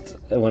mist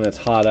when it's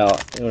hot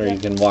out, where you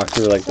can walk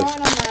through like I saw this.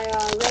 it on my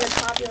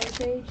Reddit popular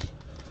page.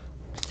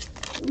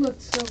 It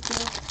looked so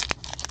cool.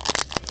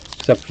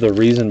 Except for the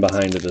reason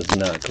behind it is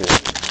not cool.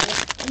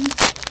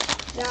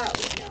 That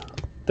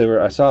was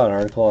I saw an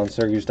article on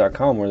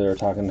Syracuse.com where they were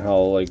talking how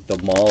like the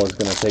mall is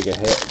going to take a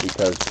hit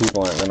because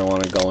people aren't going to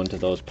want to go into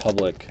those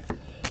public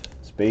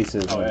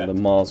spaces. Oh, and yeah. the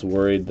mall's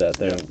worried that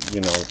they're,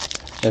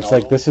 it's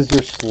like this is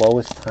your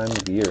slowest time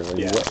of year. Like,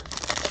 Yeah.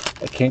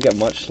 it can't get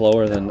much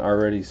slower than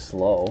already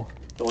slow.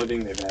 The only thing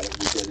they've had is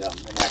we did an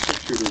active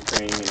shooter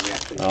training, and we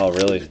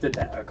actually we just did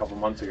that a couple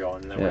months ago,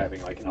 and then we're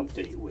having like an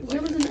update with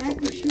there like was an an official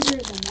active video. shooter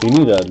at the You mall.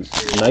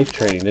 need a knife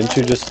training. Didn't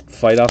you just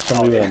fight off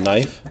somebody with a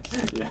knife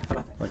Yeah.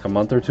 like a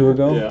month or two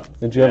ago? Yeah.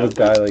 Didn't you have a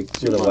guy like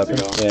 2 with a months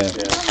weapon? ago. Yeah.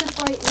 In the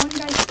fight, one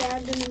guy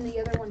stabbed him and the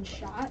other one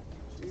shot.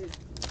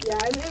 Yeah,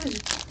 it was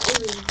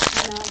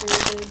not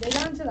very good. They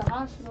got him to the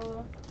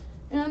hospital,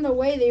 and on the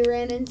way they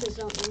ran into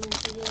something.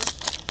 It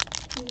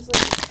was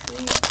like a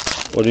tree.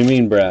 What do you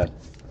mean, Brad?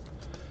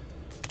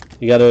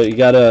 You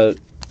gotta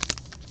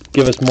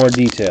give us more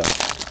detail.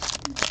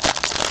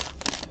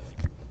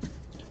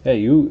 Hey,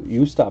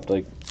 you stopped.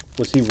 Like,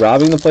 was he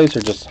robbing the place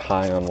or just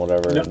high on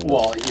whatever? No,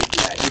 well, he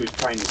was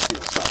trying to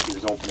steal stuff. He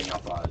was opening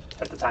up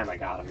at the time I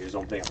got him, he was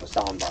opening up a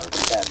sound bar, but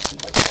he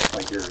had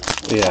like yours.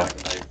 Yeah.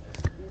 Knife.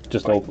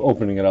 Just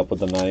opening it up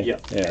with a knife. Yeah.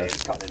 Yeah. He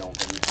was cutting it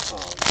open,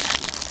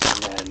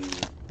 and then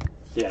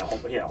he had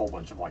a whole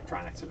bunch of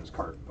electronics in his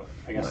cart. But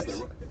I guess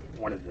Nice.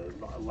 one of the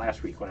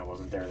last week when I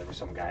wasn't there was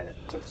some guy that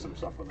took some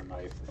stuff with a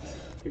knife.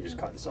 He was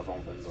cutting stuff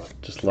open, but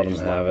Just let they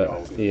him have it.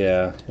 go.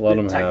 Yeah, let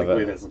him have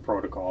Technically, it. that's the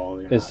protocol.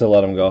 Is to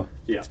let him go.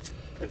 Yeah.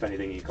 If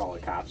anything, you call the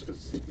cops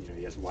because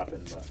he has a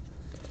weapon. But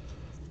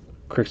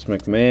Chris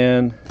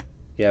McMahon.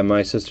 Yeah,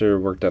 my sister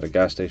worked at a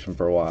gas station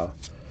for a while,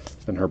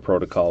 and her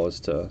protocol was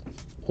to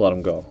let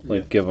him go.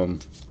 Like, give him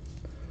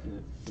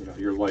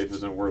your life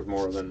isn't worth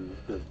more than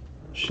the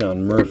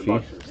Sean Murphy.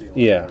 bucks you're stealing,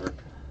 Yeah. whatever.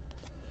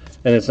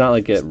 And it's not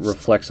like it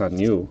reflects on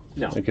you.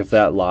 No. Like, if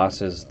that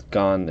loss is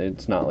gone,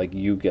 it's not like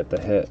you get the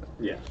hit.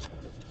 Yeah.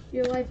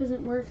 Your life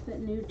isn't worth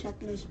that new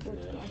Techno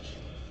Sports watch.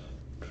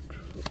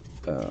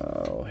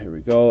 Here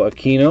we go.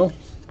 Aquino.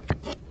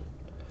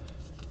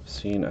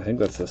 I think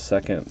that's the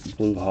second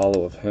blue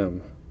hollow of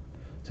him.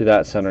 See,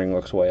 that centering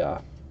looks way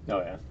off Oh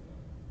yeah.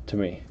 to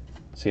me.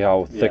 See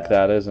how thick Yeah.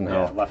 that is and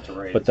Yeah, how. left to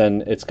right. But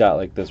then it's got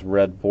like this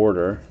red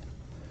border,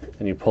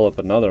 and you pull up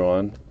another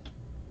one,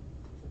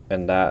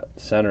 and that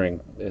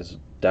centering is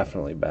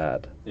definitely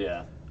bad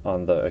yeah.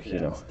 on the Yeah,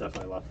 Aquino. it's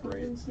definitely left to I right.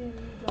 didn't see any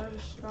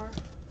driver's star.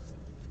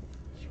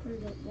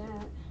 Screwed like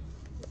that.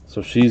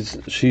 So she's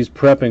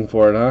prepping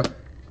for it, huh?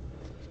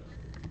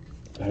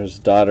 His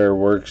daughter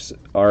works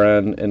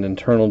RN in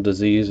internal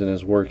disease and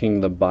is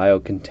working the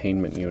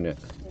biocontainment unit.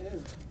 Yeah.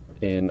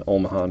 in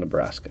Omaha,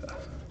 Nebraska.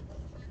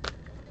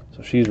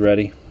 So she's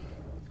ready.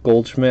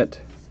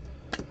 Goldschmidt.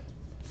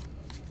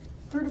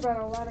 Heard about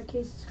a lot of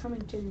cases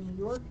coming to New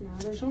York now.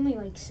 There's only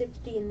like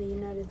 60 in the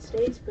United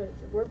States, but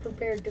we're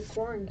prepared to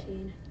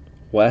quarantine.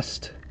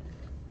 West.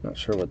 Not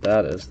sure what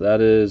that is.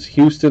 That is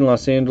Houston,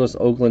 Los Angeles,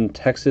 Oakland,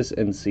 Texas,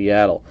 and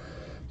Seattle.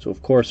 So,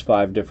 of course,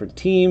 5 different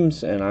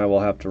teams, and I will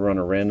have to run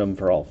a random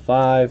for all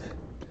 5.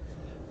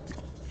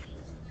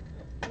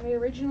 I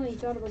originally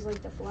thought it was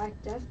like the Black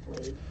Death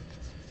Plague.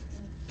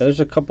 There's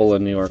a couple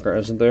in New York,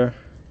 isn't there?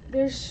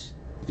 There's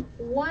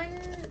one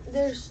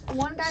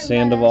guy who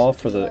Sandoval got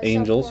asked for to, the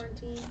Angels.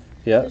 self-quarantine.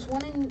 Yeah.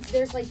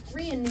 There's like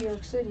 3 in New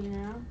York City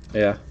now.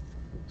 Yeah.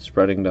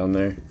 Spreading down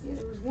there. Yeah,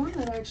 there was one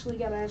that actually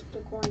got asked to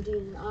quarantine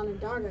in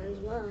Onondaga as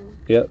well.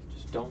 Yep.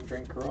 Just don't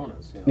drink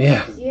Coronas.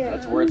 Yeah. Yeah.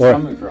 That's where it's Or-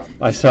 coming from.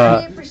 I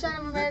saw. 98%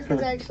 of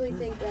Americans actually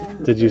think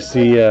that. Did you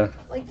see?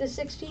 Like the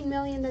 16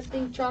 million that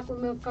think chocolate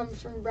milk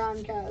comes from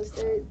brown cows.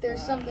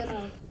 There's something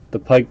up. The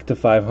Pike to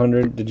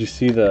 500. Did you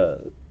see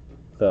the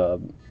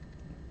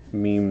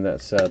meme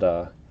that said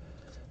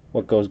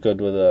what goes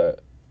good with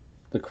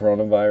the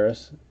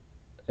coronavirus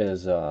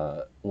is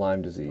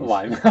Lyme disease.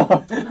 Lime.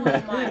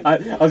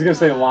 I was gonna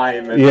say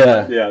lime. And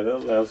Yeah. Yeah,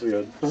 that was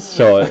good.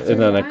 So and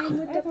then Wine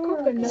with the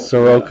coconut.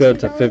 Soroka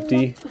to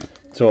 50.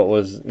 So it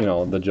was,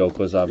 the joke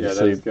was Yeah,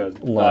 obviously that's good.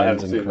 I limes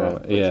haven't and seen that. corona.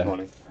 That's Yeah.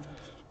 funny.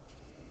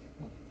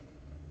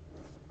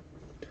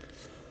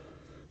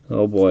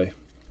 Oh boy.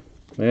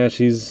 Yeah,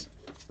 she's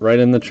right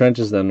in the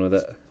trenches then with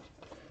it.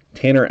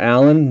 Tanner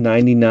Allen,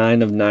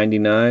 99 of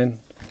 99.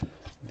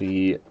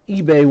 The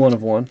eBay 1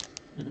 of 1.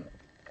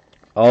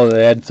 Oh,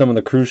 they had some of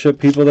the cruise ship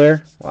people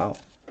there? Wow.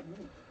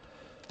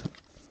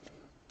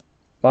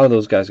 A lot of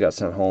those guys got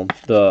sent home.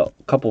 The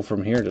couple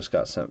from here just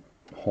got sent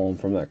home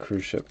from that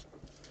cruise ship.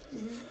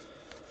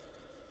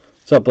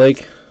 What's up,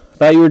 Blake? I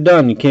thought you were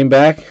done. You came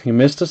back? You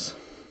missed us?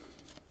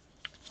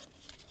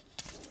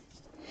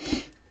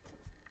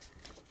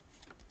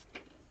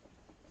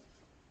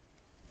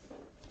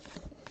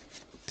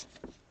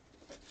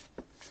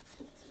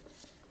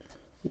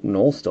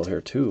 Noel's still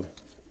here too.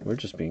 We're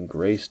just being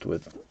graced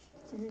with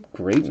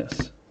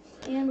greatness.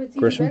 And with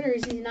these Grisham?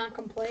 bitters, he's not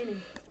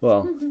complaining.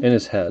 Well, in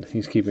his head,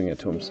 he's keeping it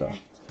to himself.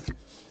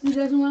 He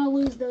doesn't want to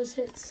lose those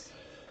hits.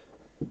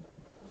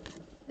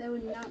 That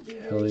would not be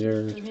very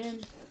Hilliard. good for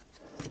him.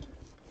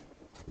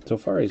 So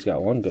far, he's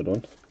got one good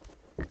one.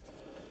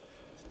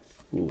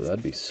 Ooh,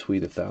 that'd be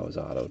sweet if that was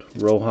autoed.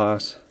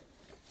 Rojas.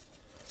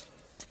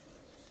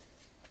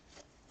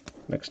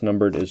 Next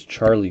numbered is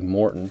Charlie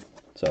Morton.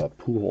 It's a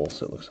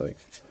Pujols, it looks like.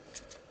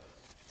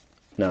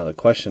 Now the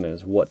question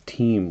is, what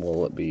team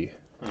will it be?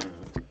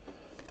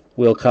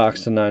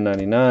 Wilcox to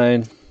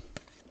 999.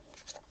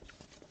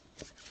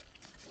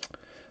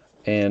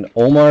 And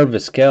Omar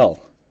Vizquel.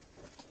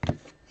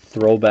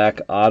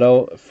 Throwback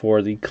auto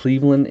for the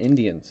Cleveland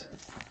Indians.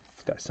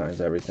 This guy signs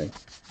everything.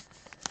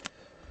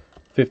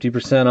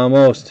 50%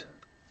 almost.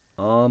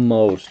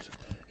 Almost.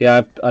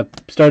 Yeah, I've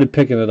started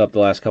picking it up the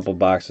last couple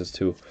boxes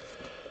too.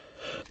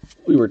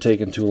 We were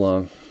taking too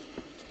long.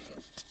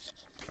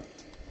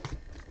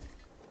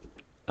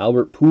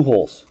 Albert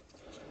Pujols.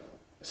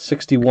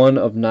 61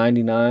 of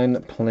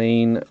 99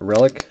 plain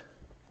relic.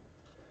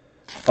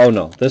 Oh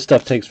no, this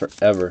stuff takes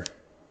forever.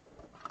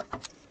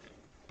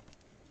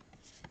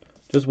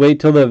 Just wait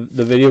till the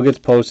video gets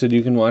posted.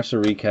 You can watch the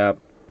recap.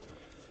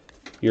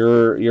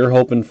 You're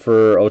hoping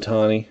for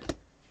Ohtani.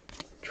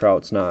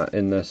 Trout's not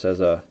in this as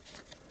a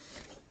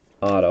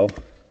auto.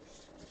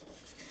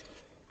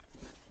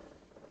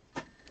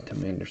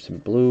 Tim Anderson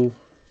blue.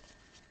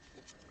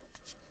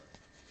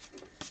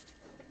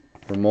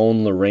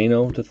 Ramon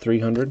Loreno to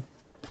 300.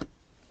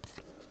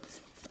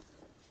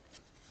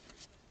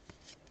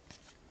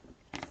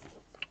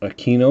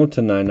 Aquino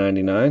to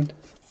 999.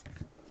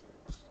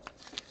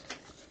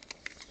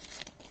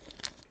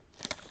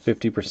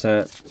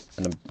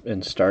 50%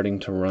 and starting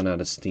to run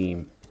out of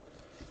steam.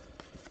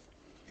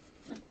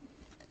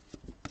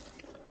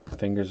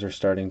 Fingers are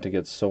starting to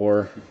get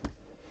sore.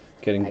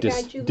 Getting I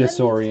got you.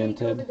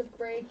 disoriented. Let me take over the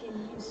break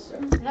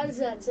and how does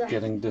that sound?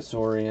 Getting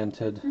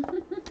disoriented.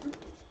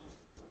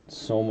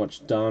 So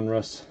much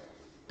Donruss.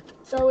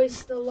 It's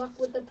always the luck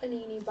with the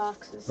panini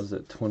boxes. Was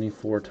it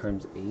 24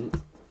 times 8?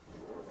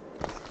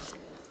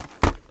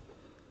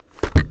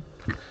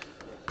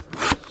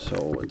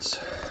 So it's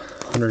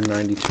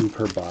 192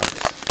 per box.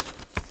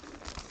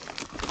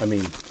 I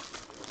mean,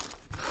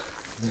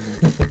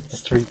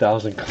 it's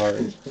 3,000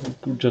 cards.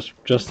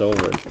 Just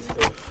over it.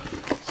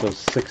 So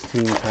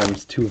 16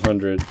 times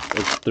 200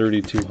 is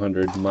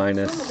 3,200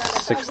 minus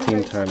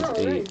 16 times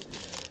 8.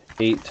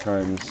 8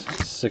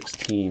 times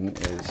 16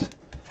 is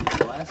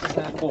Glass is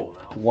half full now.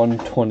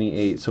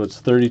 128. So it's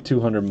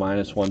 3,200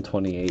 minus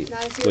 128, Now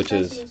I see which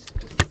what is Pessy's-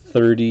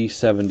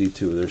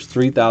 3072. There's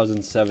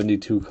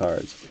 3,072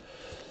 cards.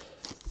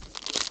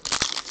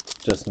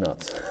 Just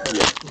nuts.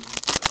 Yeah.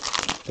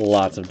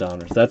 Lots of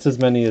downers. That's as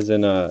many as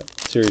in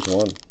Series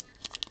 1.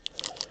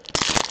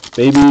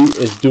 Baby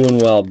is doing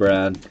well,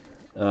 Brad.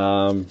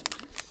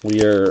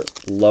 We are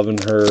loving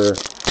her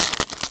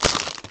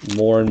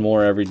more and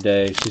more every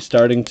day. She's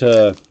starting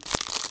to,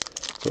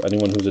 so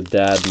anyone who's a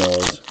dad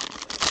knows,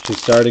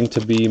 she's starting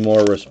to be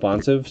more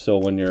responsive. So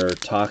when you're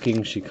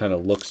talking, she kind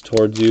of looks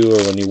towards you,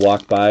 or when you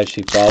walk by,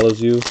 she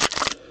follows you.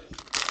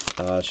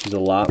 She's a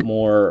lot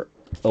more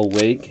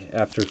awake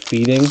after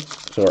feeding,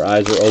 so her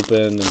eyes are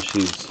open, and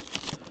she's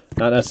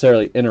not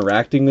necessarily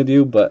interacting with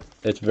you, but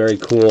it's very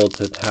cool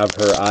to have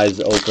her eyes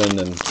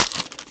open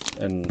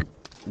and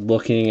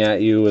looking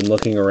at you and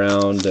looking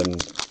around,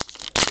 and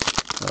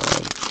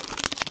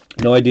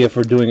no idea if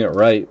we're doing it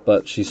right,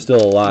 but she's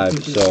still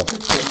alive, so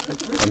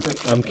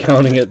I'm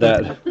counting it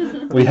that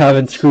we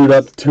haven't screwed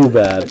up too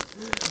bad.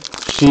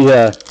 She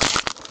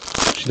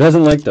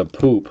doesn't like to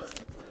poop.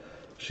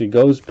 She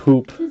goes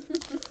poop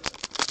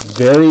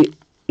very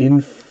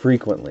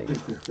infrequently.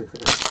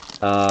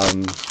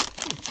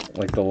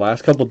 Like the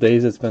last couple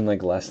days, it's been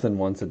like less than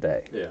once a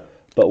day. Yeah.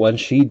 But when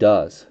she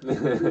does,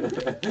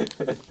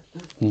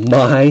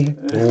 my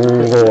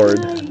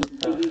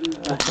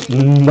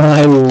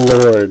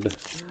lord.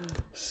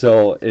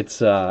 So it's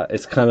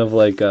kind of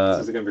like this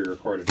is gonna be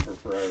recorded for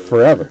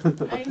forever.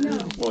 I know.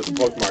 Well, it's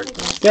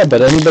bookmarked. Yeah,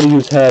 but anybody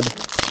who's had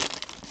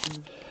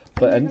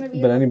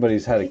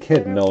anybody's had a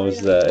kid knows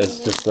that it's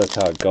just that's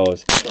how it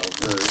goes. So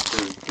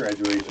for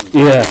graduation.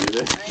 Yeah.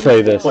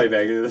 Play this. Play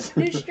back to this.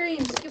 New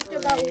stream skipped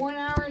about 1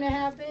 hour and a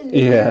half in.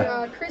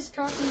 Yeah. Chris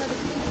talking about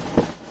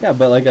the Yeah,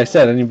 but like I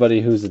said,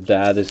 anybody who's a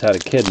dad has had a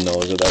kid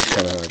knows that that's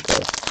kind of how it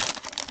goes.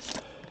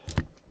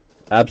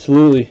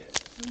 Absolutely.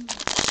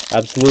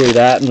 Absolutely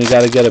that, and we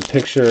got to get a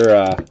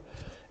picture.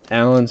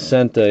 Alan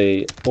sent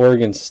a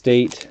Oregon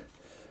State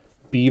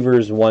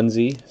Beavers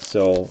onesie,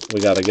 so we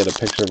got to get a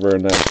picture of her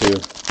in that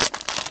too.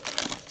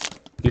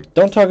 You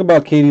don't talk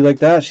about Katie like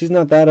that. She's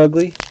not that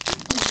ugly.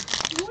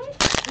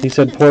 What? He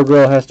said poor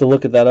girl has to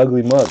look at that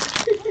ugly mug.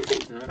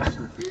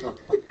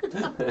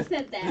 Who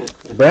said that?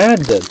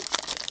 Brad did.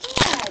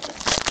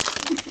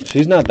 Dad.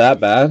 She's not that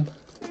bad.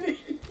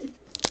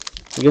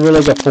 Give her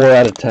like a 4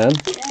 out of 10.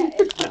 That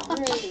is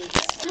crazy.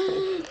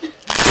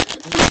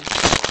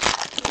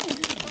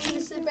 I'm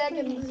gonna sit back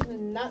and listen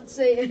and not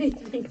say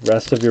anything.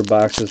 Rest of your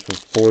boxes for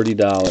 $40.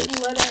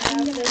 Let her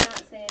I'm have gonna it.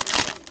 not say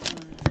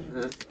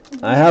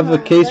anything. I have a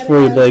case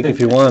for you, Blake, if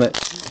you want it.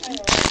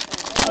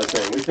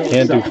 Okay, we can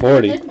Can't do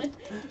 40. And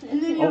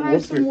then you'll Oh, have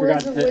whoops, some we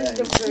words forgot of to-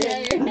 wisdom for Yeah,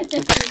 him.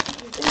 you're-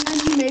 And then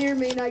you may or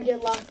may not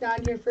get locked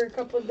on here for a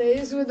couple of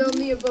days with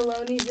only a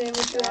bologna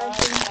sandwich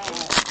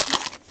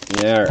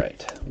left. All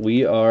right.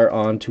 We are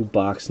on to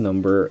box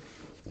number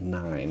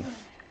 9.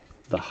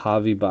 The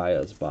Javi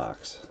Baez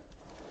box.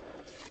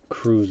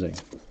 Cruising.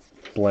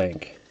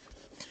 Blank.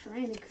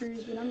 Trying to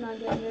cruise, but I'm not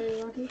getting very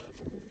lucky.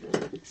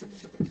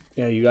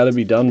 Yeah, you got to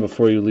be done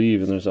before you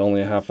leave, and there's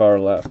only a half hour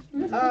left.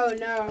 Oh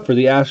no. For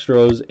the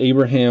Astros,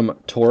 Abraham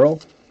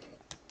Torrell.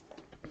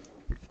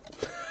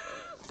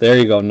 There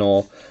you go,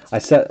 Noel. I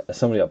set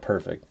somebody up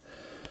perfect.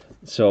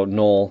 So,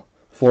 Noel,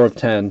 4 of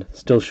 10,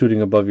 still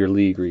shooting above your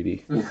league,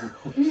 Reedy.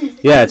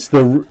 Yeah, it's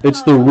the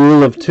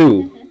rule of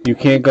 2. You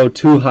can't go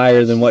too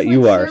higher than what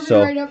you are. Serving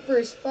So, right up for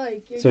a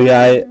spike. You're so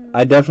yeah,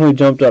 I definitely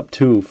jumped up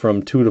 2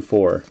 from 2 to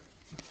 4.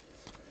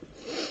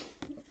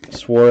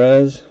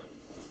 Suarez.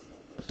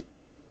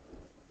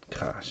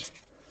 Gosh.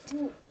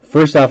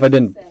 First off, I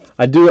do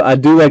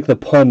like the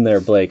pun there,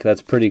 Blake.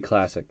 That's pretty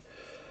classic.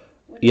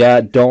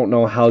 Yeah, don't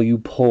know how you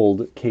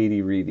pulled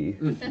Katie Reedy.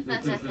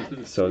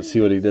 So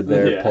see what he did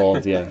there? Yeah.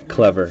 Pulled, yeah.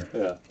 Clever.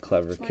 Yeah.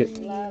 Clever.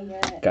 Love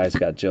it. Guy's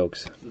got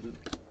jokes.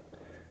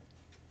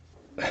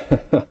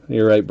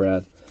 You're right,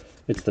 Brad.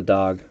 It's the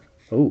dog.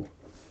 Ooh.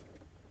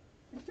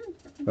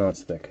 Oh,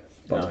 it's thick.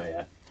 Oh Bummer.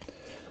 yeah.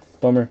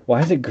 Bummer.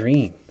 Why is it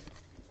green?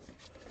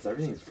 Because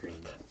everything's green.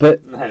 But,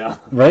 I know.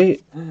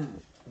 right?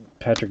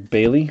 Patrick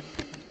Bailey.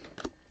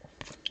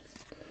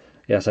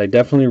 Yes, I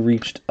definitely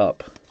reached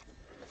up.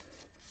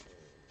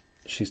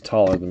 She's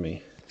taller than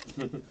me.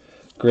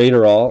 Great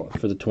or all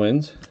for the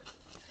Twins.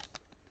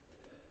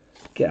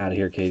 Get out of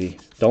here, Katie.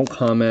 Don't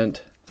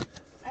comment.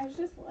 I was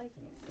just liking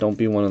it. Don't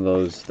be one of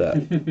those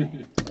that.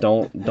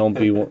 don't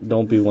be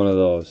one of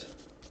those.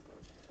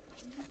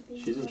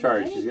 She's in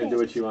charge. She's gonna do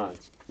what she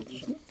wants.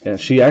 Yeah,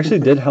 she actually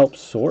did help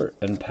sort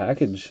and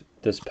package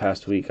this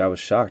past week. I was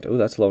shocked. Oh,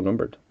 that's low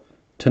numbered.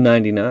 To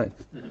 99.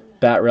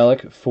 Bat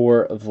relic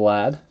for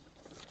Vlad.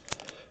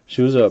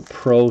 She was a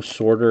pro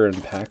sorter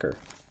and packer.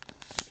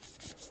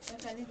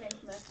 If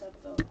anything's messed up,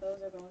 though,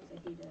 those are the ones that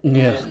he did.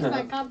 Yeah. She's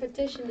my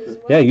competition as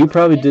well. Yeah, you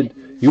probably did.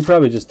 You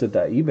probably just did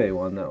that eBay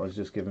one that was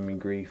just giving me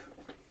grief.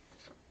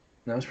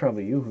 That was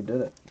probably you who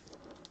did it.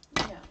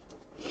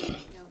 Yeah.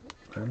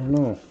 I don't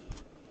know.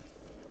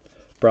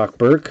 Brock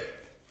Burke.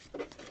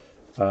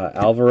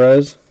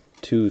 Alvarez.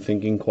 2,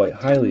 thinking quite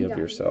highly of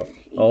yourself.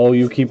 Oh,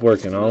 you keep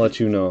working. I'll let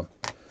you know.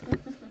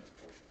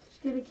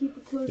 Gotta keep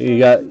it close. Do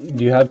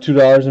you have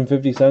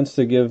 $2.50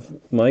 to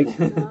give Mike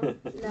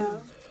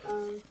No.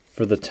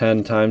 for the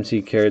 10 times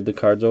he carried the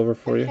cards over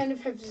for I you? kind of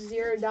have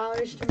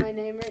 $0 to my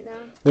name right now.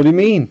 What do you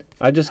mean?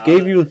 I just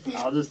gave you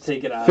I'll just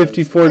take it out.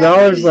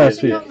 $54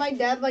 last You week. know, my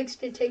dad likes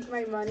to take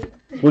my money.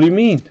 What do you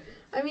mean?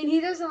 I mean,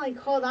 he doesn't like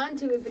hold on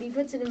to it, but he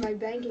puts it in my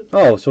bank account.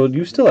 Oh, so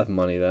you still have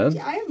money then?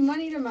 I have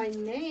money to my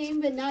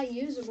name, but not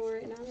usable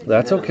right now. Like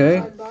That's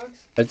okay. $5.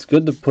 It's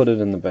good to put it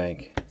in the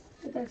bank.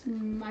 But that's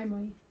my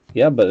money.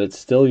 Yeah, but it's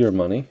still your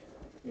money.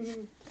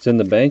 Mm-hmm. It's in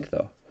the bank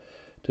though.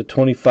 To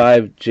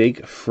 25,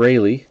 Jake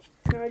Fraley.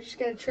 Now I just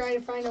gotta try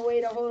to find a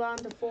way to hold on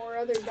to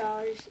 $4 other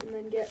dollars and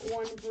then get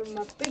one from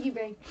my piggy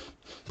bank.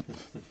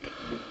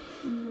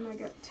 And then I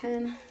got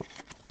 10.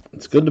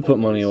 It's good to put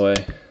money away.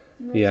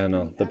 And Yeah, I that's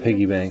know. The pretty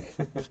piggy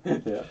evident.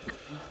 bank. Yeah.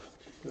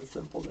 The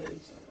simple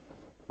days.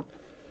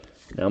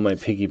 Now my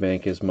piggy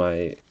bank is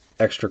my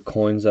extra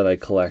coins that I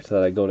collect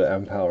that I go to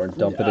Empower and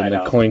dump it I in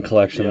the know. coin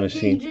collection Yeah. You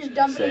machine. just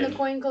dump it in Same. the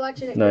coin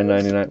collection. It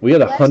 $9.99. We had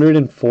Last-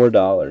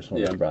 $104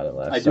 when Yeah. I brought it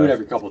last I do time. it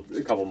every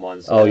couple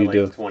months. Oh, I you like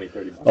do? 20,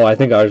 30 bucks. Oh, I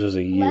think ours was a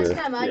Last year.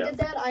 time I Yeah. did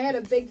that, I had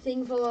a big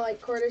thing full of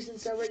like quarters and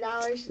silver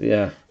dollars.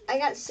 Yeah. I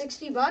got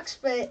 $60,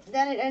 but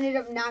then it ended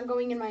up not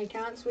going in my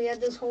account, so we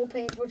had this whole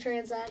painful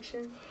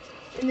transaction.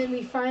 And then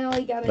we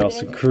finally got it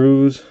Nelson in.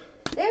 Cruz.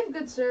 They have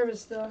good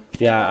service though.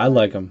 Yeah, I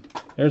like them.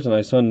 There's a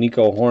nice one.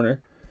 Nico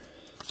Horner.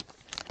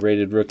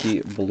 Rated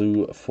rookie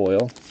blue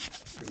foil.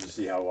 You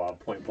see how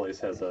Point Place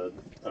has a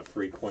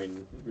free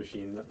coin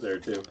machine there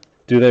too?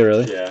 Do they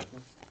really? Yeah,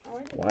 I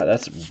like it. Wow,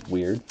 that's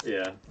weird.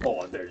 yeah.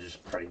 Oh, they're just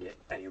trying to get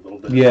any little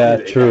bit Yeah, of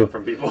money they true. can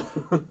from people.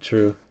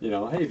 True. You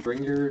know, hey,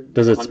 bring your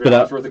Does it spit $100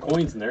 out- worth of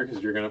coins in there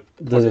because you're gonna.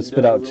 Does it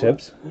spit out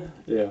chips?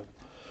 Yeah.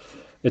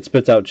 It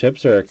spits out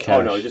chips or a cash?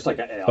 Oh no, just like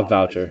A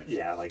voucher. Like,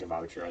 yeah, like a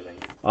voucher, I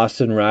think.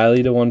 Austin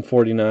Riley to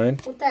 149.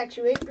 We'll tax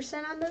you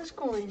 8% on those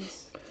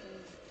coins.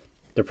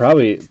 They're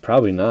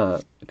probably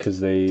not because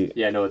they.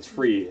 Yeah, no, it's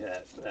free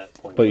at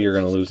Point. But Place. you're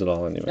gonna lose it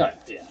all anyway. Yeah,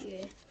 yeah.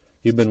 Yeah.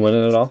 You've been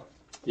winning it all.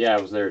 Yeah,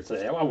 I was there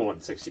today. I won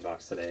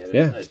 $60 today.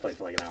 Yeah. I just played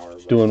for like an hour.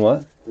 but- Doing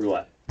what?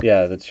 roulette.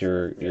 Yeah, that's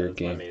your Yeah, that's my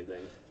game. main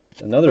thing.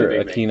 Another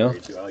Big Bang Aquino.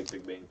 Theory, too. I like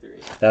Big Bang Theory.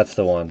 That's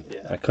the one.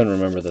 Yeah. I couldn't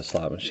remember the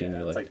slot machine. Yeah,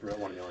 really. it's like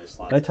one of the only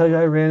slots. Did I tell you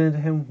I ran into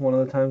him one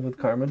of the times with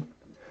Carmen?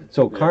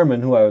 So Yeah.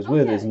 Carmen, who I was Oh,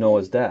 with, yeah. is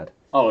Noah's dad.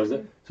 Oh, is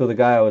it? So the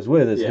guy I was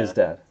with is Yeah. his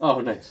dad. Oh,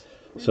 nice.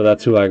 So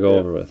that's who I go Yeah.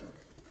 over with.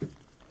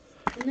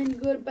 And then you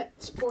go to bet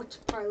sports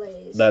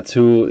parlays. That's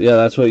who. Yeah,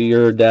 that's what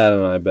your dad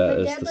and I bet.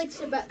 My Is dad likes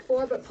to bet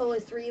 4, but pull a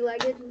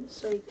 3-legged,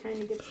 so he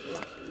kind of gets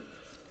lucky.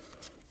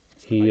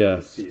 he?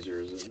 Like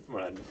Caesars. And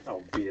when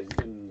I'll be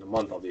in a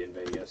month, I'll be in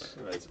Vegas.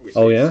 And we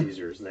Oh, stay at yeah?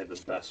 Caesars, and they have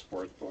the best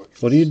sports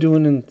books. What are you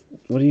doing?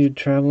 What are you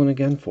traveling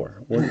again for?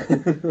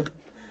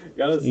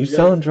 You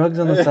selling drugs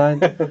on the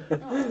side?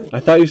 I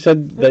thought you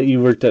said that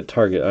you worked at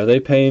Target. Are they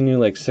paying you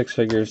like 6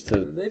 figures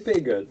to They pay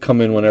good.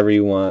 come in whenever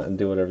you want and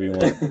do whatever you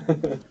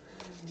want?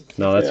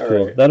 No, that's Yeah,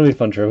 cool. right. That'll be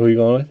fun, Trevor. Who are you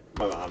going with?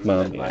 My mom, Mom,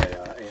 and yeah. my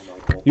aunt and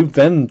uncle. You've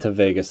been to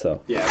Vegas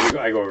though. Yeah,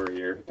 I go over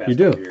here. Past You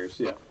do? couple Years.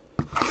 Yeah.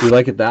 You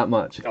like it that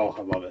much Oh,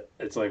 I love it.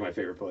 It's like my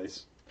favorite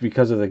place.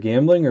 because of the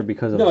gambling or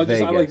because of No,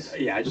 Vegas?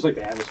 I just like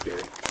the atmosphere.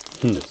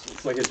 Hmm.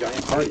 It's like a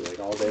giant party, like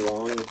all day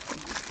long. We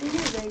do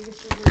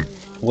Vegas is really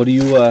fun. What do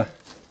you It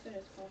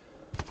is cool.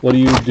 What do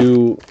you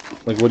do?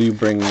 Like, what do you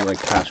bring like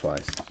cash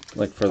wise,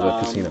 like for the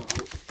casino?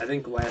 I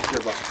think last year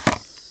about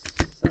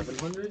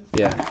 700.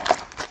 Yeah,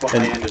 But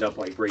And- I ended up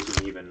like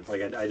breaking even.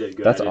 Like I did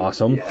good. That's I didn't-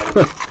 awesome. Yeah,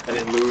 I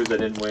didn't lose. I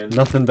didn't win.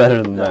 nothing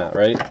better than that,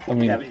 right? I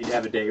mean, You'd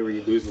have a day where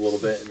you lose a little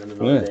bit, and then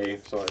another day.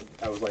 So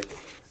I was like,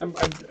 I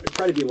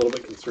try to be a little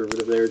bit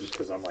conservative there, just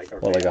because I'm like, okay,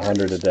 well, like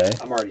 100 a day.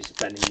 I'm already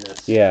spending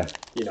this. Yeah,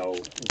 You know,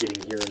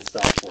 getting here and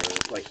stuff.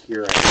 Or like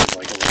here, I was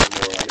like a little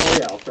more like, oh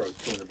yeah, I'll throw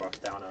 $200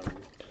 down on,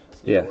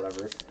 Yeah.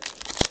 whatever.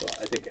 So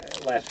I think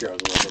last year I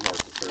was a little bit more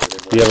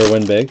conservative. do you ever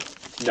win big?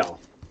 No,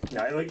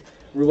 like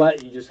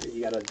roulette, you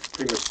gotta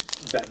pretty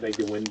much bet big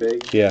to win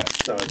big. Yeah,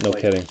 So it's no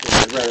like, kidding. you know,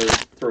 I'd rather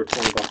throw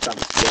 $20 on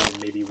the scale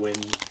and maybe win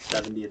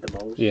 70 at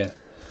the most. yeah.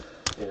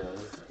 You know,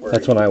 where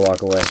That's when I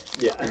walk away.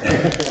 Yeah.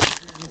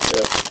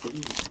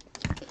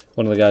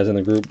 One of the guys in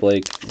the group,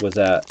 Blake, was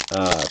at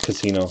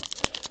casino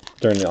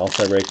during the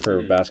All-Star break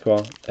for Mhm.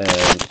 basketball, and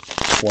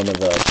one of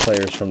the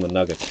players from the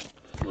Nuggets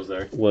Was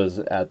there? was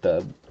at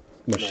the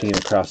machine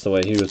across the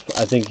way.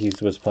 I think he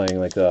was playing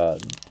like the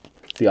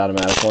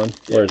automatic one,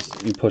 Yeah. where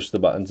you push the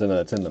buttons and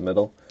it's in the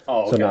middle,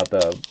 Oh, okay. so not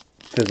the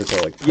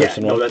physical like Yeah,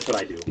 person no, one. that's what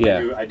I do.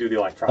 Yeah. I do the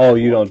electronic. Oh,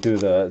 you one. don't do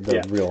the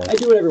Yeah. real one. I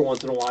do it every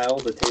once in a while,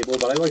 the table,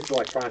 but I like the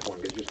electronic one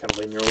because you're just kind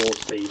of in your little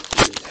space. You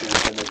can see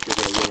how much you're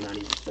going to win on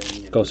each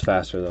thing. And Goes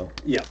faster though.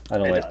 Yeah, I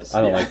don't it like. does,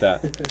 I don't yeah. like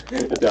that.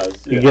 It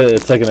does. You Yeah. get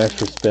it's like an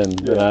extra spin,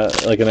 Yeah.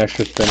 and like an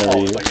extra spin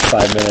every it's like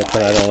 5 minutes,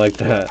 and I don't like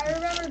that. I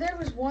remember there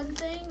was one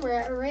thing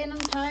where at random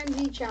times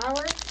each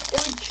hour,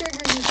 it would trigger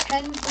you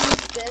 10 free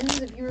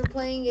spins if you were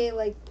playing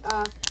a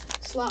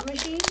slot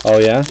machine. Oh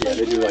yeah. Yeah,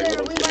 they we do were like there,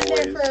 little we went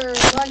there giveaways.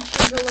 for lunch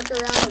to go look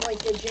around at like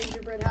the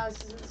gingerbread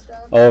houses and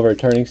stuff. Oh, over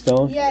Turning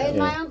Stone. Yeah, and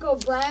my uncle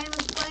Brian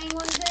was playing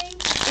one day,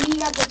 and he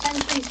got the 10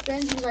 free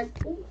spins. He was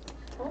like, "Ooh,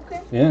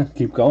 okay." Yeah,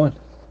 keep going.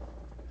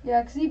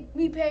 Yeah, because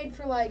we paid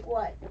for like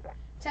what,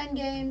 10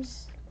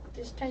 games,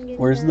 just 10 games.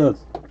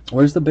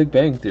 Where's the Big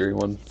Bang Theory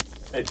one?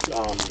 It's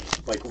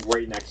like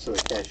right next to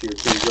the cashier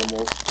too,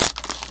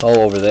 almost.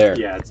 Oh, over there.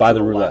 Yeah, it's by to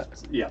the roulette.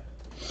 left. Yeah.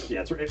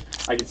 Yeah, it's right.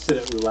 I can sit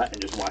at roulette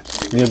and just watch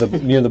the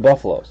near the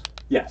buffaloes.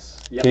 Yes.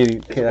 Yep. Katie's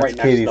It's right next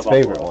to Katie's the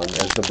favorite buffalo. one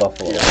is the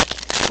buffalo.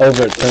 Yeah.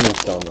 Over at Turning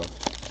though.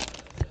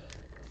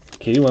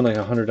 Katie won like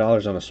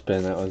 $100 on a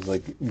spin. That was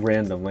like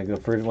random. Like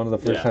one of the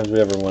first times we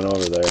ever went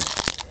over there.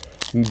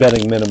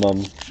 Betting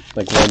minimum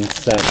like 1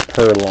 cent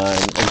per line,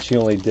 and she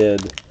only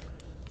did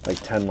like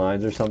 10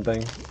 lines or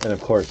something. And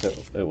of course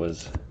it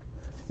was,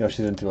 she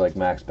didn't do like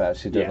max bet.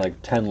 She did like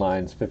 10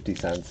 lines, 50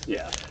 cents.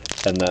 Yeah.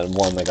 And then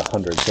won like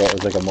 100. So it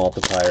was like a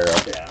multiplier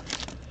of. Yeah.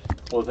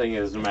 Well, the thing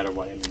is, no matter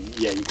what, I mean,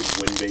 yeah, you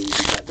can win big, you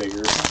can get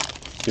bigger.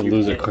 You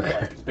lose it can't, quicker.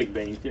 Like, Big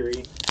Bang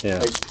Theory. Yeah.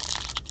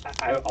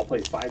 Like, I'll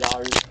play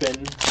 $5 spin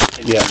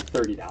and Yeah. win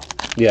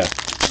 $30. Yeah.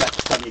 Bet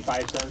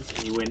 75 cents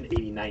and you win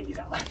 $80,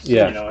 $90.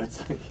 Yeah. It's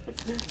like,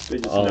 they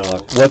just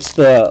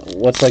know.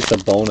 What's like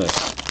the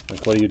bonus?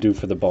 Like, what do you do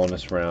for the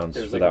bonus rounds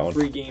There's for like that a one?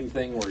 free game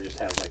thing where it just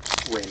has like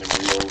random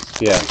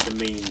reels. Yeah. Like, the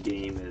main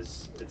game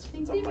is it's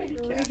think a they mighty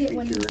might cash rig it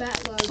when you feature.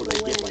 bet low So to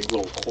they win. get like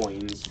little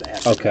coins that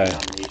have Okay.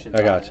 different denominations.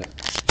 I gotcha. On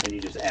it, and you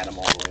just add them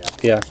all the way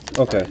up. Yeah.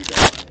 Okay. You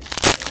bet,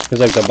 Because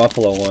like the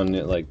buffalo one,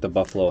 the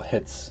buffalo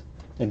hits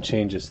and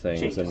changes and it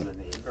things, changes and the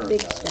name or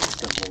Big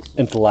symbols.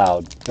 it's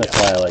loud. That's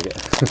why I like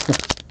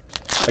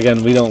it.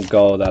 Again, we don't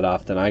go that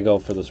often. I go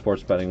for the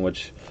sports betting,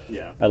 which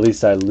Yeah. at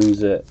least I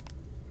lose it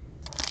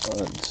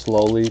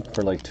slowly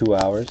for like 2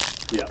 hours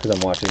Yeah. because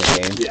I'm watching the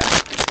game.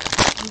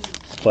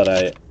 Yeah.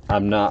 But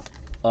I'm not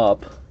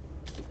up.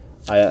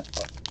 I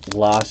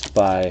lost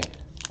by,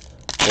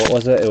 what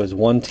was it? It was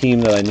one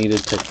team that I needed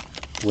to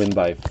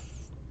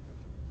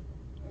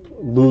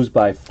lose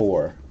by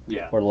 4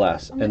 Yeah. or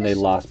less, and they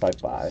lost by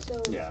 5.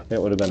 So Yeah.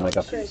 It would have been like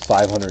a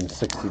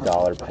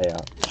 $560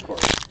 payout. Of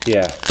course.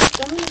 Yeah.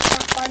 some of you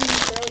stop 5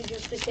 minutes early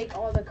just to take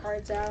all the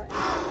cards out and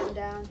put them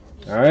down.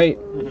 All right.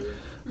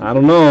 I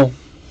don't know.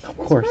 Of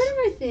course. Part of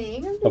my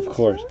thing. I'm Of doing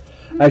course. stuff.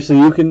 Actually,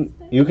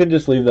 you can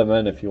just leave them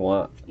in if you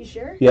want. You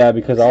sure? Yeah,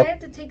 because I I'll. have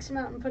to take some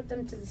out and put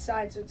them to the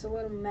side, so it's a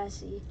little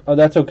messy. Oh,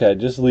 that's okay.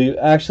 Just leave.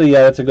 Actually,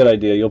 yeah, that's a good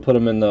idea. You'll put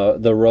them in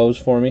the rows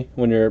for me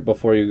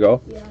before you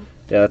go. Yeah.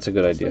 Yeah, that's a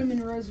good Put idea. them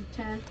in rows of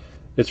 10.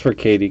 It's for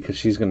Katie because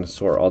she's gonna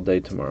sort all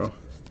day tomorrow.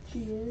 She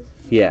is.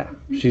 Yeah,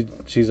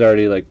 she's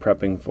already like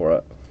prepping for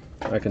it.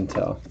 I can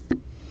tell.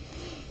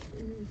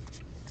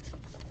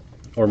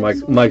 Or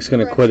Mike's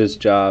gonna quit his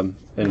job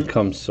and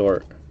come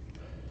sort.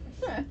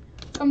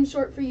 Come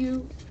sort for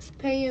you.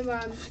 Pay him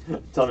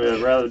Tell me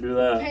I'd rather do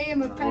that. pay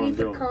him a I don't penny wanna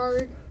do per 'em.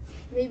 card.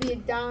 Maybe a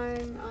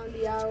dime on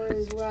the hour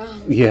as well.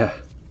 Yeah.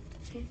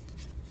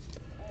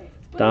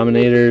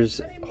 Dominators,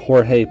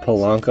 Jorge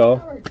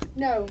Polanco.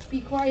 No,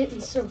 be quiet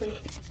and sort.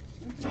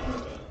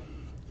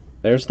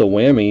 There's the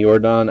whammy,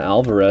 Jordan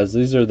Alvarez.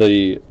 These are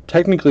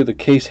technically the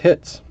case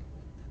hits.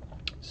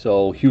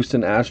 So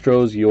Houston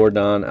Astros,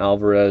 Jordan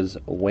Alvarez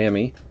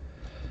whammy.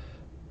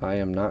 I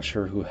am not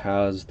sure who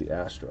has the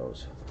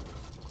Astros.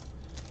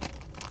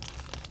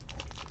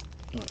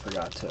 I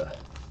forgot to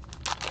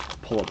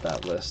pull up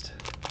that list.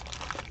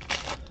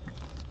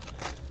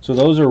 So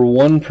those are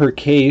 1 per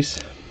case.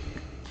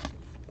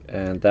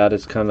 And that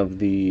is kind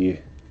of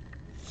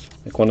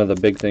one of the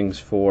big things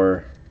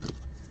for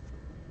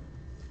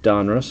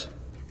Donruss.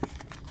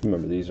 You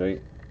remember these,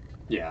 right?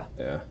 Yeah.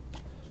 Yeah.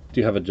 Do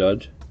you have a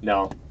judge?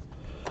 No.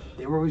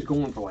 They were always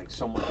going for like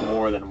so much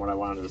more than what I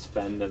wanted to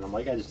spend, and I'm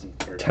like, I just didn't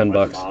care $10 too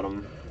much about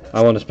them.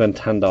 I want to spend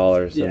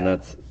 $10, Yeah. and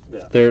that's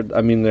Yeah.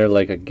 they're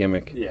like a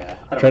gimmick. Yeah.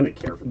 I don't Trent really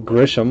care for the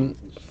Grisham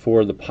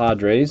for the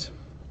Padres.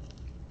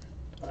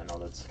 I know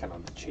that's kind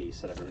of the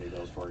chase that everybody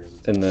goes for. Is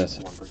it's In this.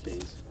 1 per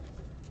case.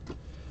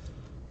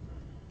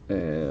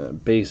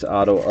 Base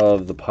auto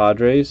of the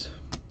Padres,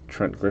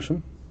 Trent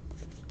Grisham.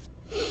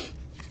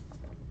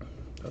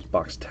 That was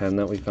box 10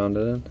 that we found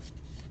it in.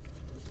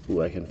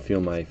 Ooh, I can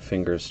feel my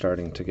fingers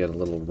starting to get a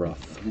little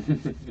rough.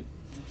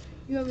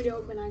 You want me to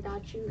open? I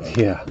got you.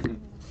 Yeah.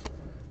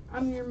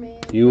 I'm your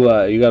man. You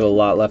got a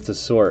lot left to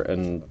sort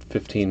in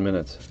 15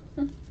 minutes.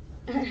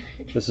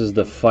 This is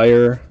the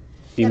fire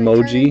Gotta turn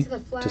emoji into the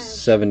to Flash.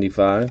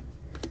 75.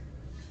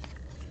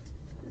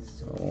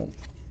 So,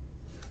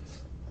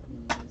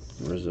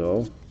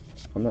 Rizzo.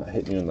 I'm not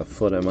hitting you in the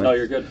foot, am I? No,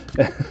 you're good.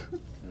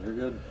 You're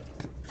good.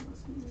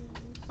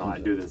 No, I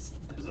do this.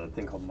 There's a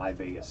thing called My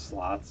Vegas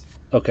Slots.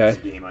 Okay. It's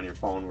a game on your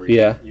phone where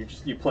Yeah.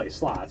 you play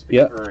slots, but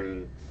Yeah. you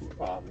earn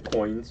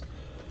coins,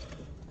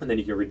 and then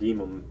you can redeem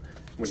them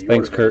when you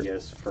Thanks, go to Kurt.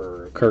 Vegas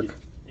for Kirk.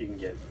 You can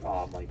get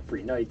like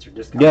free nights or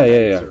discounts.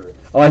 Yeah.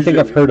 Oh, I think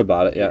I've heard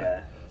about it. Yeah.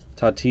 Yeah.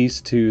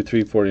 Tatis to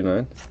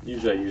 349.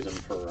 Usually I use them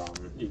for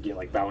you get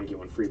like buy one get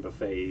one free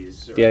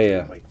buffets. Or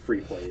Yeah. Like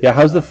free plays. Yeah.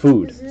 How's the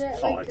food? Is it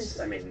Oh, like it's. this?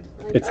 I mean,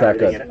 It's that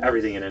everything good. and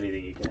everything and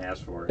anything you can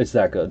ask for. It's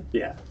that good.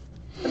 Yeah.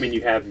 I mean,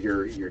 you have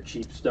your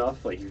cheap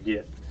stuff. Like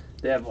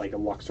they have like a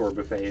Luxor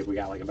buffet. We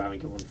got like a buy one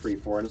get one free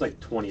for, and it's like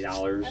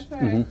 $20. That's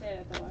where Mhm. I stayed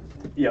at the one.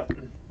 Yep.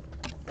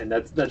 And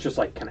that's just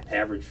like kind of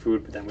average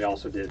food. But then we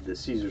also did the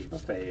Caesar's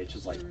buffet, which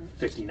is like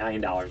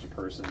 $59 a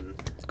person.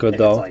 It's good And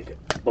though. It's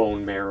like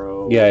bone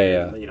marrow.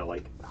 Yeah. and, you know,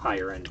 like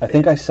higher end. I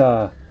think I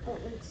saw Oh,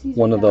 like Caesar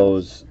one of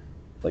Palace. those,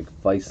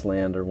 like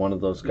Viceland or one of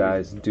those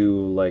guys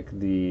do like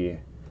the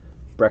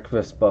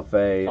breakfast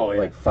buffet, Oh, yeah.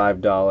 like $5,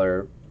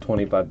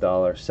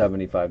 $25,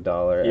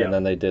 $75, Yeah. and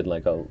then they did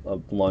like a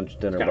lunch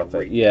dinner Kinda buffet.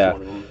 rate Yeah,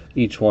 one of them.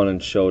 each one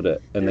and showed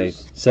it, and they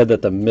There's- said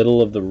that the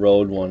middle of the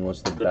road one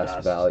was the The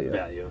best value.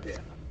 Yeah.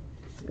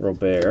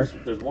 Robert.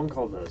 There's one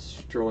called the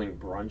Sterling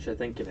Brunch, I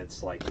think, and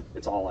it's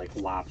all like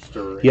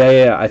lobster. and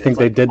Yeah. I it's think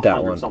they like did that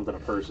 100 one. something a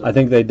person. I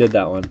think they did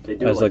that one They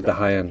do as like like the the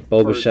high end.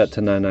 Boba first- Fett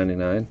to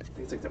 $9.99. I think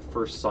it's like the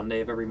first Sunday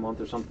of every month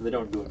or something. They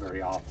don't do it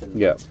very often.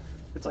 Yeah.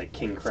 It's like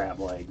king crab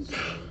legs.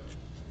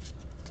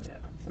 Yeah.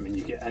 I mean,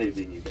 you get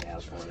anything you can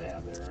ask for, they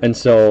have there. And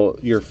so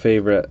your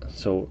favorite,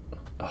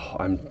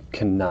 I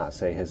cannot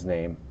say his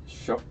name.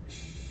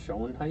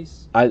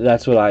 Schoenheis?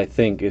 That's what I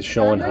think is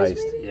Schoenheist.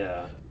 maybe?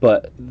 Yeah.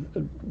 But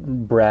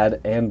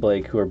Brad and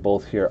Blake, who are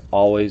both here,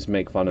 always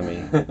make fun of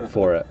me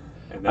for it.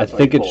 And I that's why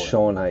think you it's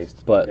pull it. Schoenheist,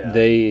 but Yeah.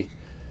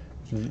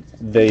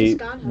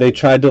 they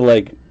tried to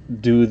like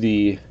do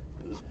the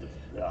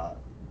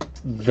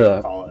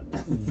Call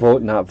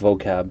it. not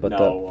vocab, but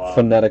No, the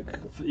phonetic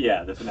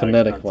The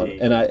phonetic one,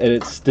 pronunciation. and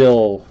it's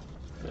still.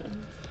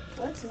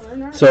 Let's learn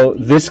that. So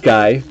this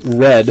guy,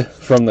 Red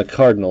from the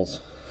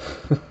Cardinals,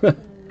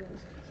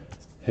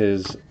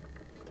 his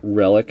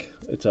relic,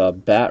 it's a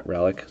bat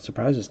relic.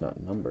 Surprised it's not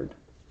numbered.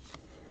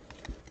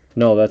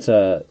 No, that's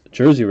a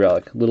jersey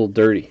relic. Little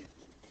dirty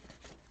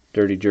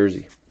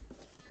jersey.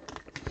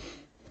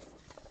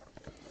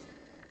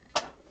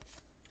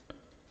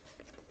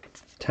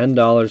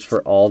 $10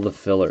 for all the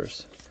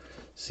fillers.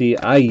 See,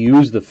 I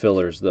use the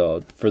fillers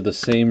though for the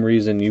same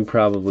reason you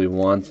probably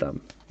want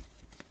them.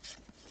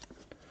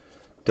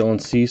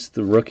 Dylan Cease,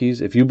 the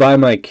rookies. If you buy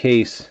my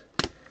case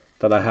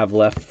that I have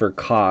left for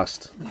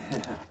cost,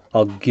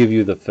 I'll give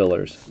you the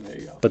fillers. There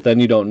you go. But then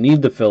you don't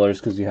need the fillers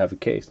because you have a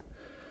case.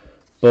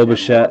 Boba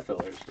Fett,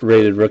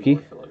 rated rookie.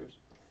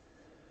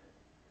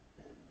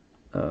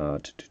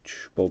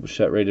 Boba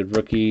Fett, rated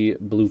rookie,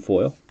 blue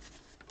foil.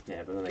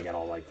 Yeah, but then they got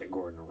all like the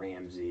Gordon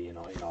Ramsay and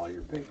all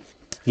your big.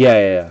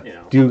 Yeah. You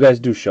know. Do you guys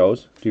do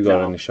shows? Do you go to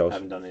No, any shows? I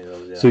haven't done any of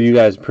those yet. So you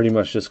guys pretty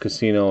much just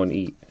casino and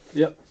eat.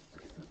 Yep.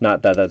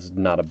 Not that that's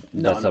not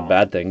a a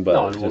bad thing, but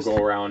no, it's and we'll just,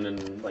 go around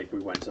and like we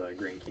went to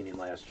Grand Canyon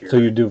last year. so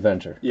you do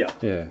venture. Yeah.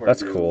 Yeah, We're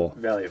that's gonna do cool.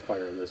 Valley of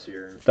Fire this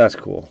year. That's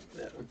cool.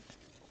 Yeah.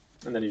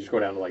 And then you just go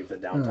down to like the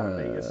downtown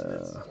Vegas. And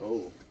it's,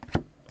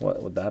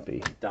 What would that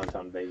be?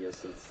 downtown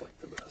Vegas. It's like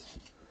the best.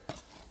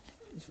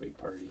 It's a big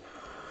party.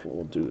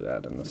 We'll do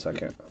that in a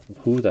second.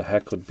 Who the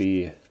heck would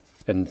be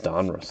in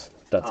Donruss?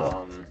 That's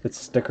it's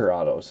sticker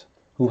autos.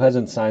 Who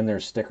hasn't signed their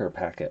sticker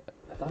packet?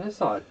 I thought I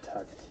saw a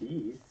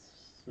Tatis,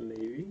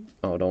 maybe.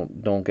 Oh,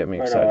 don't get me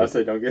Or excited. no, I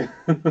say don't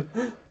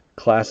get.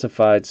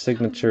 Classified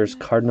signatures,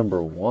 card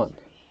number 1. Do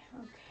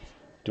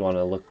you want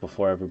to look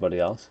before everybody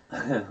else?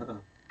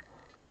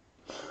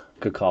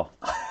 Good call.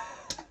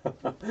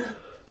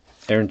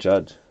 Aaron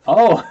Judge.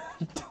 Oh,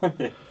 darn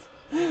it.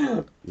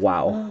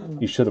 Wow.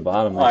 You should have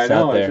bought him. I Sat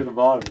know. I there. should have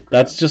bought him.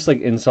 That's just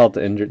like insult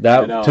to injury. I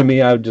That know. to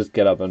me, I would just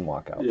get up and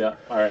walk out. Yeah.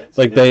 All right.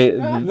 Like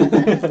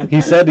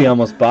he said he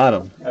almost bought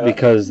him Yeah.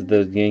 because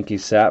the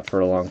Yankees sat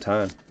for a long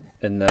time,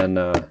 and then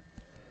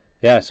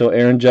so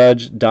Aaron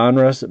Judge,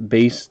 Donruss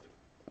base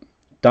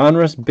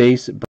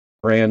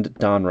brand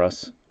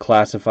Donruss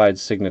classified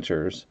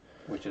signatures,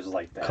 Which is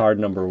like that. card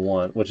number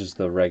 1, which is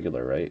the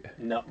regular, right?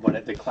 No,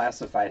 but the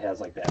classified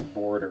has like that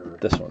border.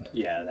 This one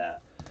Yeah,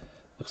 that.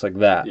 looks like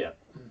that. Yeah.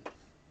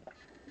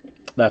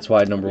 That's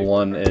why number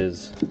 1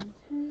 is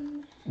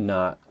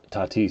not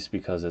Tatis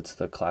because it's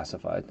the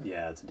classified.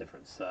 Yeah, it's a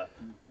different set.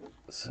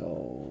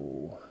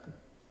 So,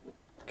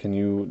 can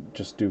you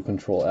just do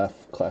Control F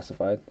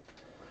classified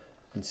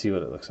and see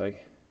what it looks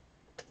like?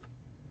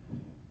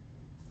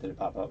 Did it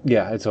pop up?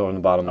 Yeah, it's on the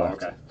bottom Oh,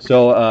 left. okay.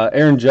 So,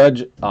 Aaron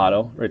Judge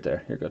auto right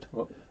there. You're good.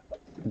 Whoop.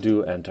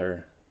 Do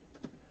enter.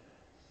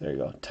 There you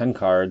go. 10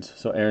 cards.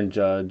 So Aaron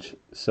Judge.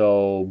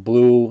 So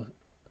blue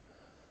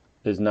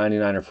is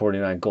 99 or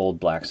 49, gold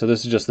black. So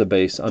this is just the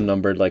base,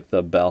 unnumbered like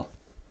the bell.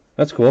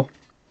 That's cool.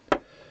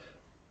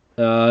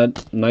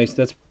 Nice.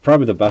 That's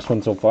probably the best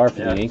one so far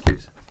for the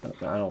Yankees.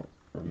 I don't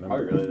remember.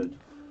 Probably really the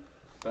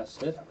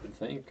best hit, I would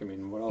think. I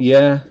mean, what else?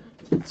 Yeah,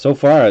 so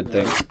far I'd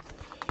think.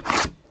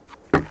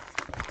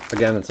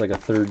 Again, it's like a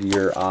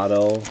third-year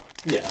auto,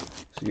 Yeah.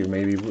 so you're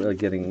maybe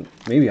getting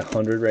maybe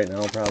 100 right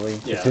now, probably.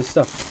 'Cause Yeah. his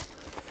stuff,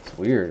 it's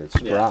weird.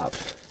 It's Yeah.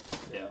 dropped.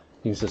 Yeah.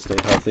 He needs to stay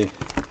healthy.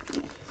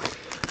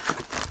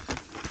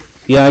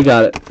 Yeah, I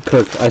got it.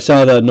 Cook. I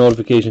saw the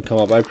notification come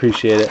up. I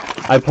appreciate it.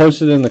 I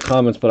posted it in the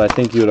comments, but I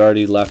think you had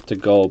already left to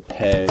go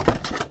pay.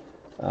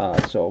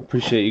 So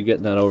appreciate you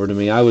getting that over to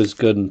me. I was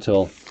good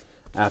until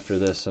after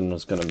this and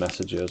was going to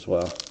message you as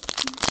well.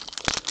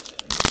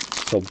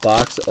 So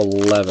box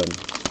 11.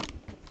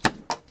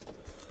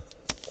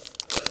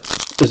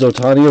 Is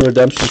Ohtani a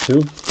redemption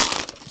too?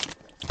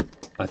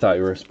 I thought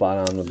you were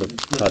spot on with the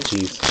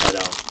Tatis. I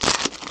know.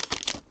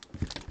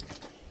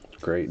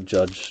 Great.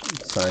 Judge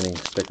signing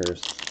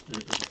stickers.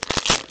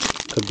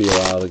 Could be a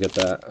while to get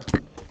that.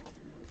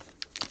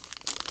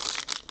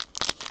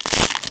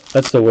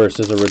 That's the worst,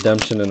 is a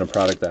redemption in a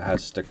product that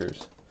has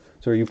stickers.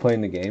 So are you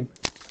playing the game?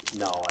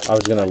 No, I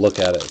was going to look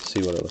at it, see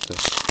what it looks like.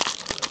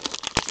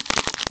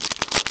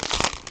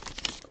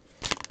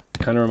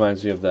 kind of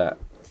reminds me of that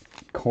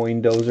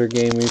coin dozer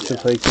game we used to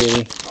play,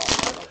 Katie,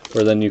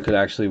 where then you could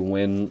actually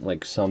win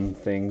like some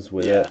things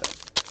with it.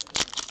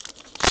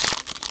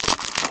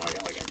 Oh, I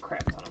got like a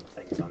crap ton of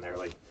things on there.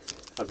 Like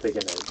I'm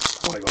thinking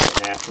I want to go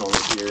to National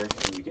this year,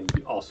 and you can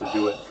also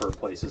do it for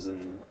places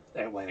in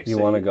Atlantic City.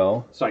 You want to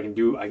go? So I can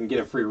get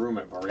a free room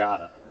at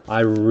Borgata.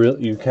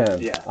 You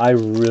can. Yeah. I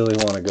really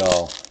want to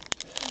go.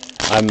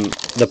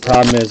 The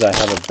problem is I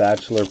have a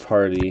bachelor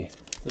party.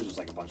 There's just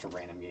like a bunch of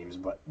random games,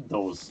 but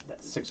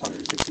that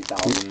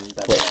 660,000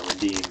 that I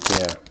redeemed.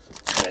 Yeah.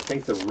 And I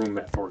think the room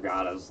at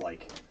Borgata is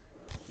like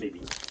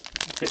maybe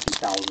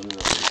 50,000 or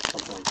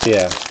something like that.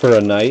 Yeah, for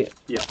a night.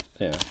 Yeah.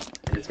 Yeah.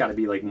 And it's got to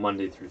be like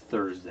Monday through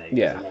Thursday.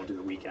 Yeah. I won't do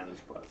the weekends,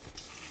 but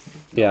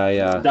Yeah,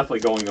 I'm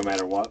definitely going no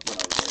matter what.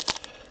 But I was like,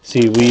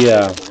 See,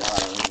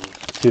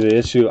 Borgata, see the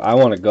issue. I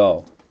want to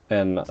go,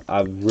 and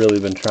I've really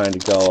been trying to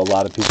go. A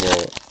lot of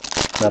people.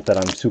 Not that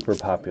I'm super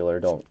popular.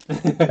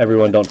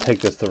 Everyone don't take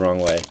this the wrong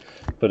way.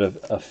 But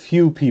a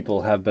few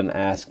people have been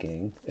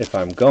asking if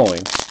I'm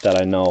going that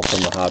I know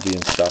from the hobby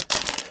and stuff.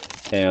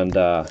 And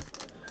the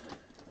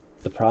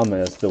problem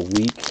is the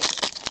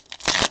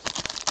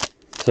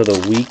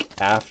week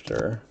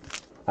after,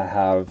 I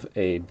have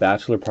a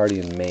bachelor party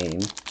in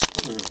Maine.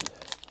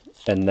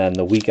 And then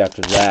the week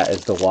after that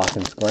is the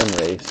Watkins Glen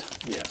race.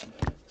 Yeah.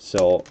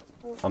 So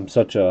I'm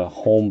such a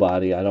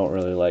homebody. I don't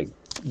really like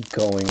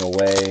going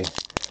away.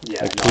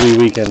 Yeah, like 3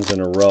 weekends in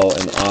a row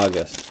in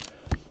August,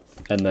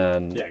 and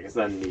then because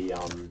then the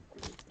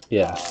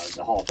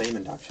Hall of Fame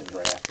induction's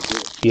right after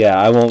too. Yeah,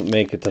 I won't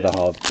make it to the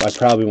Hall. I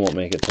probably won't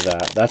make it to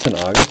that. That's in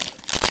August.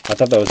 I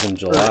thought that was in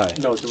July.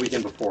 No, it's the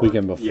weekend before.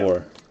 Weekend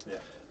before. Yeah.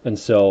 And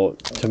so,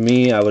 to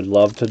me, I would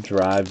love to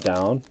drive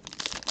down,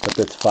 but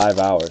it's 5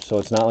 hours. So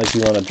it's not like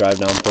you want to drive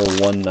down for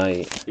one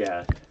night.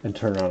 Yeah. And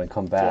turn around and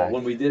come back. Well,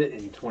 when we did it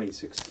in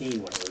 2016,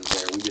 when it was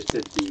there, we just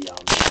did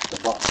the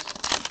bus.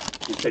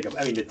 You take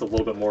it's a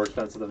little bit more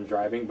expensive than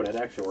driving, but it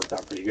actually worked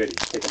out pretty good. You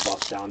take a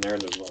bus down there,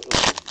 and there's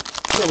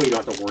that way you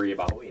don't have to worry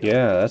about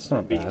that's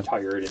not being bad.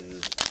 tired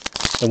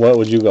And what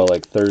would you go,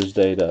 like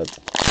Thursday to?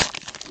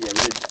 Yeah, we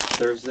did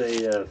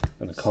Thursday.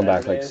 And come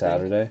back like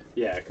Saturday.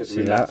 Yeah, because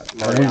we got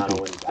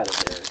Mariano and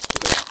Pettit there to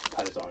get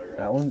Pettit's autograph.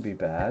 That wouldn't be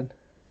bad.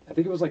 I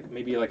think it was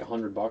maybe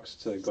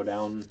 $100 to go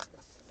down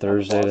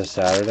Thursday to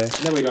Saturday. And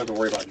that way you don't have to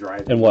worry about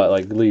driving. And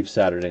what, leave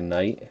Saturday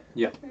night?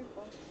 Yeah.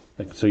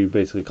 So you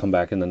basically come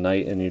back in the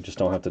night and you just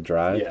don't have to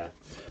drive? Yeah.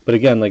 But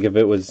again, if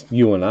it was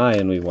you and I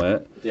and we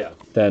went,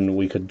 then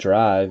we could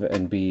drive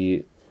and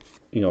be,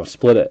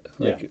 split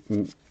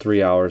it.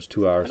 3 hours,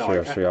 2 hours, 3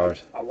 hours, 3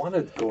 hours. I want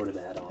to go to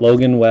that.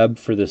 Logan Webb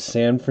for the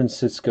San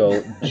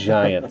Francisco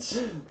Giants.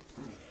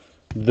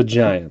 The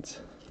Giants.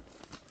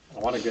 I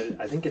want to go.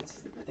 I think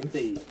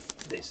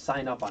they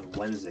sign up on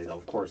Wednesday, though,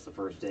 of course, the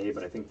first day,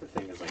 but I think the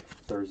thing is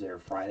Thursday or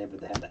Friday, but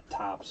they have that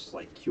Topps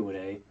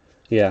Q&A.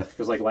 Yeah.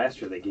 Because last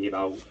year they gave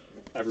out,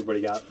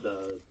 everybody got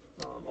the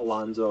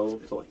Alonso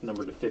to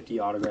number to 50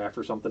 autograph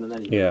or something, and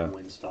then you can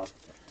win stuff.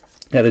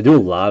 Yeah, they do a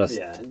lot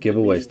of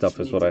giveaway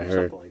stuff, is what I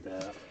heard. Like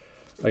that.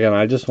 Again,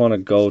 I just want to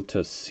go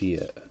to see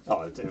it.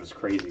 Oh, it was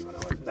crazy when I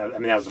went. That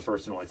was the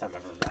first and only time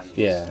I've ever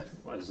been.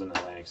 I was in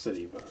Atlantic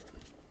City, but.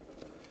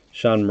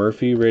 Sean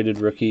Murphy rated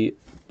rookie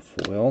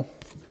foil.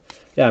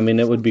 Yeah,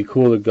 it would be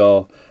cool to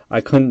go. I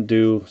couldn't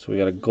do, so we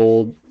got a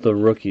gold, the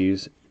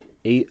rookies,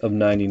 8 of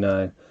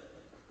 99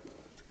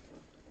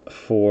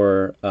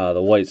 for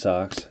the White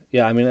Sox.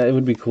 Yeah, it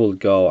would be cool to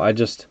go. I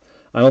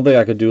don't think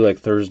I could do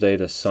Thursday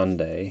to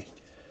Sunday.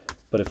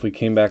 But if we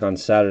came back on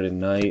Saturday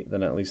night,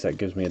 then at least that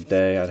gives me a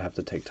day. I'd have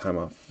to take time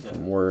off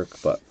from work,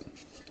 but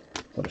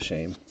what a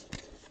shame.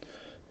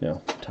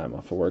 Time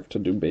off of work to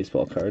do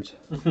baseball cards.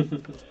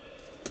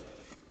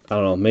 I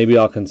don't know. Maybe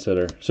I'll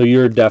consider. So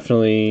you're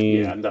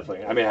definitely... Yeah, I'm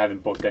definitely... I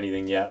haven't booked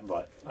anything yet,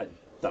 but I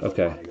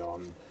definitely want to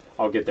go.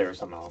 I'll get there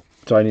somehow.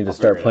 So I need to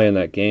start playing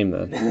that game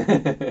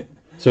then.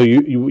 So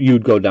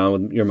you'd go down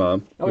with your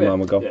mom? Your mom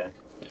would go? Yeah.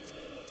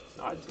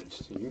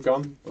 You can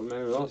come. Doesn't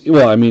matter who else.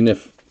 Well,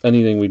 if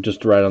anything, we'd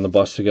just ride on the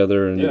bus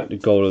together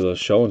and go to the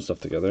show and stuff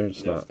together.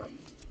 It's not...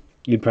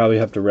 You'd probably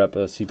have to rep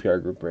a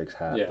CPR Group Breaks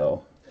hat,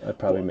 though. I'd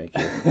probably make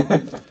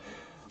you.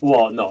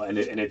 Well, no, and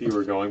if you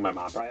were going, my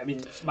mom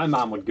probably... my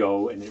mom would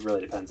go, and it really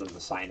depends on the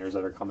signers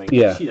that are coming.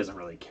 Yeah. She doesn't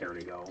really care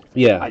to go.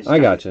 Yeah, I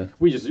gotcha.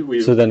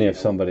 So then you have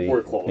somebody...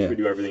 We're close. Yeah. We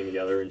do everything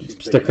together. And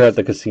stick her at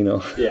the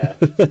casino. Yeah.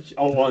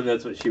 And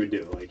that's what she would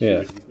do. She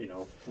would,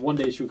 one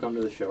day she would come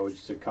to the show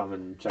just to come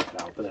and check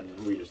it out, but then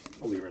we just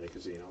leave her in the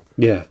casino.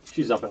 Yeah.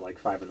 She's up at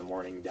 5 in the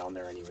morning down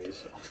there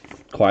anyways. So.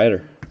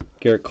 Quieter.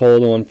 Garrett Cole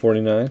to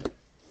 149.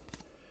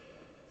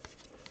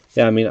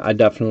 Yeah, I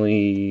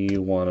definitely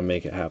want to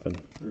make it happen.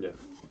 Yeah.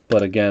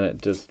 But again,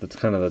 it's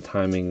kind of the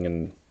timing,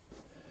 and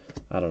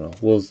I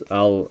don't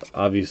know.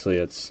 Obviously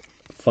it's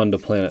fun to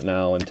plan it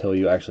now until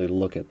you actually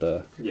look at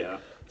the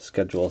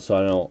schedule.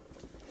 So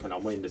And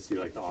I'm waiting to see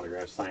like the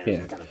autograph signers Yeah.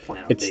 and kind of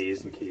plan out It's-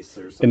 days in case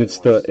there's. And somebody it's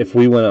that wants to if see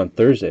we it. went on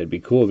Thursday, it'd be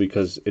cool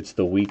because it's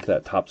the week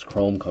that Topps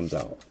Chrome comes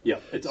out. Yeah,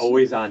 it's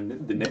always on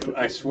the.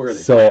 I swear they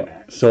So plan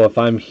that. so if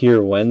I'm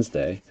here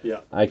Wednesday, Yeah.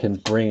 I can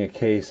bring a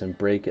case and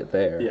break it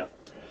there. Yeah.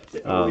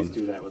 They always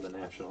do that with the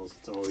Nationals.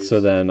 It's always So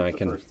then I the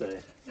can first day.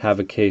 have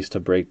a case to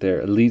break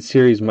there. Elite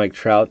Series Mike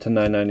Trout to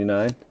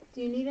 $9.99.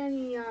 Do you need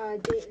any?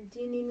 Do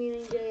you need me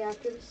any day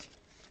after this?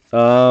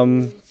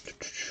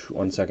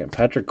 1 second.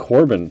 Patrick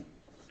Corbin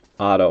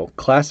auto,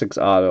 Classics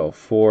auto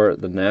for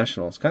the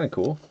Nationals. Kind of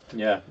cool.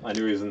 Yeah, I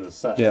knew he was in the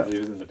set. Yeah. He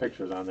was in the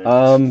pictures on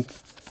there.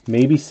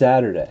 Maybe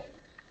Saturday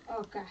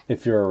Okay.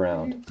 if you're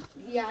around.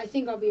 Yeah, I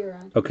think I'll be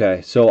around.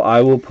 Okay, so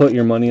I will put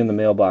your money in the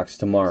mailbox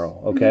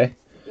tomorrow. Okay.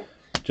 Yeah.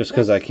 Just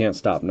because I can't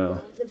stop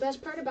now. The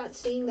best part about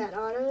seeing that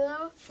auto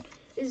though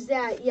is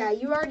that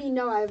you already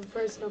know I have a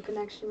personal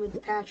connection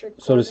with Patrick.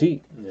 So does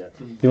he. Yeah.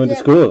 He went to Yeah.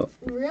 school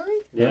with him.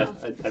 Really? Yeah,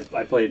 Oh.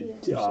 I played,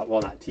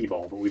 well, not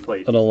T-ball, but we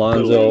played. An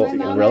Alonzo Little My League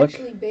mom together. relic?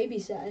 actually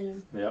babysat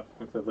him. Yep,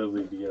 we played Little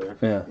League together.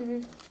 Yeah.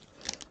 Mhm.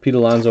 Pete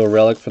Alonso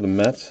relic for the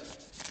Mets.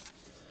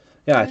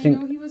 Yeah, I know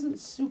think he wasn't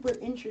super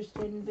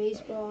interested in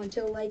baseball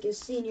until like his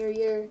senior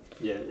year.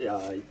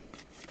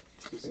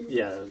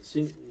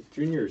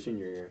 Junior or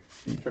senior year.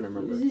 I'm trying to It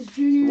remember. was his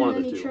junior One of year,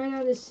 and the he two. tried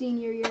out his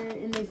senior year,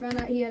 and they found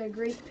out he had a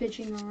great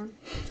pitching arm.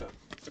 Okay.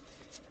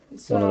 And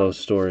so one of those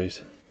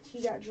stories.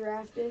 he got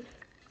drafted.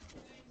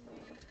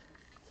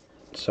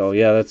 So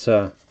yeah, that's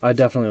I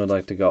definitely would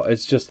like to go.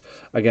 It's just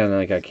again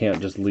like I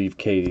can't just leave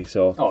Katie,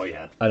 so Oh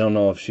yeah. I don't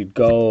know if she'd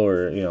go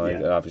or I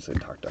Yeah. obviously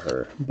talk to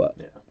her, but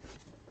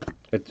Yeah.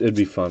 it'd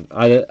be fun.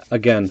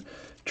 Again,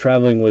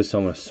 traveling with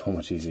someone is so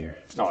much easier,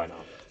 Oh, I know.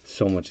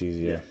 so much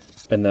easier.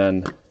 And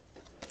then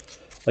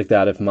like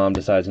that, if Mom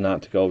decides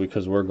not to go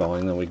because we're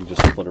going, then we can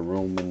just split a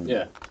room and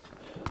Yeah.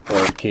 or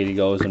if Katie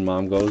goes and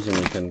Mom goes, and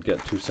we can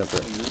get two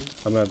separate.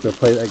 Mhm. I'm gonna have to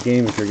play that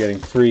game if you're getting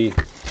free.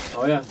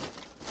 Oh yeah.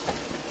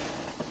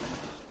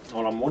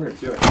 Well, I'm wondering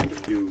too. I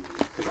can do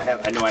because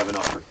I know I have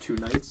enough for 2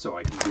 nights, so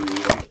I can do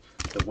like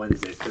the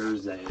Wednesday,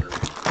 Thursday,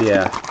 or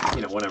Yeah,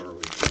 whenever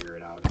we figure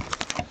it out.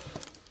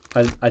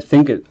 I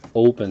think it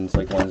opens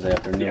like Wednesday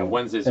afternoon. Yeah,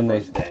 Wednesday's and the they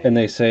first day. and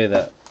they say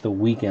that the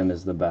weekend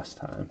is the best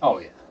time. Oh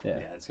yeah. Yeah.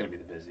 Yeah, it's gonna be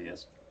the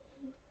busiest.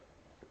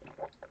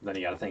 Then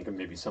you got to think of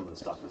maybe some of the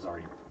stuff is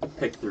already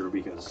picked through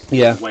because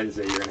Yeah.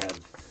 Wednesday you're gonna have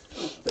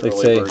the They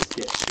early say- birds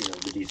get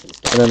the decent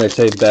stuff. And then they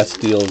say best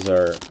deals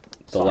are the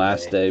Sunday.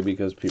 last day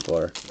because people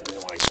are. Yeah, they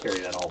don't want to carry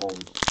that all home.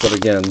 But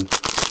again,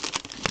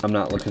 I'm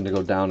not looking to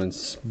go down and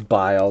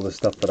buy all the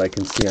stuff that I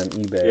can see on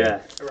eBay. Yeah,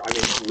 I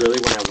mean, really,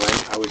 when I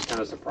went, I was kind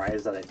of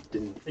surprised that I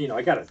didn't.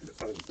 I got a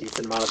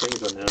decent amount of things,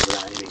 but none of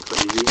that anything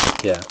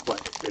crazy. Yeah.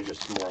 But they're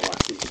just more or less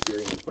the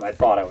experience. But I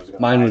thought I was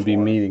gonna. Mine buy would be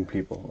more. meeting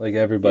people, like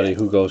everybody Yeah.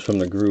 who goes from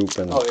the group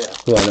and Oh yeah.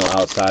 who I know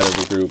outside of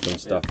the group and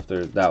stuff.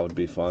 That would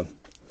be fun.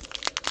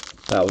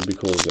 That would be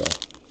cool to go.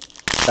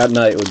 At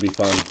night would be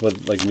fun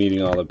with like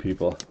meeting all the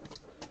people.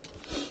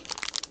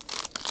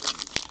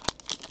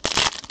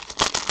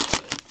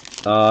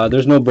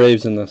 There's no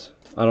Braves in this.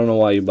 I don't know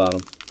why you bought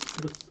them.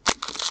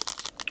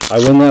 I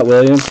win that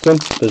Williamson,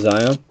 the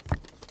Zion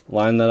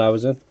line that I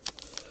was in.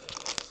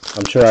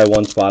 I'm sure I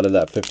one spotted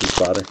that 50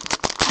 spotter.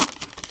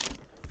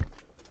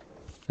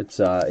 It's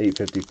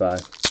 855.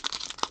 So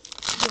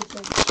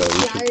you Yeah,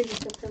 I should, already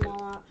took them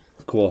all out.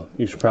 cool.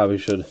 You probably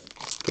should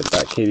get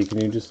that. Katie,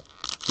 can you just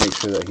make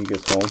sure that he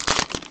gets home?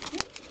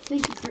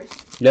 Thank you, Chris.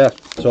 Yeah.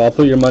 So I'll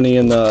put your money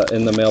in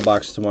the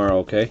mailbox tomorrow.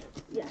 Okay.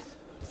 Yeah.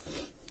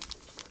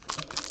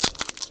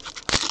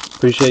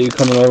 Appreciate you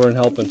coming over and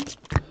helping.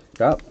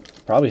 Got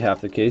probably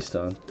half the case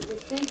done.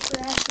 Thanks for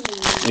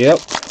asking me. Yep.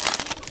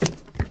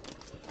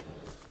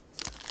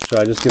 Should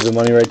I just give the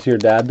money right to your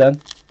dad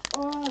then?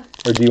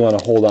 Or do you want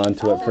to hold on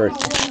to it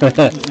first? Maybe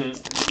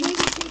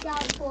take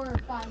out 4 or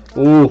 5.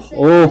 Ooh, Say,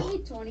 ooh. I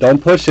need 20.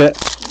 Don't push it.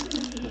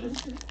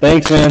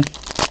 Thanks, man.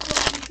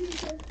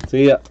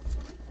 See ya.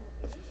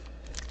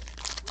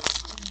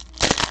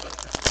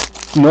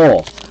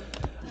 Noel,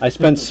 I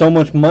spent so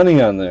much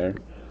money on there.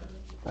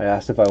 I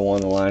asked if I won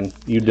the line.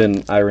 You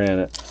didn't. I ran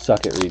it.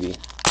 Suck it, Reedy.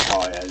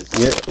 Oh yeah.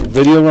 It's,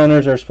 Video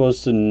runners are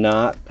supposed to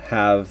not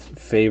have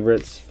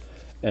favorites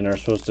and are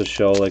supposed to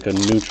show like a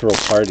neutral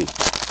party.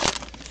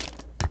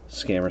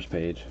 Scammers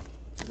page.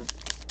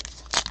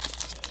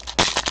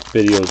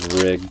 Video's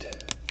rigged.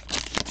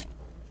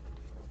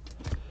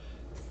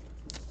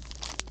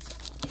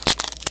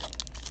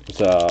 It's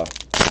a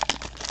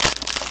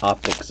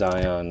optic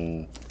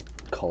Zion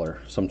color,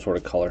 some sort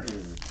of color.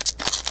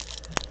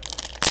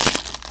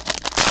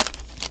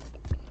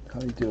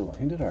 How'd he do?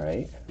 He did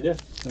alright. Yeah.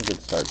 A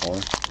good start for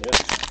him.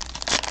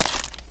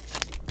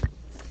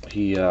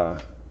 Yeah.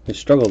 He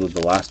struggled with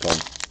the last one.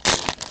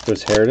 It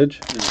was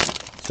Heritage,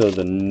 so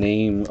the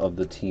name of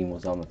the team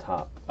was on the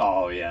top.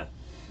 Oh yeah.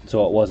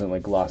 So it wasn't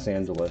like Los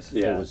Angeles.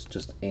 Yeah. It was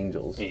just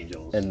Angels.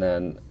 Angels. And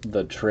then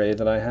the tray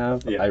that I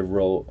have, Yeah. I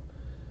wrote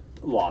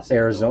Los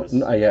Arizona.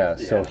 Angeles. Yeah,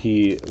 so Yeah.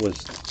 he was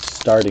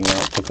starting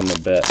out, took him a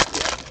bit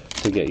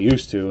to get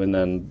used to, and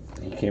then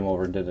he came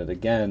over and did it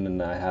again,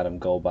 and I had him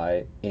go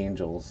by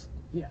Angels.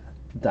 Yeah.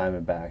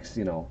 Diamondbacks,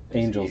 you know, It's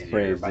Angels, easier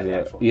Braves. by the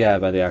actual Yeah,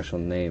 by the actual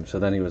name. So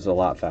then he was a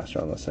lot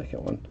faster on the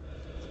second one.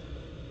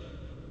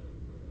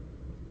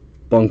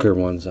 Bunker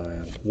won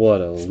Zion.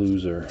 What a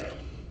loser.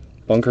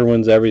 Bunker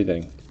wins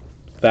everything.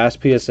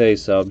 Fast PSA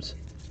subs.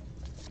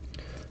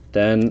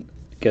 Then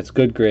gets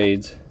good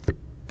grades.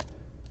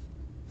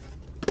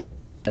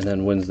 And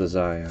then wins the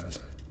Zion.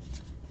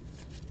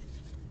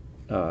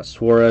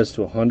 Suarez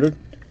to 100.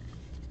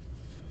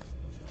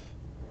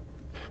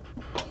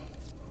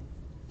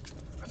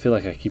 I feel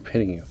like I keep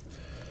hitting you.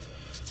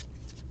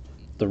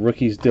 The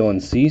rookie's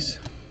Dylan Cease.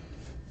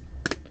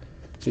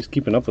 He's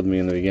keeping up with me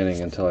in the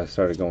beginning until I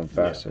started going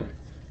faster.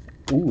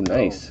 Ooh,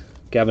 nice.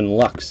 Gavin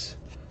Lux.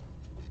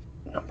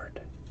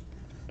 Numbered.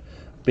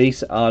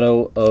 Base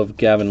auto of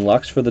Gavin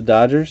Lux for the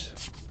Dodgers.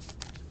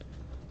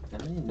 How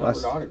many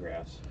numbered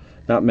autographs?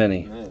 Not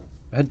many. Yeah.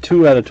 I had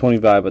 2 out of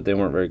 25, but they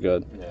weren't very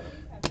good.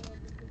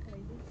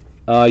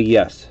 Yeah.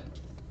 Yes.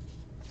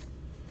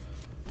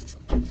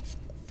 I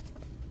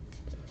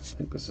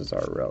think this is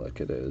our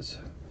relic. It is.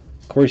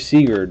 Corey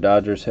Seager,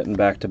 Dodgers hitting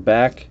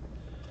back-to-back.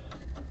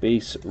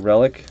 Base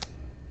relic.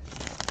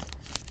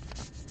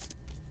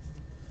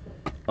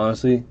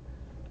 Honestly,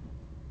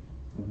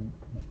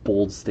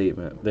 bold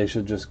statement. They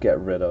should just get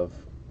rid of,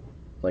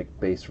 like,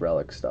 base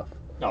relic stuff.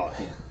 Oh,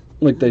 yeah.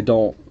 Like, they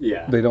don't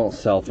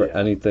sell for Yeah.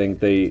 anything.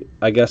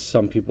 I guess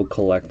some people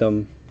collect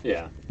them.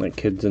 Yeah. Like,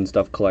 kids and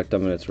stuff collect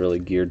them, and it's really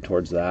geared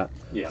towards that.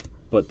 Yeah.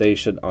 But they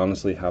should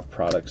honestly have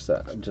products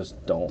that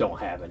just don't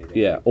have anything.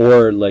 Yeah,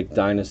 or like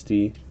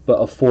Dynasty, but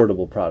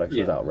affordable products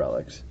Yeah. without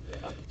relics.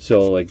 Yeah.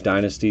 So like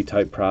Dynasty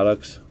type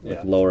products, like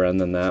Yeah. lower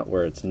end than that,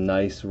 where it's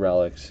nice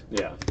relics.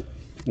 Yeah.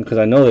 Because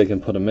I know they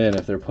can put them in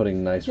if they're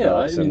putting nice Yeah,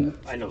 relics I in. mean,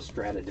 I know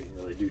Strata didn't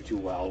really do too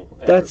well.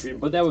 That's-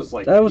 but that was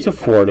like that was you know,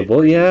 kind of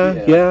affordable,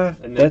 mid-range, yeah.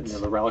 And then That's-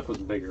 the relic was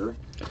bigger.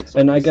 So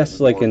And I it's guess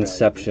more like valuable.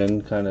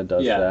 Inception kind of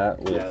does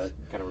that. With, yeah,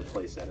 kind of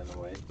replace that in a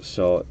way.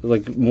 So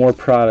like more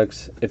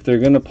products. If they're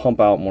gonna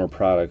pump out more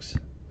products,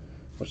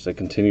 which they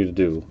continue to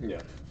do,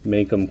 Yeah.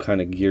 make them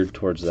kind of geared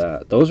towards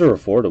that. Those are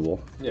affordable.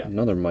 Yeah.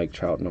 Another Mike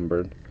Trout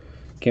numbered.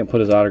 Can't put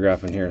his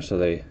autograph in here, so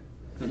they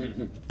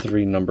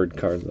 3 numbered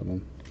cards of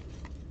him.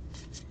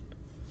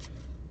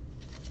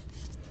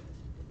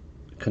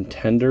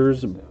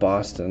 Contenders,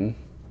 Boston,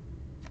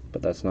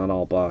 but that's not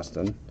all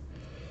Boston.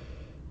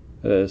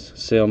 It is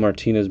Sale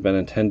Martinez,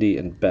 Benintendi,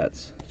 and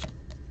Betts.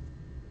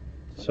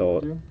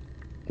 So,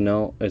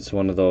 no, it's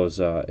one of those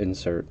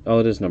insert. Oh,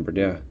 it is numbered,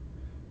 yeah.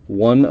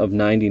 1 of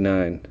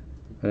 99.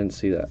 I didn't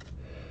see that.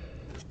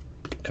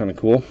 Kind of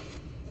cool.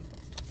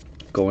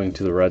 Going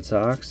to the Red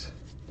Sox.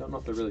 Don't know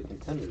if they're really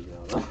contenders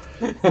now,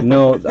 though.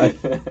 No,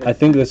 I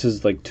think this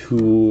is like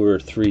 2 or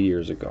 3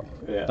 years ago.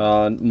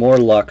 Yeah. More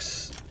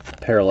Lux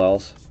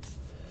parallels.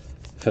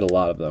 Fit a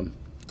lot of them.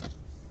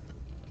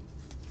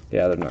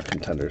 Yeah, they're not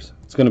contenders.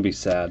 It's going to be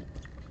sad.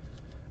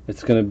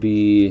 It's going to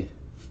be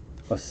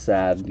a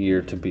sad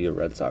year to be a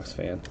Red Sox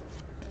fan.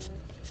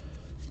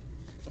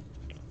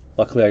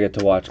 Luckily, I get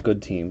to watch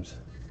good teams.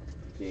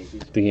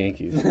 The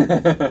Yankees.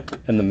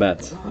 And the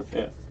Mets.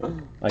 Yeah.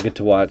 I get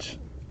to watch,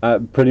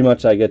 pretty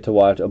much I get to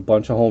watch a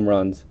bunch of home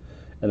runs,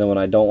 and then when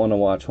I don't want to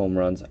watch home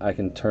runs, I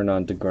can turn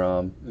on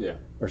DeGrom Yeah.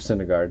 or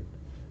Syndergaard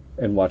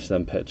and watch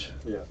them pitch.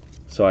 Yeah.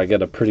 So I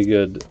get a pretty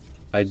good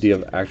idea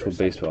of actual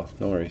baseball.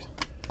 No worries.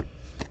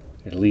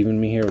 You're leaving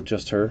me here with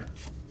just her?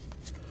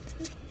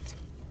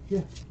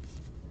 Yeah.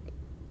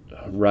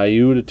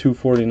 Ryu to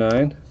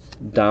 249.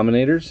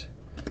 Dominators.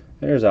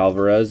 There's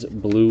Alvarez.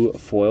 Blue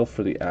foil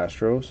for the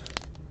Astros.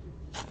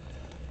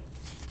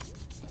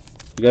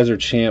 You guys are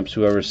champs,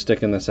 whoever's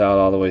sticking this out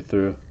all the way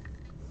through.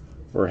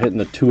 We're hitting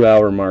the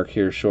 2-hour mark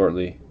here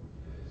shortly.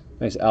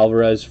 Nice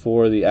Alvarez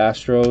for the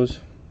Astros.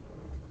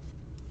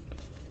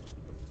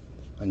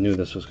 I knew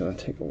this was going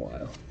to take a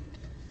while.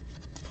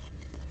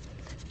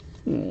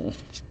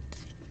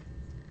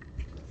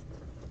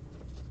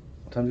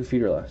 What time do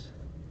feeder last?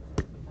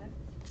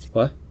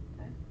 What?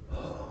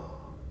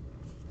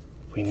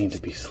 We need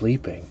to be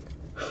sleeping.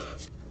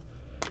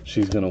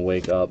 She's going to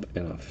wake up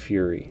in a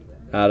fury.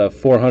 Out of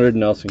 400,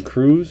 Nelson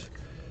Cruz.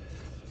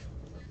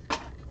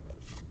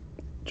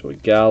 Joey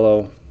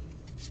Gallo.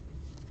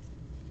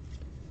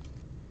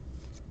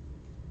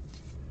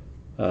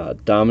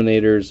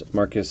 Dominators,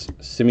 Marcus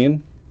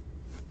Simeon.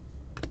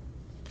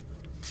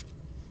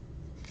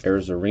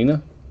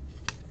 Arizarena.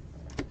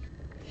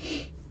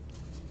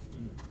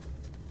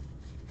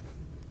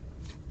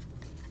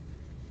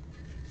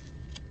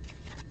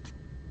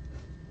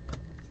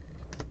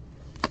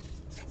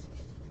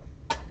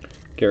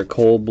 Garrett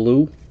Cole,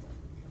 blue.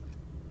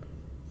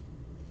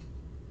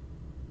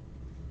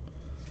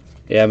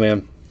 Yeah,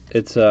 man.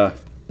 It's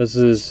this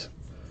has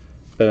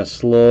been a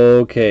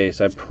slow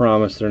case. I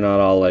promise they're not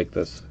all like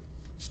this.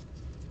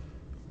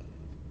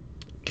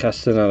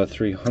 Keston out of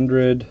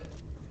 300.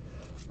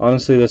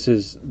 Honestly, this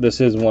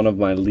is one of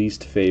my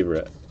least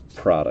favorite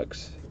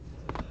products.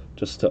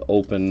 Just to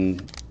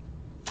open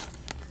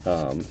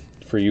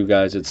for you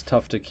guys. It's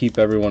tough to keep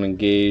everyone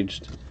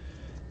engaged,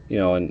 you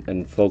know,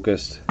 and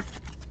focused.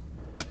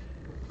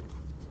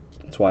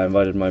 It's why I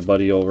invited my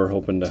buddy over,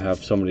 hoping to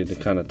have somebody to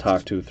kind of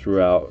talk to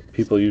throughout.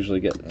 People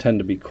usually tend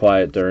to be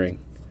quiet during.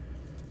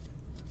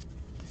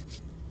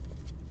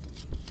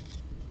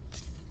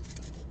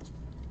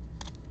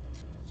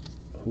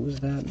 Who is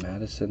that?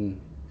 Madison.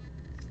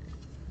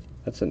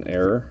 That's an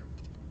error.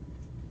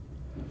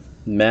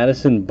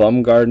 Madison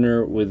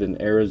Bumgardner with an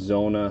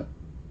Arizona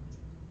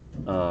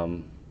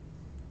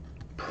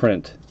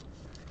print.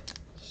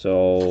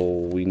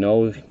 So we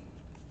know.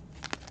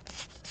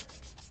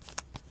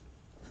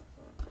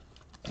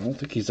 I don't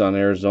think he's on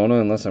Arizona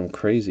unless I'm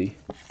crazy.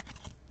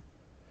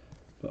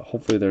 But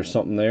hopefully there's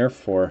something there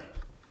for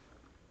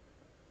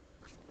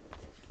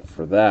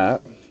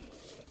that.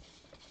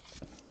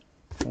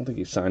 I don't think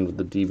he signed with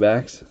the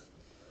D-backs.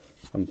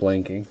 I'm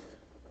blanking.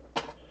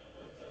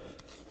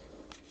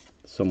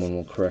 Someone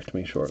will correct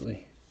me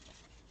shortly.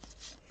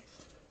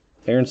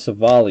 Aaron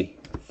Savali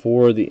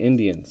for the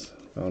Indians.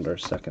 Found our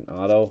second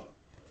auto.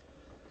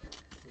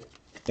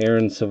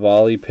 Aaron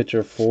Savali,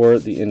 pitcher for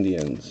the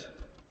Indians.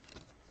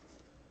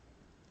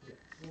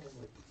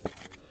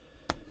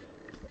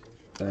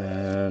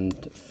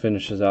 And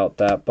finishes out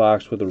that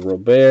box with a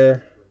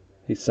Robert.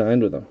 He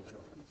signed with him.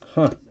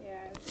 Huh. Yeah,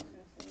 I was just gonna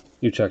say.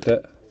 You checked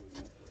it?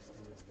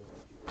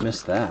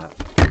 Missed that.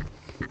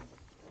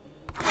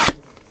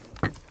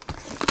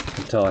 You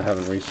can tell I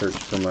haven't researched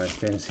for my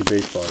fantasy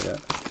baseball yet.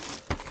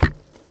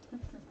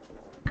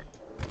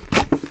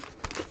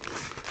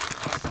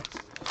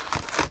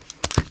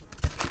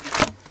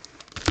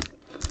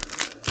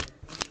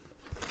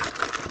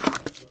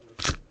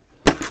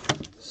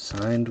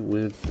 Signed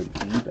with the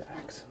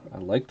D-backs. I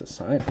like the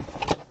sign.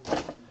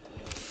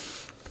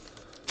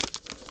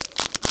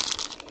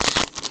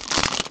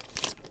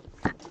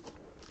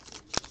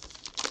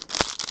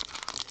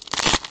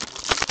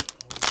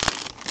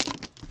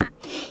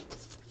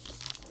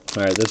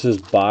 Alright, this is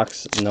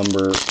box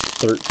number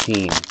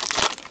 13.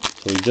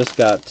 So we just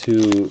got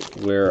to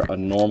where a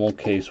normal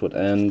case would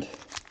end.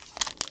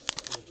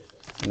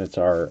 And it's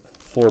our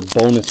 4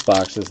 bonus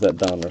boxes that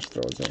Donruss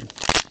throws in.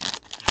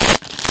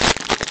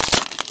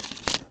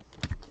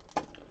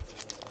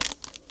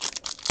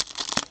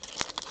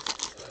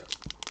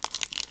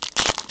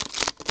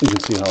 You can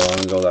see how long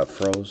ago that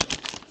froze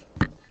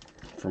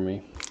for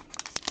me.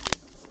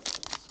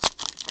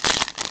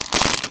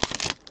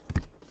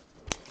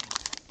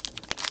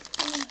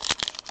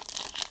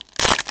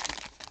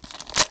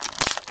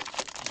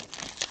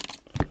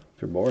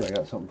 If you're bored, I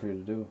got something for you to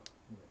do.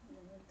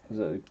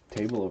 There's a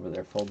table over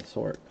there full to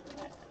sort.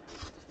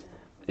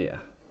 Yeah,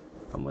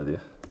 I'm with you.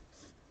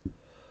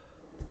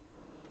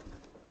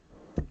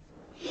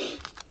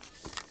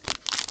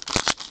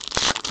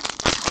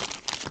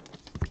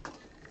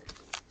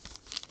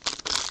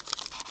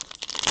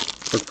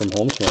 Work from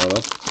home tomorrow,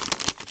 though.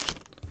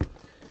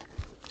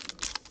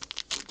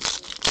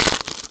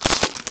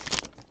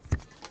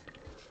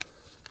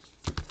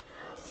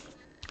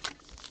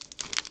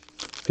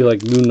 I feel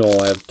like you know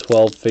I have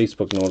 12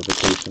 Facebook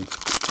notifications.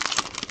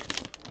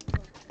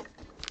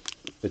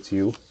 It's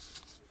you?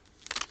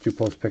 Did you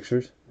post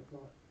pictures?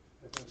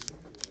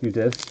 You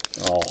did?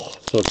 Oh,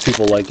 so it's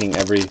people liking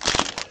every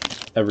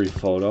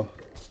photo.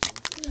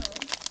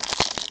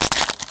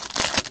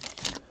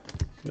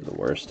 You're the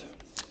worst.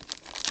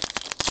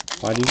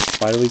 Why do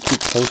we keep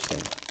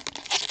posting?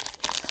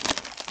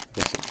 I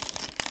guess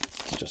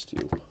it's just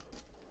you.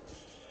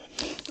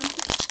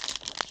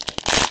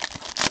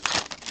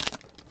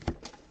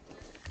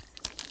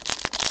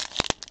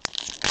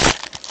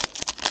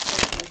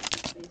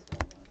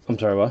 I'm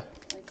sorry, what?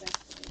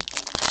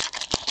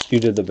 You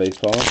did the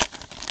baseball one?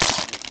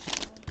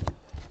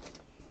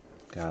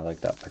 Yeah, I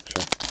like that picture.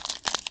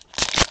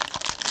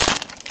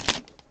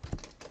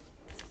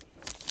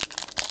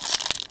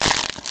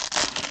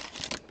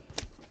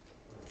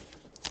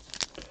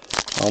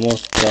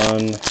 Almost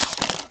done.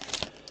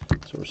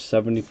 So we're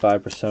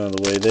 75% of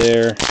the way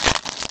there.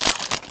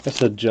 I guess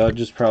the Judge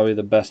is probably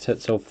the best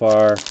hit so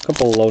far. A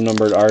couple low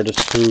numbered artist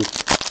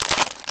proofs,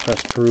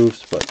 press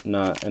proofs, but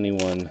not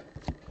anyone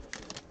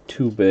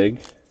too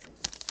big.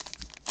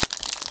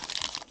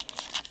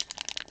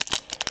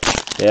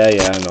 Yeah,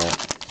 I know.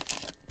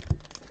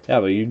 Yeah,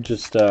 but you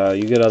just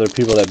you get other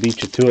people that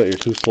beat you to it. You're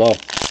too slow.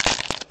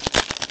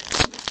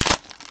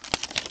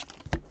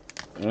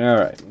 All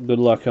right. Good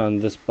luck on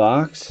this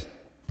box.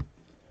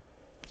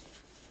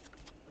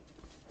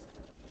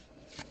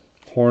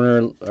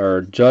 Horner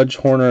or Judge,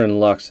 Horner,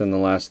 and Lux in the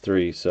last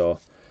 3. So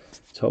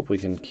let's hope we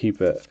can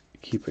keep it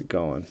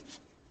going.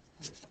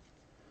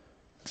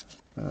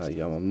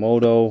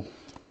 Yamamoto,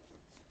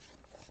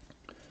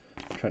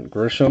 Trent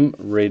Grisham,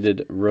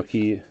 rated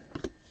rookie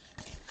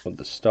with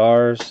the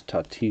Stars,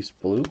 Tatis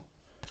blue.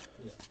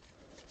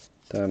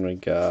 Then we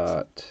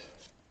got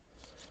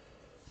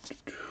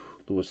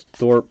Lewis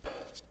Thorpe,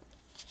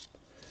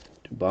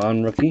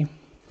 Dubon rookie.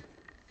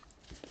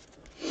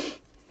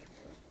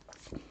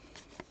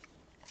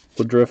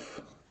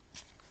 Woodruff,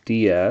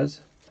 Diaz.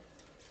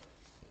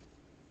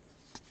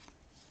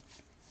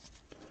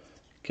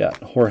 Got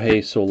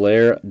Jorge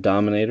Soler,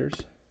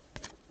 Dominators.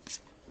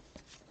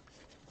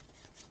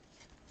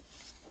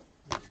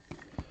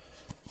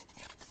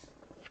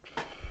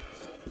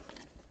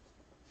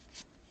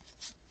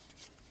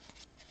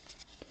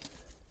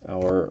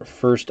 Our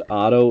first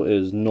auto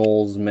is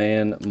Knowles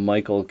man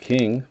Michael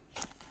King,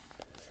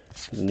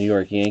 the New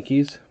York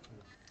Yankees,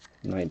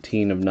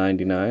 19 of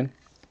 99.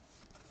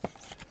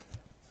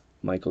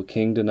 Michael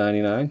King to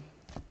 99.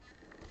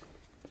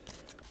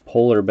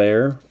 Polar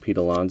Bear, Pete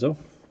Alonso.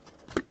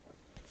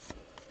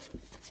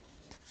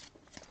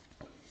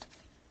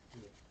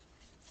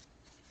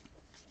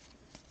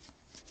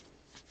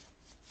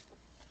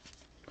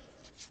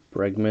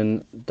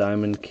 Bregman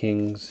Diamond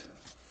Kings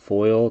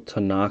foil,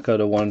 Tanaka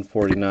to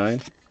 149.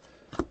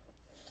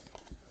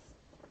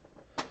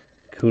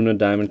 Kuna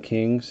Diamond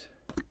Kings.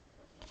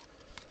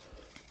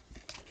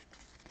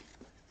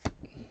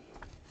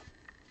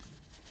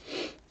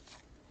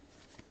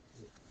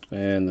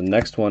 And the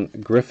next one,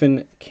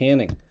 Griffin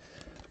Canning.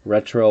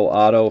 Retro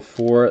auto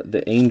for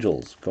the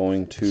Angels,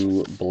 going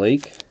to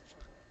Blake.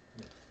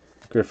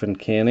 Griffin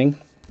Canning.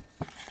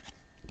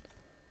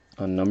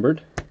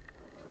 Unnumbered.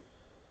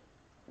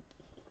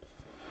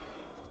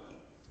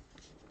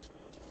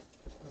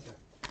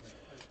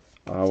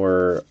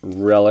 Our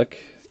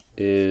relic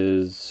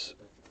is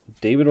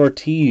David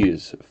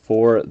Ortiz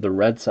for the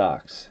Red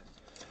Sox.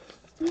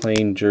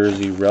 Plain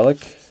jersey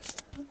relic.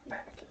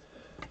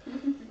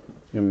 You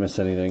didn't miss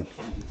anything.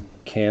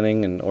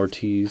 Canning and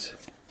Ortiz.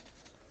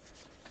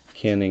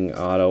 Canning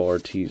auto,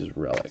 Ortiz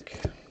relic.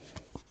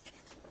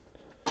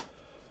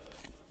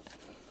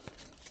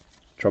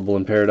 Trouble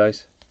in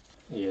paradise?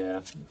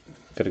 Yeah.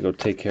 Gotta go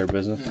take care of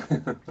business?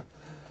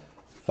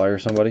 Fire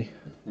somebody?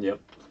 Yep.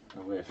 I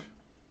wish.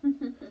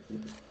 I'm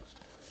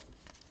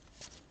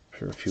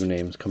sure a few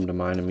names come to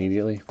mind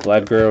immediately.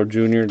 Vlad Guerrero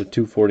Jr. to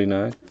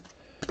 249.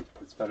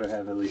 It's better to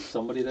have at least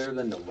somebody there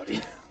than nobody.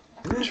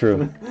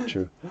 True,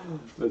 true.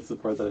 That's the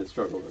part that I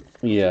struggle with.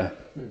 Yeah.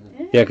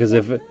 Yeah, because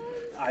if it,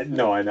 I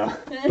know.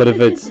 but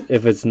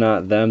if it's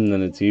not them,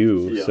 then it's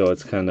you. Yeah. So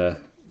it's kind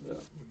of Yeah.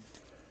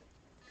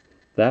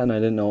 that, and I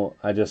didn't know.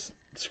 I just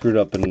screwed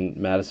up, and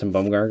Madison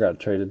Bumgarner got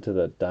traded to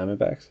the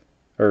Diamondbacks,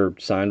 or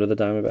signed with the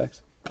Diamondbacks.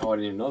 Oh, I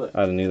didn't even know that.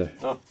 I didn't either.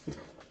 Oh.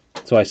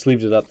 So I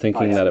sleeved it up,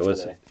 thinking I that have it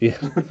was. today. Yeah.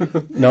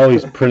 No,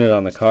 he's printed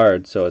on the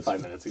card, so it's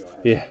 5 minutes ago. I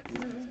had yeah.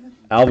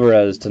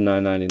 Alvarez to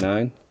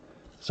 999.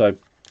 So I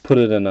put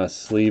it in a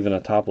sleeve and a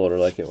top loader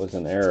like it was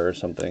an error or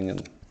something,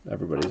 and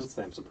everybody's.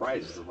 Honestly, I'm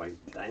surprised. I'm like,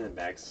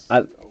 Diamondbacks,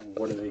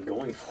 what are they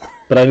going for?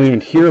 But I didn't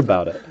even hear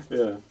about it.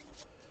 Yeah.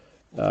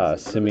 What are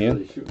they Simeon.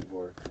 really shooting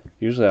for?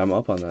 Usually I'm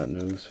up on that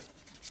news.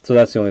 So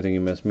that's the only thing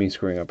you missed, me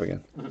screwing up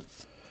again.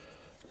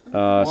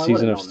 Well, I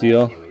Season would've of known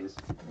Steel. that anyways.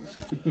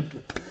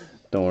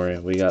 Don't worry,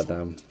 we got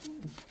them.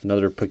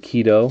 Another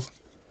Paquito.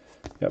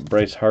 Got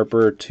Bryce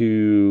Harper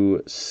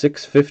to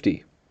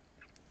 650.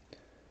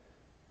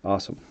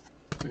 Awesome.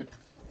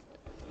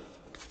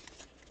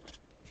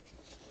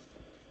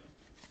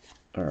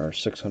 Our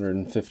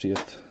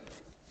 650th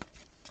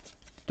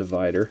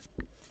divider.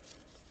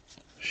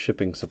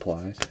 Shipping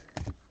supplies.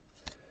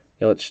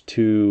 Yelich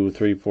to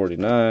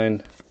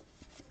 349.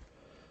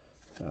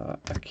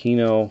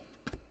 Aquino.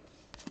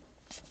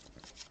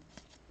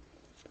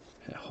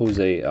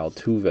 Jose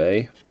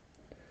Altuve.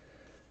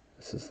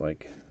 This is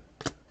like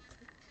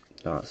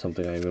not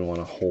something I even want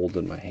to hold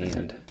in my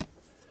hand.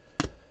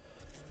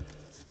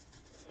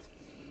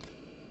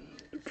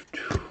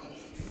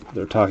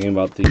 They're talking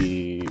about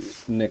the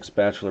Knicks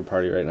bachelor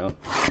party right now.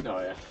 Oh,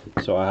 yeah.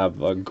 So I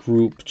have a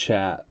group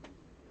chat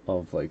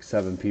of like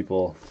 7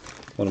 people.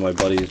 One of my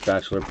buddies'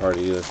 bachelor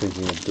party. They're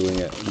thinking of doing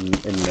it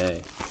in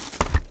May.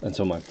 And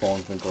so my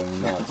phone's been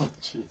going nuts.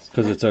 Jeez.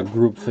 Because it's a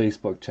group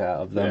Facebook chat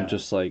of them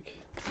just like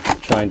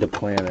trying to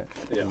plan it.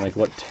 Yeah. And like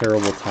what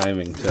terrible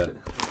timing to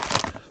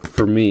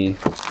for me.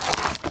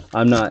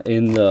 I'm not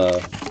in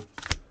the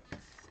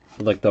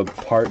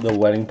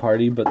wedding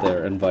party, but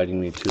they're inviting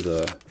me to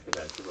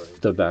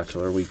the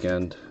bachelor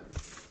weekend.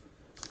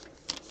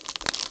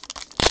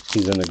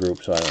 He's in the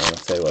group, so I don't want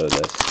to say what it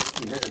is.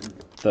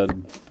 The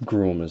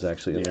groom is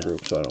actually in the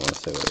group, so I don't want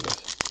to say what it is.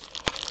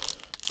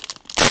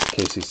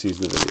 In case he sees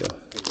the video.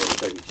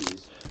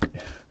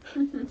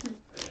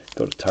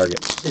 Go to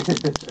Target.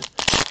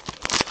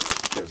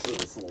 There's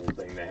this little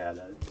thing they had.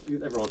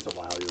 Every once in a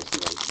while, you'll see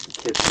like the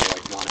kids who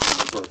like want to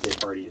have a birthday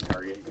party at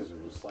Target because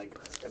they're just like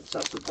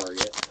obsessed with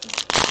Target.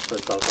 So I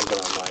saw something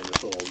online.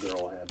 This little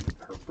girl had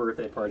her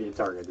birthday party at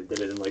Target. They did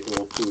it in like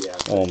little food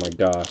aspects. Oh my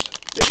gosh.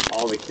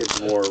 All the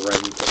kids wore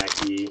red and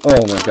khaki.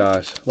 Oh my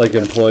gosh. Like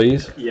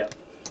employees? Yeah.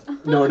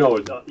 No.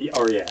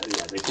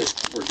 The kids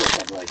were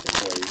just like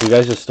employees. You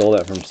guys just stole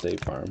that from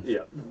State Farm.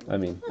 Yeah. I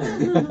mean,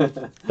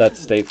 that's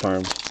State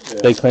Farm.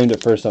 Yeah. They claimed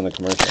it first on the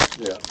commercial.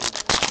 Yeah.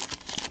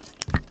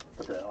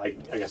 But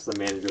I guess the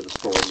manager of the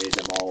store made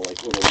them all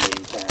like little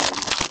name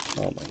tags.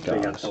 Oh my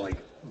They got gosh. to like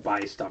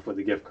buy stuff with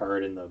the gift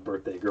card, and the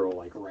birthday girl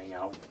like rang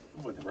out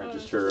with the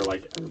register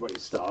like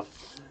everybody's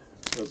stuff.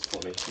 It was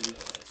funny.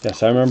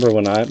 Yes, I remember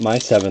when my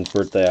 7th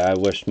birthday, I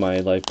wished my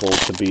life goal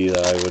to be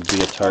that I would be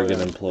a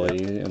Target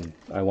employee, and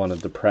I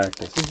wanted to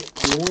practice.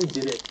 We only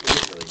did it. We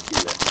didn't really do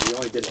that. We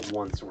only did it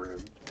once where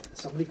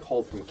somebody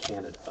called from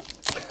Canada,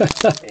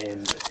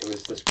 and it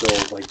was this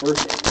girl's like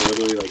birthday. And they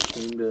literally like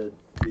came to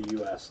the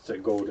U.S. to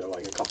go to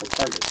like a couple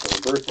Targets for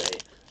her birthday.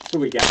 So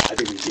we got, I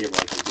think we gave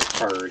like a gift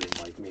card and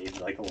like made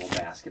like a little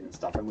basket and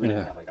stuff. And we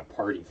didn't have like a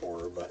party for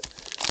her, but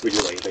we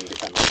did like a thing to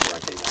kind of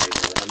recognize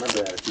her. I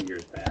remember that a few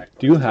years back.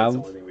 Do you That's have the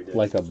only thing we did.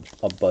 like a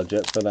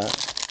budget for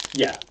that?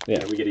 Yeah.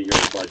 Yeah. We get a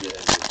yearly budget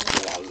and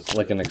it allows us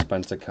Like to, an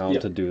expense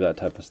account to do that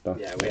type of stuff?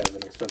 yeah, we have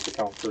an expense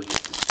account for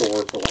just the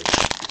store for like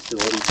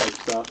facility type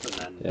stuff, and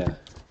then Yeah.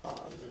 um,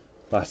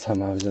 Last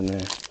time I was in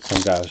there,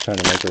 some guy was trying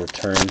to make a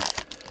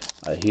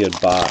return. He had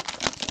bought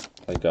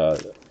like a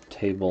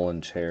table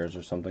and chairs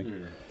or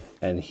something,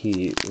 and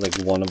he, like,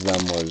 one of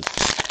them was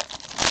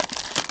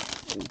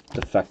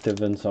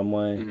defective in some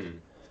way,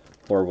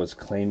 or was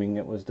claiming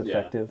it was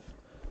defective,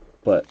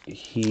 but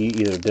he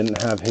either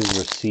didn't have his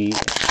receipt,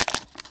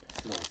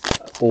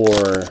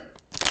 or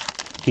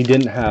he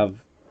didn't have,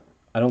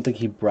 I don't think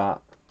he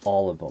brought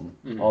all of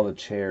them, all the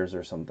chairs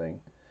or something,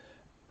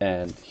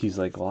 and he's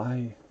like,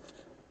 well,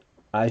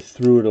 I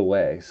threw it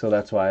away, so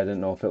that's why I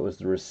didn't know if it was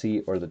the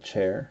receipt or the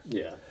chair.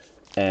 yeah.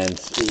 And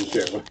He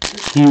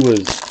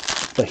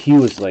he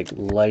was like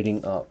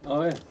lighting up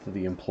Oh yeah. for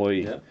the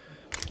employee. Yeah.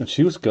 And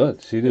she was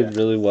good. She did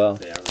really well.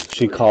 Yeah,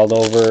 She called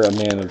over a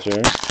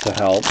manager to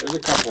help. There's a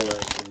couple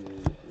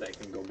that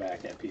can go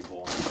back at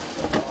people.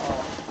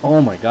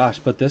 Oh my gosh,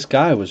 but this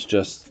guy was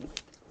just,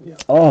 Yeah.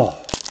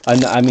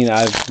 I mean,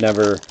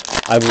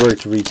 I've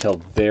worked retail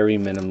very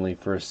minimally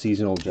for a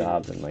seasonal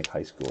job in like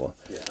high school.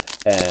 Yeah.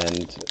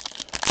 And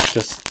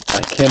just,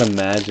 I can't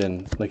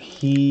imagine, like,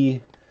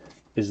 he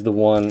is the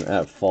one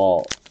at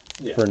fault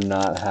for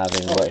not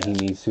having what he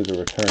needs to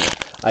return it.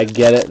 I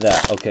get it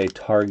that, okay,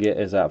 Target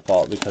is at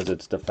fault because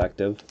it's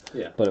defective,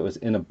 but it was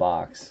in a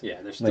box.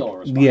 Yeah, there's still Like, a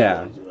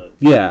responsibility to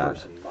the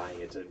person buying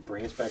it to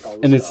bring us back all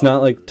the And stuff. it's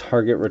not like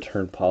Target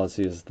return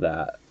policy is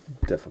that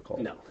difficult.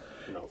 No,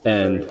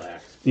 And very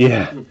relaxed.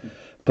 yeah,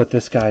 but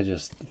this guy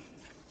just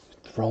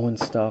throwing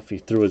stuff. He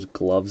threw his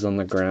gloves on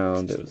the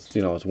ground. It was,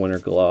 his winter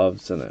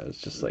gloves, and it was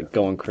just like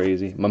going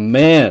crazy. My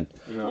man,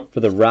 for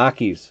the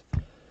Rockies.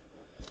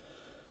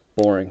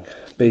 Boring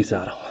base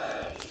auto,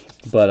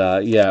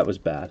 but yeah, it was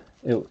bad.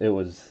 It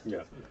was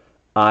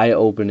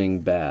eye-opening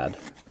bad.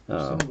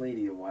 Some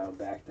lady a while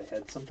back that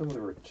had something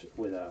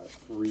with a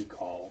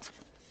recall.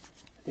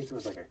 I think it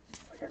was like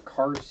a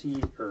car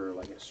seat or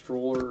like a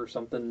stroller or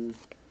something,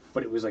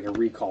 but it was like a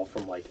recall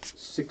from like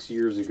 6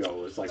 years ago.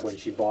 It was like when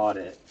she bought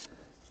it,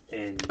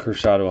 and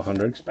Kershaw to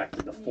 100.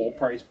 expected the full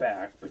price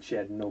back, but she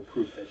had no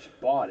proof that she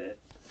bought it.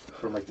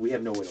 But like, we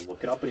have no way to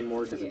look it up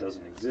anymore because it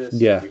doesn't exist.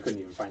 Yeah. We couldn't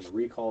even find the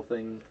recall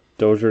thing.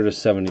 Dozier to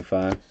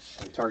 75.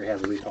 And Target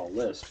has a recall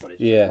list, but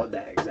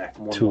that exact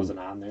one wasn't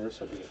on there,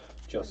 so it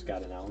just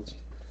got announced.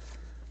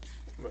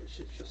 But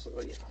it's just,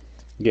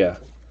 Yeah.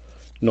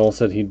 Noel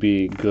said he'd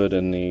be good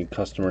in the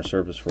customer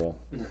service role.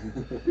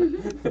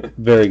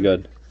 Very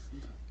good.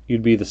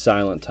 You'd be the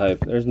silent type.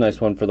 There's a nice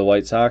one for the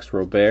White Sox.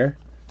 Robert,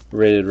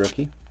 rated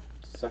rookie.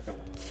 Second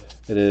one.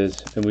 It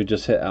is. And we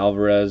just hit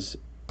Alvarez,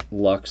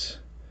 Lux,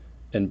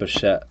 and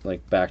Bichette,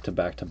 like back to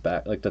back to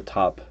back, like the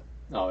top.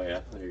 Oh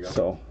yeah, there you go.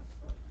 So,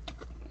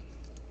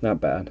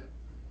 not bad.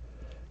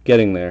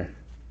 Getting there.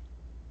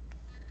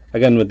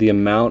 Again, with the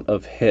amount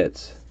of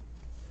hits,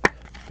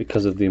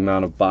 because of the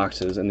amount of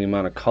boxes and the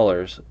amount of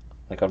colors,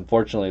 like,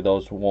 unfortunately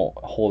those won't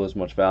hold as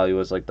much value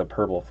as like the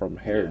purple from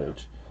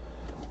Heritage.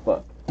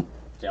 But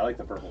yeah, I like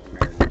the purple from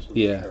Heritage.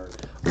 yeah,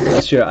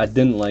 this year I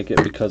didn't like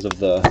it because of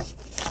the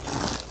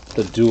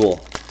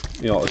dual.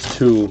 It was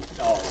two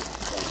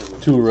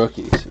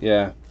rookies.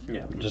 Yeah.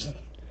 Just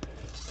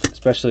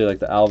especially like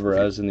the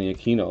Alvarez and the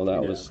Aquino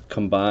that was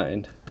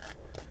combined.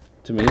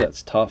 To me,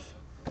 that's tough.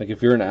 Like,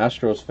 if you're an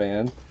Astros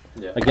fan,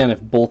 again,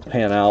 if both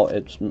pan out,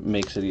 it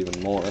makes it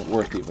even more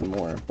worth even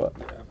more. But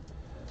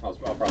I'll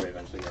probably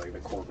eventually get like the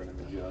Corbin and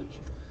the Judge.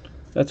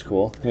 That's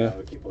cool. Yeah.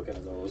 I'll keep looking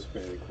at those.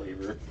 Maybe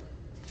Glaber.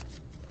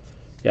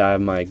 Yeah, I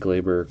have my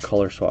Glaber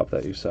color swap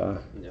that you saw.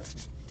 Yeah.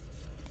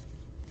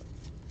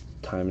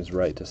 Time is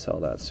right to sell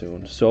that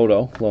soon.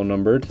 Soto, low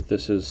numbered.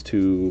 This is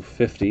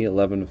 250,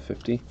 11 of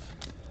 50.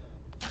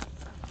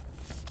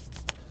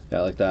 Yeah,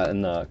 I like that.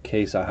 In the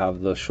case, I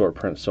have the short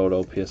print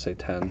Soto PSA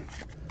 10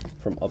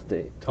 from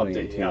Update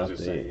 2018 Yeah, I was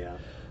Update. gonna say, yeah.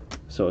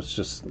 So it's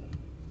just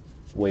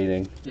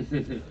waiting.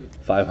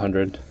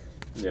 500.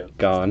 Yeah.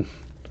 Gone.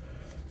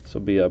 This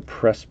will be a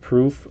press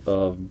proof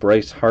of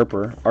Bryce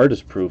Harper,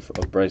 artist proof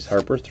of Bryce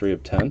Harper, 3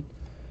 of 10.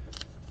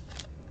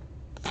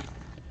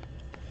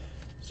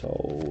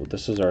 So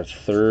this is our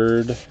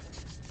third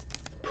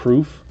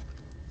proof.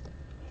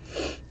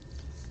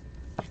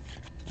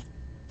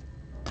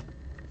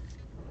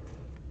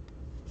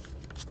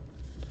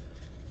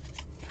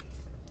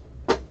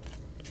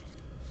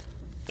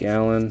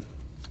 Gallon.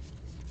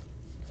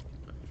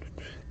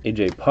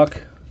 AJ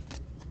Puck.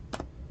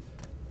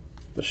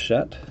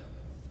 Bichette.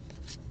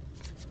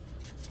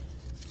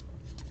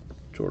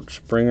 George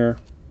Springer.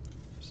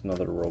 There's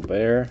another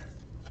Robert.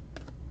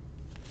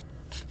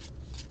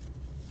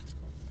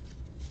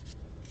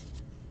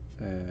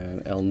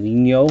 And El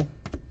Nino.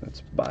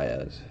 That's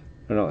Baez.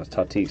 Or no, that's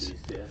Tatis.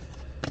 Yeah.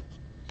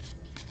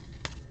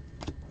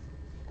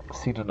 I've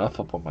seen enough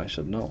of them, I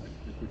should know.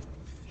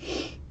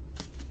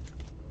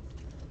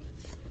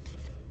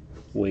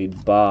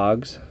 Wade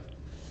Boggs.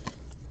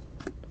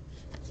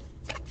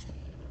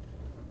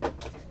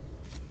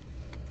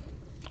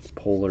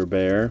 Polar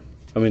Bear.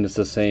 I mean, it's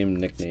the same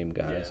nickname,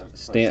 guys. Yeah,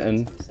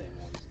 Stanton, the same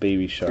ones.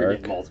 Baby You're Shark.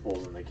 getting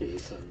multiples in the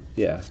case. And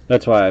Yeah,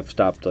 that's why I've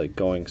stopped like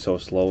going so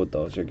slow with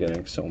those. You're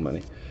getting so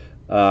many.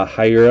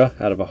 Hyura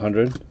out of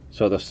 100,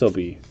 so they'll still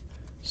be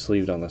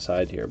sleeved on the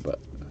side here, but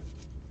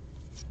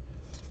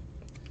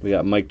we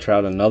got Mike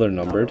Trout, another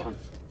numbered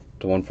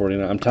to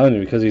 149. I'm telling you,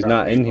 because he's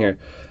not in here.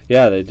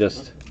 Yeah, they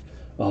just.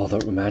 Oh,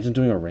 imagine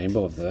doing a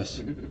rainbow of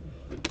this.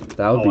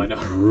 That would be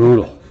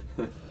brutal.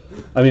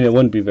 I mean, it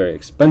wouldn't be very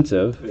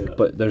expensive,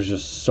 but there's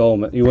just so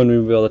many. You wouldn't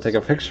even be able to take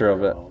a picture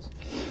of it.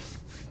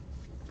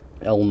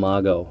 El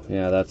Mago.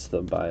 Yeah, that's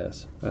the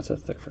bias. That's a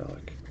thick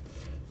relic.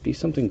 Be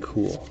something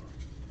cool.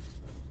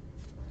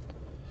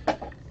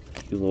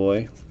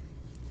 Eloy.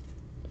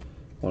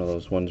 One of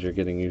those ones you're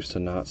getting used to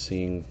not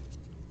seeing.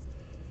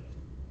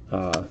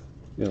 The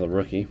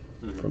rookie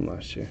from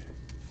last year.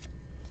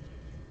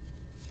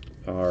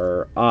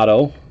 Our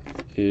auto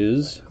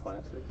is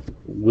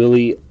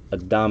Willie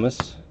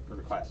Adames.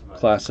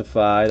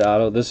 Classified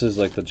auto. This is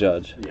like the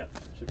judge. Yeah.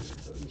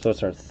 So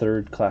it's our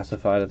third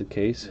classified of the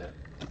case. Yeah.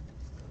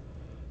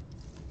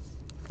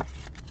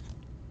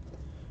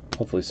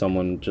 Hopefully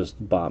someone just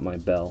bought my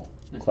Bell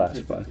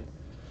classified.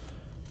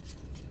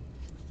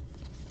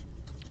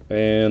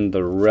 And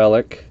the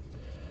relic,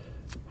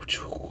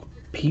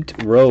 Pete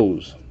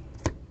Rose.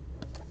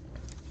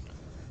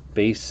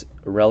 Base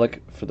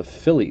relic for the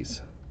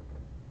Phillies.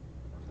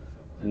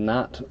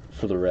 Not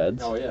for the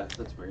Reds. Oh yeah,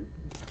 that's weird.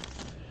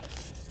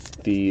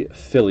 The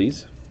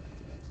Phillies.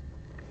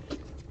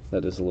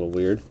 That is a little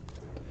weird.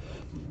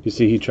 You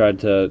see he tried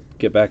to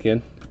get back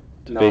in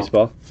to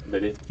baseball.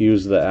 Did He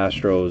used the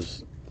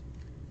Astros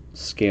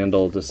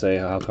scandal to say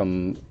how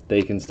come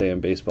they can stay in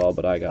baseball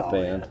but I got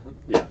banned.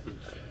 Yeah.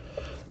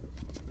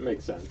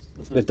 Makes sense.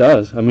 It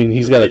does. I mean,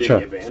 he's got to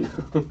try. Get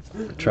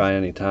banned. Try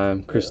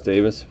anytime. Chris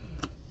Davis.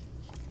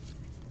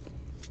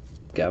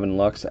 Gavin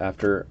Lux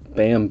after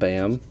Bam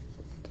Bam.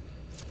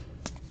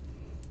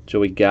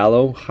 Joey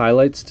Gallo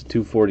highlights to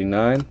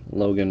 249.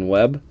 Logan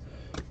Webb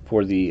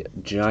for the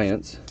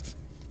Giants.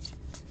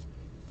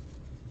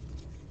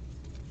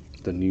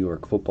 The New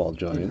York Football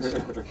Giants.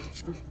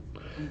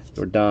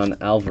 Jordan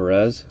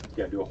Alvarez.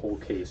 You gotta do a whole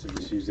case of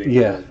just using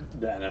the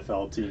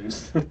NFL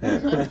teams.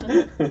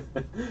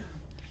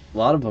 A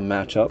lot of them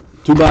match up.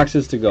 2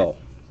 boxes to go.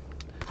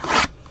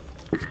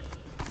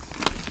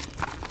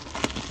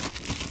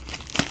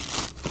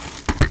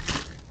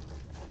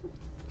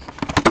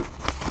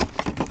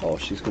 Oh,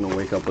 she's going to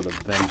wake up with a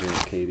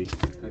vengeance, Katie.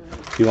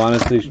 You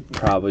honestly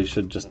probably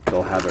should just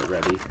go have it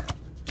ready.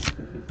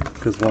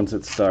 Because once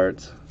it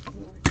starts,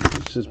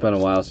 it's just been a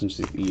while since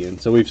she's eaten.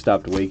 So we've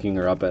stopped waking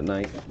her up at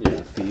night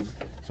to feed.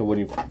 So when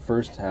you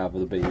first have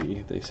the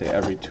baby, they say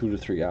every 2 to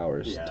 3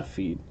 hours to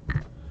feed.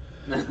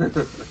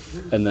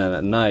 And then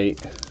at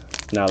night,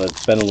 now that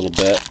it's been a little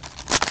bit,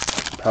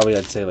 probably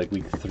I'd say like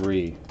week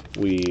 3,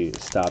 we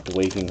stopped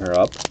waking her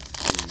up.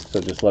 So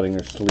just letting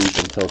her sleep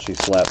until she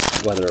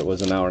slept, whether it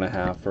was an hour and a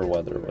half or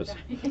whether it was,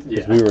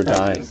 because we were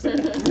dying.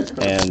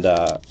 And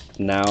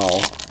now,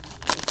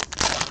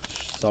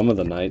 some of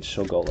the nights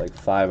she'll go like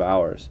 5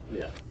 hours.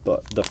 Yeah.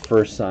 But the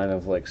first sign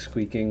of like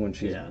squeaking when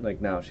she's like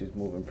now she's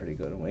moving pretty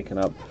good and waking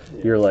up,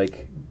 you're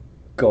like,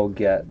 go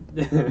get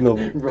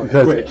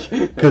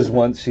because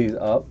once she's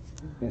up,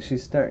 and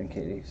she's starting,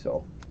 Katie.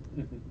 So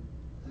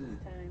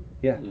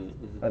yeah,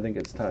 I think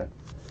it's time.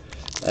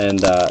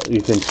 And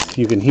you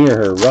can hear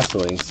her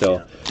rustling.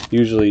 So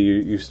usually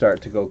you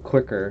start to go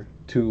quicker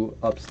to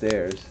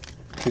upstairs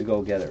to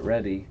go get it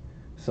ready.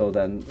 So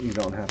then you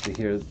don't have to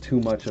hear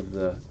too much of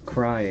the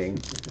crying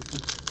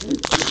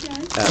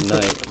at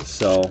night.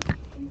 So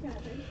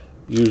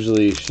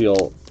usually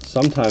she'll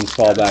sometimes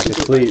fall back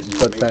asleep,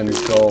 but then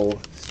she'll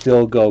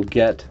still go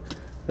get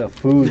the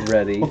food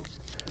ready.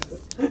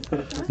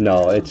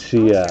 No, it's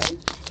she.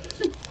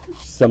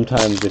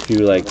 Sometimes if you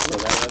like,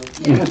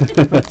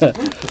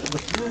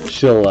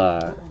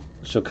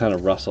 she'll kind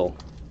of rustle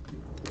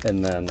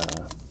and then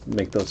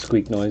make those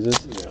squeak noises.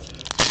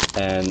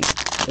 And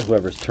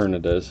whoever's turn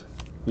it is,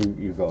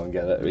 you go and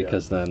get it,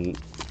 because then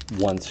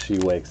once she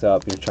wakes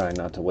up, you're trying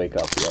not to wake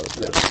up the other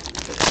two.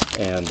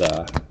 And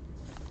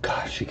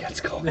gosh, she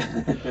gets going.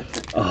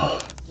 Oh,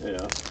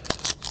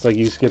 it's like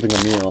you skipping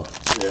a meal,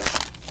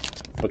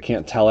 but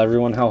can't tell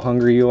everyone how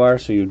hungry you are,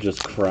 so you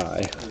just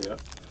cry.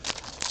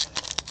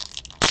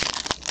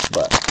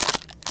 But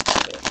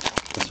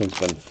this one's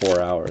been 4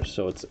 hours,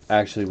 so it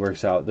actually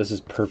works out. This is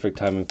perfect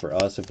timing for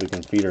us if we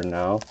can feed her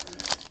now,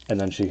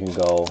 and then she can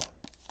go.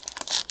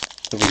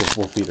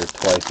 We'll feed her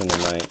twice in the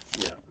night,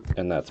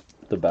 and that's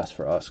the best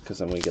for us because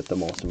then we get the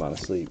most amount of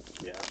sleep.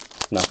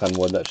 Knock on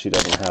wood that she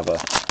doesn't have a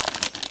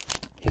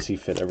hissy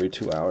fit every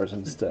 2 hours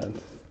instead.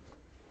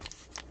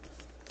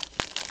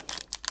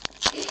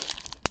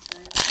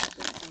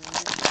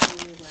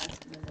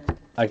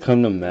 I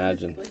couldn't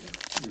imagine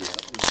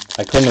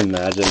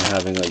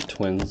having like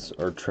twins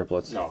or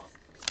triplets. No.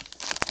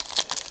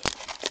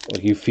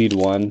 Like you feed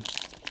one,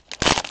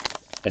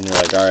 and you're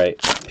like, all right,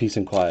 peace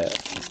and quiet.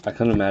 I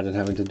couldn't imagine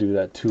having to do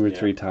that 2 or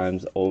 3 Yeah.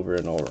 times over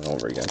and over and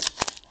over again.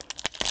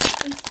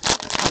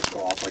 Just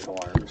go off like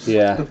alarms.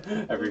 Yeah.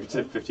 Every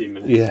 15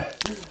 minutes. Yeah.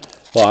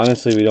 Well,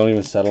 honestly, we don't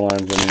even set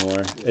alarms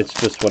anymore. It's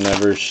just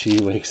whenever she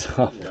wakes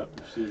up.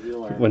 Yep. She's the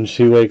alarm. When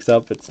she wakes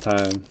up, it's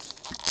time.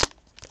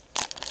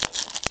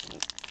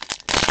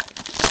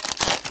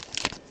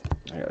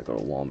 I gotta go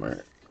to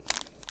Walmart.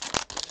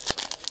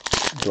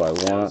 Do I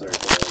want?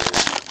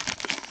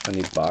 I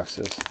need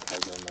boxes.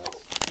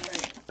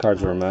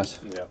 Cards are a mess.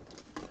 Yep.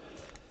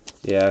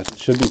 Yeah, it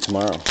should be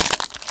tomorrow,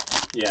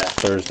 Yeah.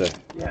 Thursday.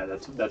 Yeah,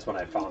 that's when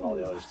I found all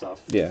the other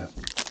stuff. Yeah.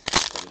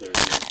 from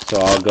Thursday. So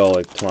I'll go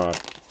like tomorrow,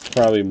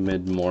 probably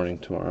mid-morning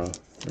tomorrow,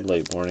 or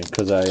late morning,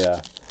 because I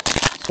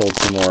sold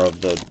some more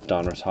of the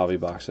Donruss hobby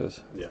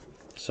boxes. Yeah.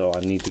 So I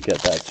need to get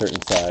that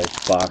certain size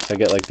box. I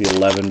get like the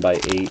 11 by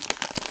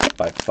 8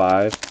 by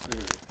 5,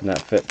 and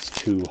that fits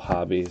 2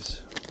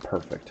 hobbies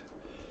perfect.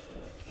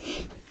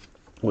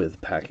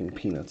 With packing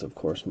peanuts, of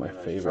course, my And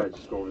I favorite. try to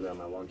just go over there on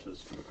my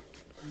lunches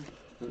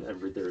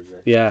every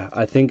Thursday. Yeah,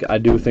 I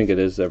do think it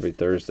is every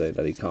Thursday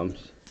that he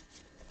comes.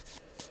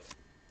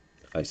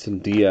 Ison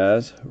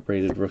Diaz,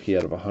 rated rookie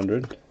out of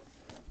 100.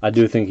 I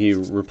do think he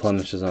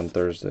replenishes on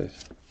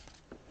Thursdays.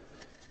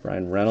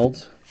 Ryan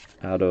Reynolds,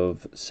 out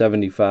of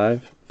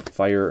 75,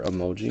 fire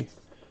emoji.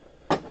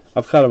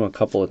 I've caught him a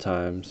couple of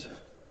times.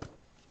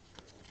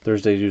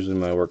 Thursday's usually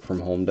my work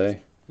from home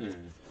day.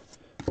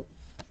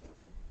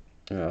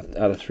 Out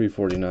of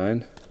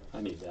 349.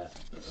 I need that.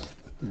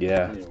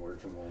 Yeah, I need to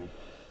work from home.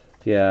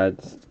 yeah,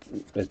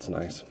 it's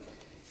nice.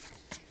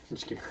 I'm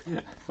just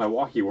kidding. My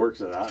walkie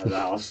works at the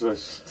house. So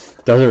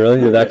Does it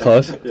really? You're that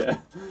close? Yeah.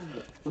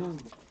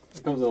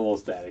 It comes in a little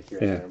static here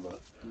Yeah. and there,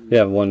 but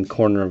Yeah, one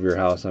corner of your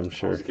house, I'm I'll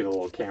sure. just get a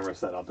little camera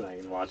set up and I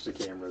can watch the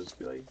cameras.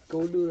 Be like,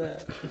 go do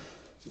that.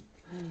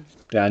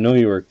 Yeah, I know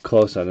you were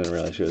close. I didn't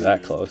realize you were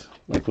that close.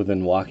 Like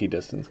within walkie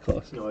distance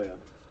close. Oh yeah.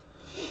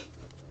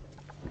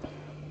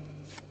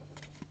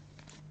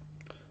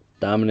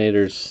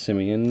 Dominators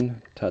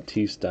Simeon,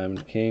 Tatis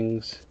Diamond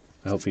Kings.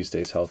 I hope he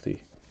stays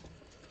healthy.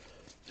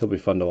 He'll be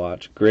fun to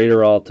watch.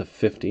 Grader all to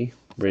 50,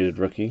 rated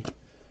rookie.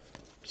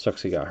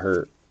 Sucks he got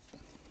hurt.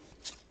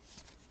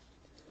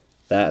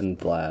 That and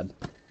Vlad.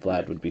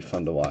 Vlad would be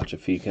fun to watch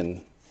if he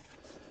can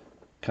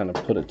kind of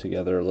put it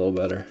together a little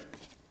better.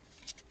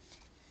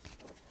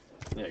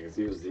 Yeah, because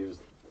he was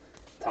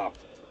top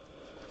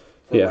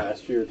for Yeah.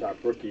 last year, top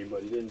rookie,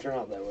 but he didn't turn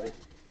out that way.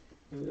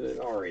 An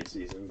alright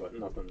season, but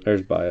nothing.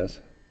 There's bias.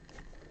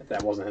 If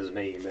that wasn't his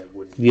name, it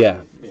wouldn't.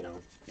 Yeah. You know.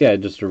 Yeah,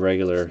 just a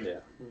regular. Yeah.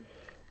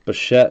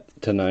 Bichette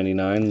to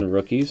 99, the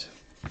rookies.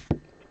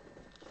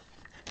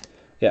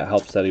 Yeah, it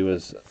helps that he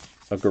was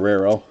a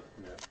Guerrero.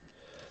 Yeah.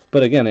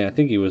 But again, I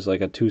think he was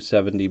like a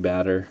 270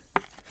 batter,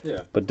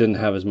 Yeah. but didn't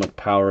have as much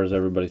power as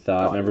everybody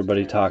thought. Oh, And he was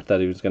everybody great. talked that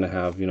he was going to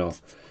have,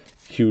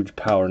 huge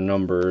power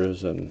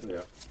numbers and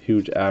Yeah.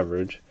 huge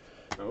average.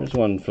 Oh. There's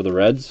one for the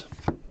Reds.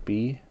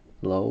 Be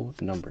low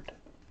numbered.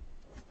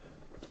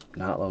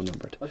 Not low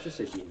numbered. Let's just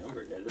say he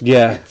numbered it.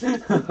 Yeah.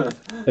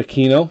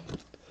 Aquino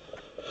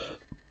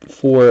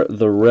for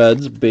the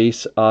Reds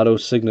base auto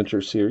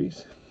signature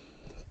series.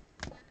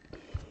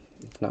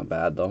 It's not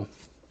bad though.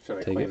 Should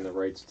I Take claim it. the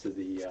rights to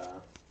the,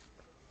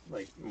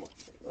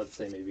 let's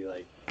say maybe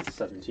like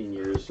 17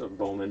 years of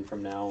Bowman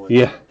from now? When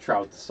Yeah.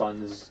 Trout's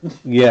son is.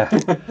 Yeah.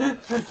 Can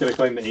I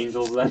claim the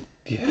Angels then?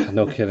 Yeah,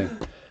 no kidding.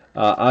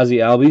 Ozzy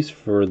Albies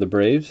for the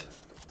Braves.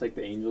 Take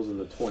the Angels in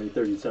the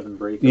 2037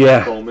 break.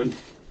 Yeah. Of Bowman.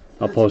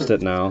 I'll post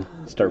it now.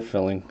 Start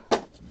filling.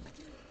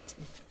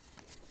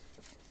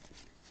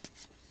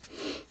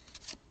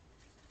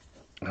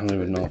 I don't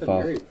even know They've if been I'll.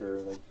 married for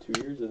like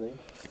 2 years, I think.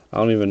 I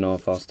don't even know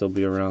if I'll still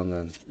be around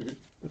then.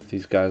 If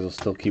these guys will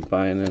still keep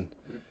buying in.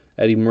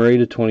 Eddie Murray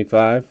to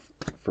 25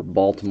 for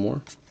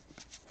Baltimore.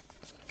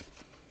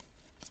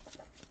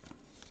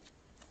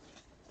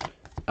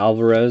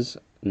 Alvarez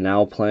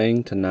now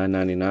playing to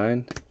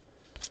 9.99.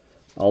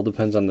 All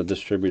depends on the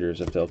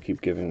distributors if they'll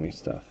keep giving me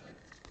stuff.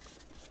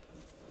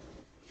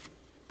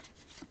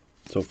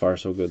 So far,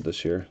 so good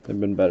this year. They've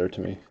been better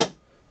to me.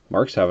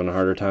 Mark's having a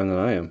harder time than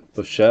I am.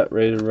 Bichette,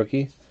 rated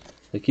rookie.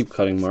 They keep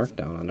cutting Mark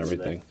down on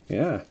everything.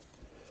 Yeah.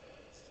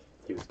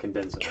 He was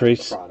condensing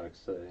Trace- all the products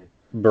today.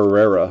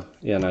 Barrera.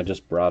 Yeah, and I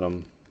just brought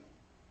him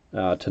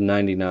to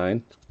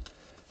 99.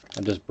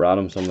 I just brought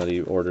him some that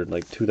he ordered,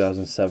 like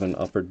 2007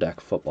 Upper Deck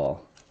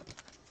Football.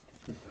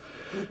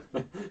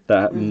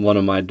 That one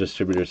of my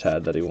distributors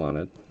had that he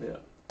wanted. Yeah.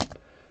 And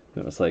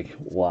it was like,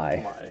 why?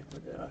 Why?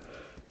 Yeah.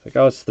 Like,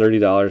 oh, it's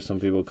 $30. Some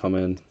people come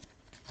in,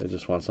 they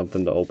just want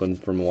something to open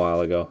from a while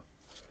ago.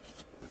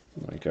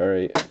 I'm like, all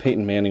right.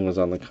 Peyton Manning was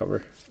on the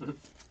cover.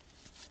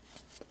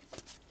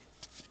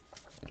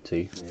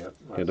 See, Yep.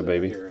 Get a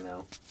baby. Here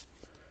now.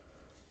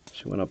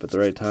 she went up at the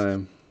right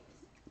time.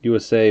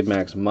 USA,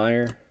 Max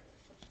Meyer.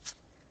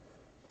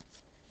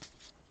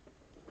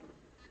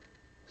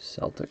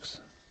 Celtics.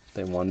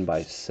 They won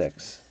by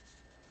 6.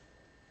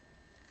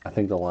 I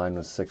think the line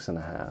was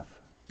 6.5.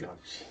 Oh,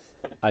 jeez.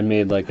 I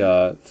made like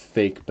a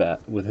fake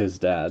bet with his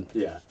dad.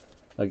 Yeah.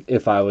 Like,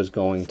 if I was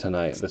going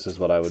tonight, this is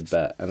what I would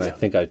bet. And I Yeah.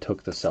 think I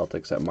took the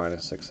Celtics at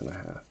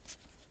 -6.5.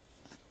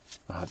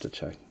 I'll have to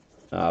check.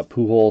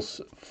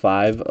 Pujols,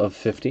 5 of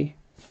 50.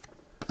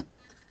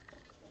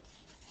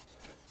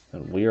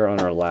 And we are on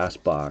our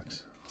last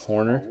box.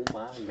 Horner. Oh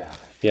my god.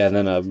 Yeah, and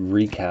then a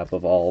recap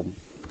of all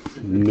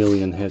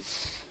million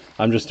hits.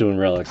 I'm just doing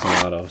relics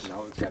and autos.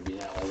 No, it's gotta be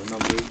all the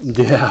numbers.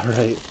 Yeah,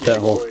 right. That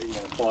whole. You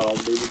gotta pull out all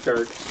the baby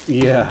sharks.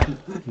 Yeah.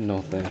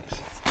 No thanks.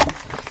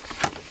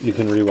 You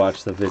can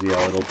rewatch the video.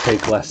 It'll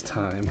take less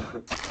time.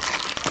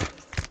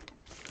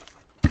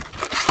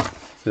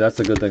 See, that's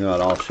the good thing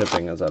about all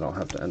shipping is I don't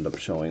have to end up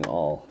showing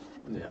all.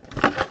 Yeah.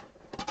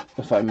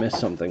 If I miss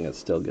something, it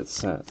still gets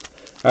sent.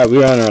 All right,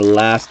 we're on our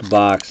last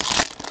box.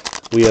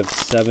 We have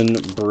 7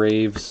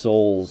 brave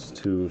souls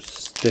to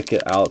stick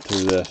it out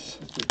through this.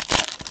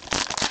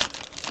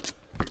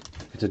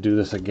 To do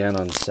this again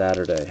on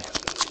Saturday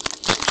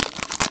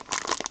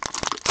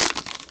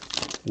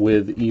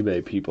with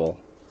eBay people.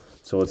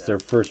 So it's their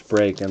first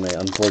break, and they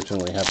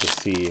unfortunately have to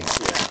see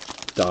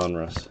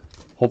Donruss.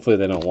 Hopefully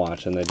they don't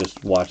watch, and they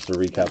just watch the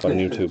recap on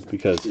YouTube,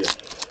 because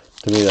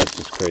to me that's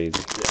just crazy.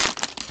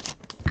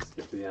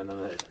 Skip the end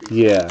of it.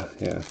 Yeah.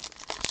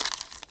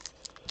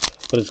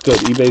 But it's good.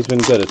 eBay's been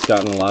good. It's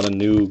gotten a lot of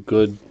new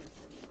good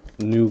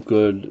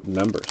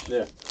members.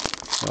 Yeah.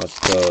 All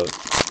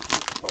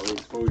the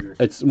exposure.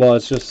 It's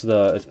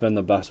been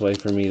the best way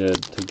for me to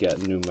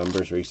get new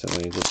members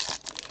recently, just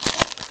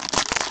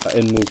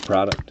and move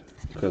product,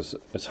 because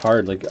it's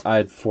hard. Like, I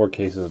had 4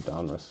 cases of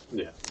Donruss.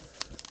 Yeah.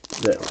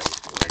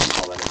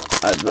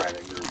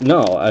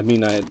 No, I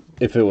mean,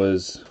 if it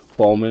was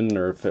Bowman,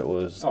 or if it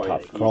was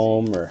Top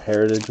Chrome or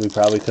Heritage, we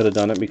probably could have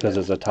done it because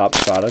it's a top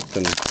product,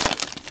 and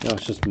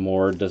it's just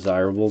more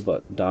desirable.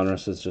 But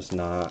Donruss is just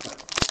not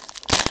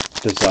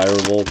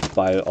desirable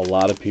by a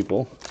lot of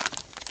people.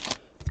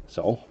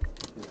 So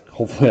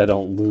hopefully I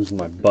don't lose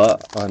my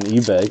butt on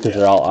eBay, because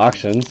they're all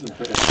auctions.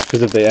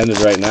 Because if they ended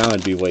right now,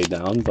 I'd be way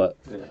down. But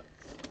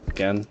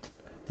again,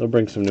 they'll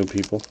bring some new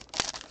people.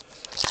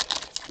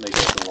 Make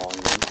it a long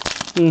run.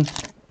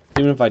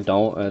 Even if I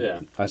don't,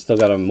 I still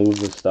gotta move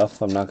the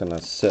stuff. I'm not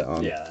gonna sit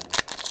on Yeah.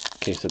 a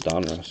case of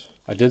Donruss.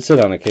 I did sit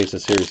on a case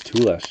of Series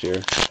 2 last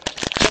year.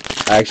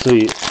 I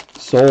actually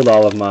sold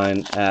all of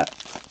mine at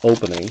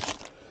opening,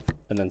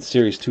 and then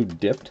Series 2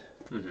 dipped.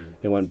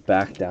 It went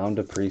back down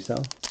to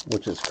pre-sale,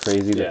 which is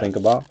crazy to think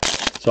about.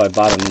 So I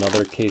bought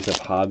another case of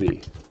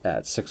Hobby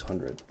at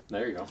 $600.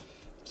 There you go.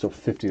 So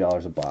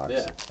 $50 a box.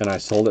 Yeah. And I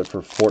sold it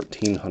for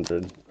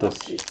 $1,400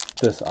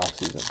 this off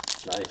season.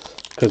 Nice.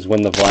 Because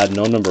when the Vlad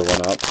No number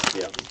went up,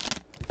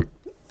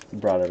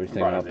 brought everything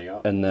Brought up. everything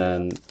up. And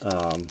then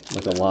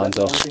like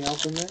Alonso, Anything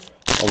else in there?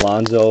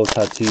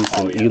 Tatis,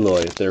 and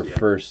Eloy, their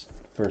first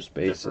bases. First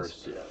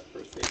bases.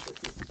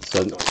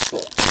 So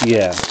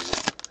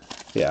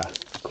yeah,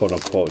 quote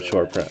unquote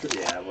short print.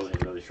 Yeah, it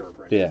wasn't really short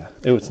print. Yeah,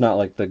 it was not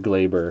like the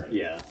Glaber.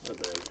 Yeah.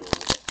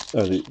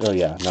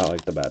 Not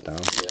like the bat down.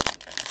 Yeah.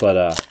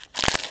 But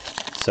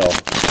so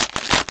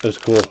it was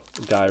cool.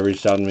 The guy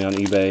reached out to me on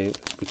eBay.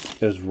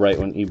 It was right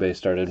when eBay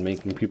started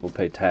making people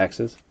pay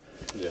taxes.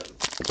 Yeah.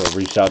 So he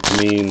reached out to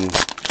me, and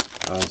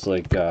I was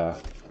like,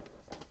 just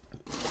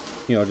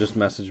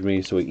messaged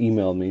me. So he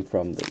emailed me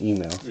from the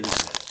email,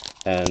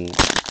 and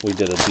we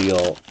did a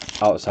deal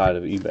outside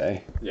of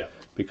eBay. Yeah.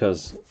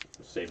 Because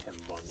Save him a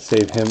bunch.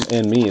 Save him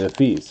and me the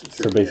fees.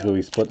 Sure, So basically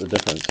we split the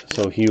difference.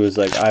 So he was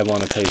like, I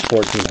want to pay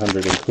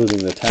 $1,400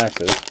 including the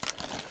taxes.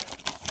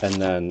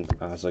 And then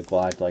I was like,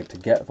 well, I'd like to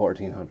get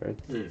 $1,400.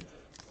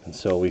 And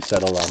so we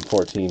settled on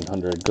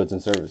 $1,400 goods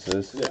and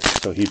services. Yeah.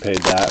 So he paid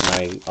that, and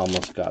I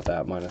almost got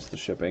that minus the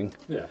shipping.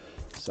 Yeah.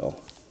 So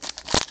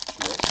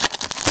I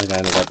think I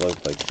ended up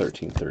with like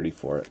 $1,330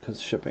 for it because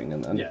shipping,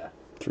 and then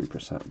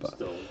 3%. But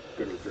still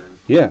good return.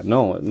 yeah,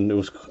 no, it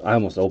was. I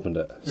almost opened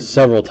it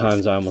several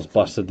times. I almost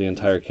busted the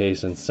entire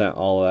case and sent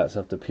all of that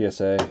stuff to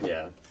PSA.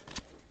 Yeah.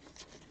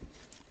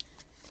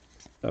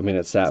 I mean,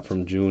 it sat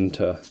from June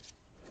to,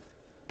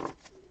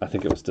 I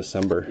think it was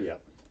December. Yeah.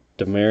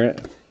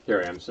 Demerit.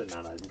 Here I am sitting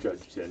on a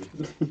Judge 10.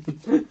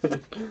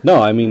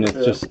 No, I mean,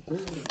 it's just,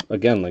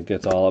 again, like,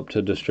 it's all up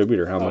to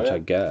distributor how much I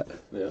get.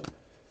 Yeah.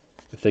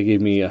 If they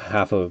gave me a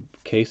half a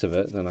case of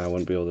it, then I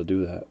wouldn't be able to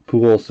do that.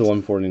 Pujols to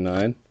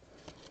 149.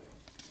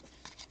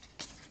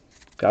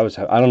 I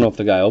don't know if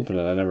the guy opened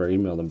it. I never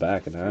emailed him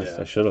back and asked.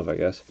 Yeah. I should have, I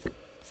guess.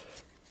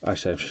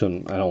 Actually, I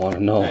shouldn't. I don't want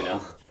to know. I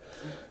know.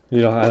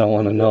 I don't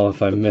want to know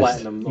if I missed.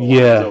 Platinum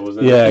Alonso was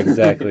in Yeah, it.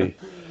 exactly.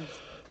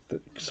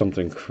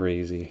 Something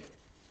crazy.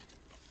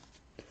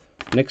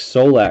 Nick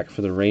Solak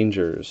for the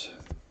Rangers.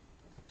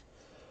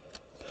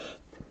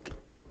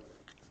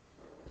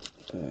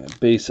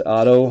 Base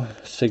auto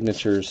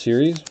signature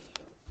series.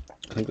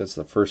 I think that's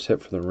the first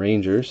hit for the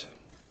Rangers.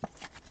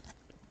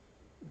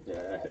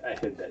 Yeah, I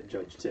hid that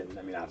Judge 10.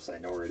 I mean, obviously I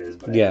know where it is,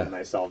 but I Yeah. hid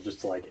myself just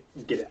to like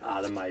get it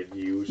out of my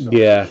view. So.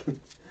 Yeah.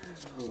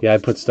 Yeah, I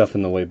put stuff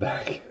in the way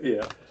back.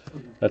 Yeah.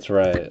 That's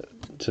right.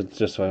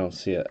 Just so I don't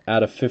see it.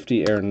 Out of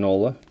 50, Aaron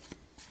Nola.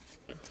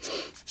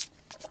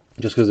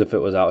 Just because if it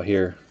was out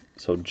here,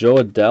 So Joe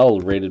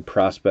Adell rated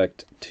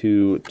prospect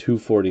to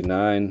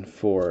 249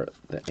 for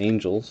the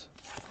Angels.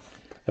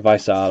 If I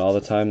saw it all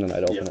the time, then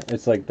I'd open it.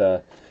 It's like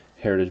the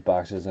Heritage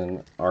Boxes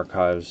and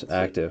Archives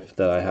active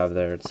that I have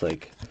there. It's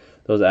like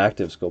those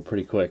actives go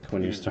pretty quick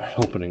when you start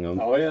opening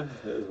them. Oh yeah,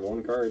 there's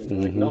one card.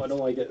 Like, no, I don't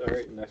like it. All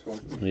right, next one.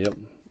 Yep.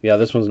 Yeah,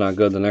 this one's not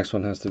good. The next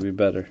one has to be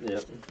better.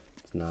 Yep.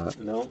 It's not.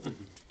 No.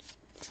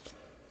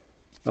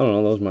 I don't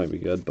know. Those might be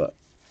good, but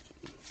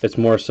it's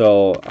more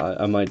so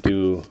I might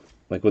do,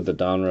 like with the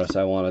Donruss,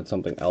 I wanted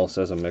something else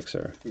as a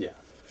mixer. Yeah.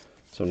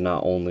 So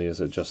not only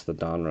is it just the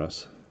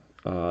Donruss.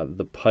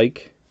 The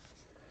Pike,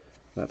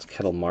 that's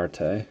Kettle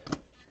Marte.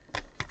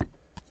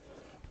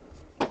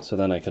 So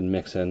then I can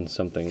mix in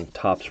something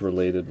Topps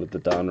related with the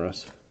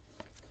Donruss.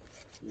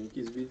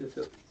 Yankees beat the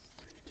Phillies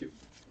 3-2.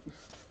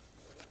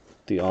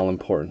 The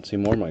all-important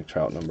Seymour Mike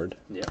Trout numbered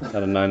Yeah. out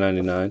of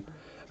 9.99.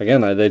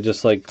 Again, they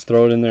just like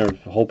throw it in there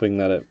hoping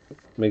that it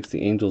makes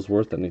the Angels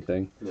worth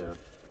anything. Yeah.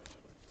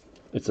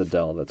 It's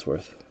Adele that's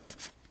worth.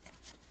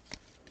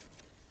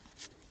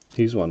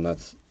 He's one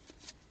that's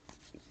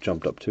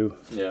jumped up too.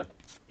 Yeah.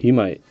 He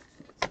might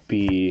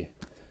be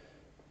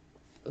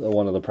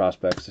one of the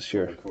prospects this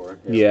year. Before,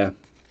 Yeah,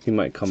 he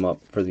might come up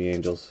for the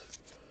Angels.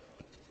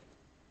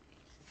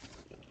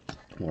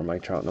 More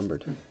Mike Trout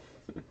numbered.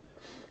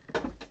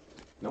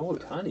 No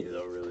Ohtani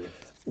though, really.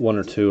 One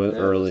or two Yeah,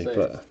 early, same.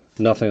 but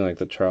nothing like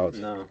the Trouts.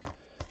 No.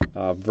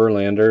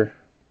 Verlander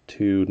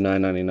to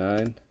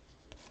 9.99.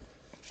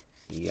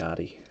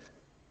 Yachty.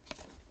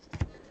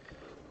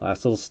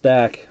 Last little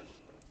stack.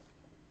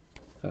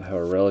 I have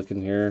a relic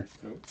in here.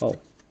 Nope. Oh,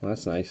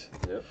 that's nice.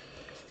 Yep.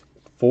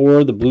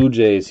 For the Blue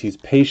Jays, he's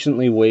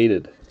patiently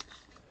waited.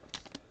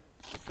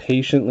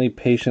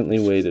 Patiently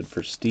waited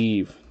for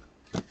Steve.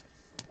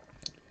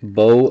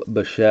 Bo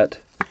Bichette.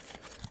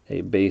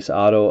 A base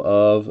auto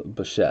of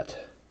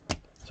Bichette.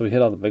 So we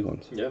hit all the big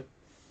ones. Yeah.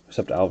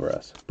 Except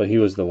Alvarez. But he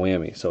was the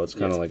whammy, so it's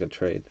kind of like a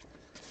trade.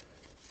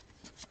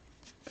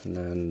 And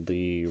then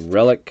the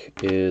relic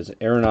is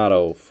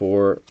Arenado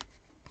for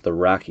the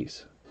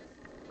Rockies.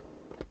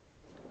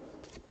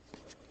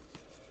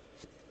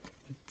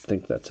 I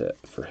think that's it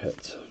for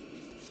hits.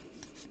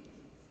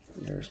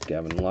 There's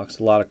Gavin Lux.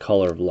 A lot of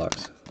color of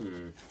Lux.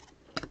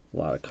 A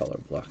lot of color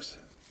of Lux.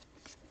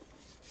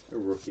 A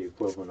rookie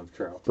equivalent of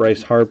Trout.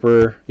 Bryce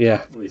Harper,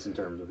 yeah, At least in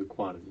terms of the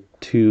quantity.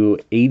 to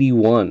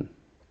 81.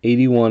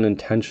 81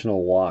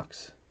 intentional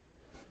walks.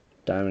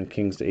 Diamond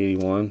Kings to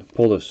 81.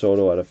 Pulled a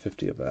Soto out of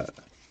 50 of that.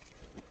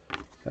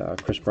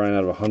 Chris Bryant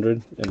out of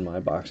 100 in my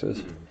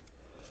boxes.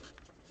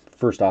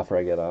 First offer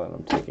I get on it,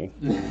 I'm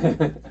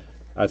taking.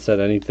 I said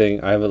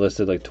anything. I have it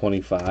listed like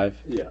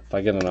 25. Yeah. If I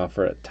get an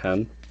offer at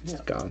 10, it's Yeah.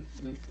 gone.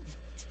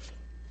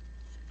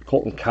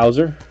 Colton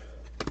Cowser,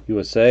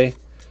 USA.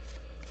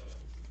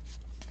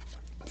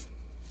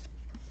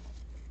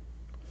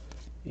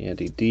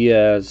 Andy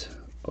Diaz,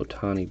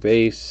 Ohtani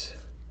base,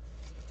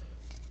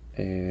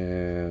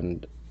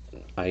 and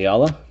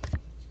Ayala,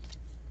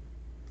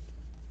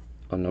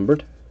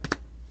 unnumbered.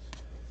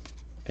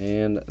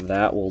 And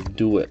that will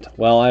do it.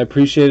 Well, I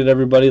appreciate it,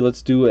 everybody.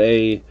 Let's do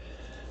a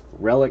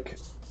relic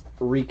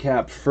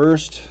recap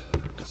first. I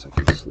guess I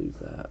can sleeve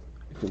that.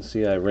 You can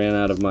see I ran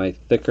out of my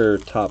thicker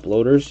top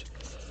loaders.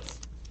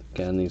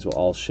 Again, these will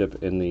all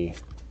ship in the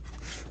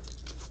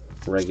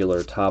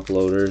regular top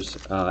loaders.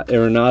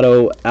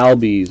 Arenado,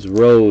 Albies,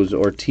 Rose,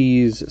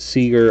 Ortiz,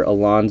 Seager,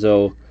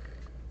 Alonso.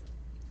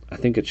 I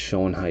think it's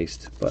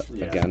Schoenheist, but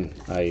Yeah. again,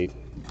 I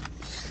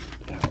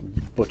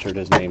butchered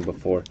his name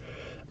before.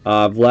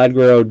 Vlad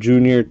Guerrero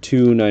Jr.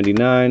 to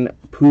 99,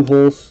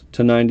 Pujols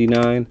to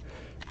 99,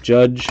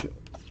 Judge,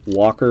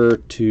 Walker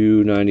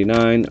to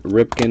 99,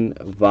 Ripken,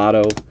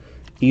 Votto,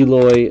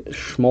 Eloy,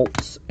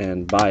 Schmaltz,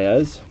 and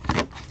Baez.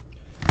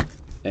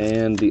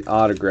 And the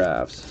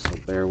autographs. So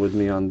bear with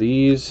me on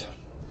these.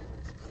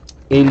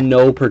 In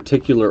no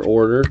particular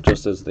order,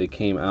 just as they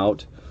came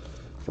out.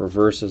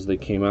 Reverse as they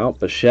came out.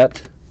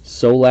 Bichette,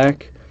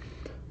 Solak,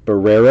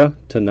 Barrera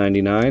to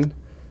 99,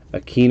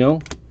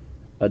 Aquino,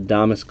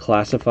 Adames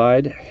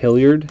Classified,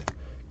 Hilliard,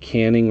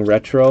 Canning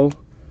Retro,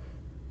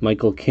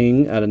 Michael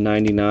King out of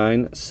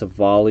 99,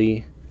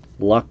 Savali,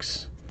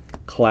 Lux,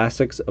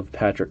 Classics of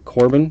Patrick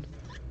Corbin.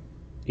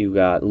 You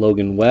got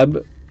Logan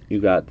Webb. You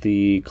got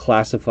the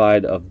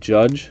Classified of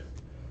Judge,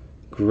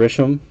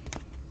 Grisham,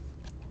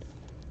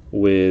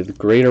 with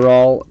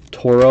Graterol,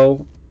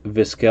 Toro,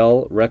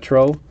 Vizquel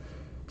Retro,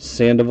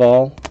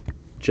 Sandoval,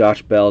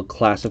 Josh Bell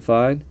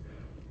Classified,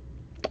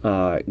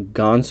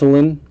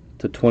 Gonsolin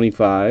to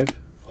 25,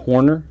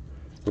 Horner,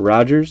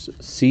 Rogers,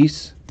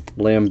 Cease,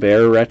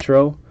 Lambert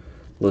Retro,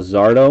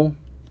 Luzardo,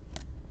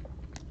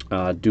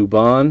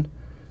 Dubon,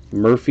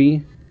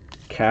 Murphy,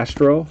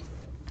 Castro,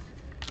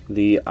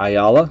 the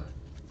Ayala,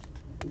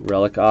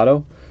 Relic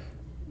Auto,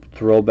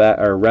 throwback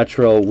or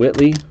retro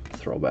Whitley,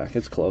 throwback,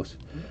 it's close.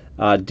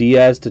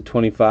 Diaz to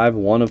 25,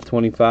 1 of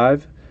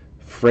 25,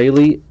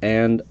 Fraley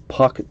and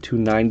Puck to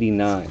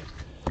 99.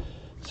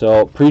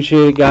 So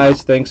appreciate it,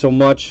 guys. Thanks so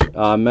much.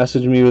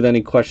 Message me with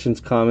any questions,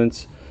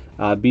 comments.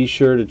 Be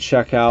sure to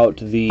check out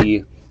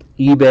the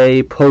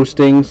eBay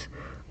postings.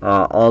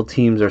 All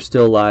teams are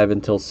still live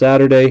until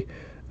Saturday.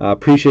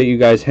 Appreciate you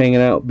guys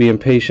hanging out, being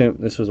patient.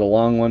 This was a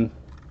long one,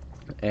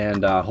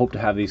 and hope to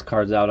have these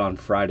cards out on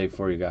Friday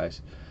for you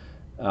guys.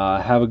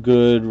 Have a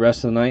good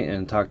rest of the night,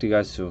 and talk to you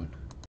guys soon.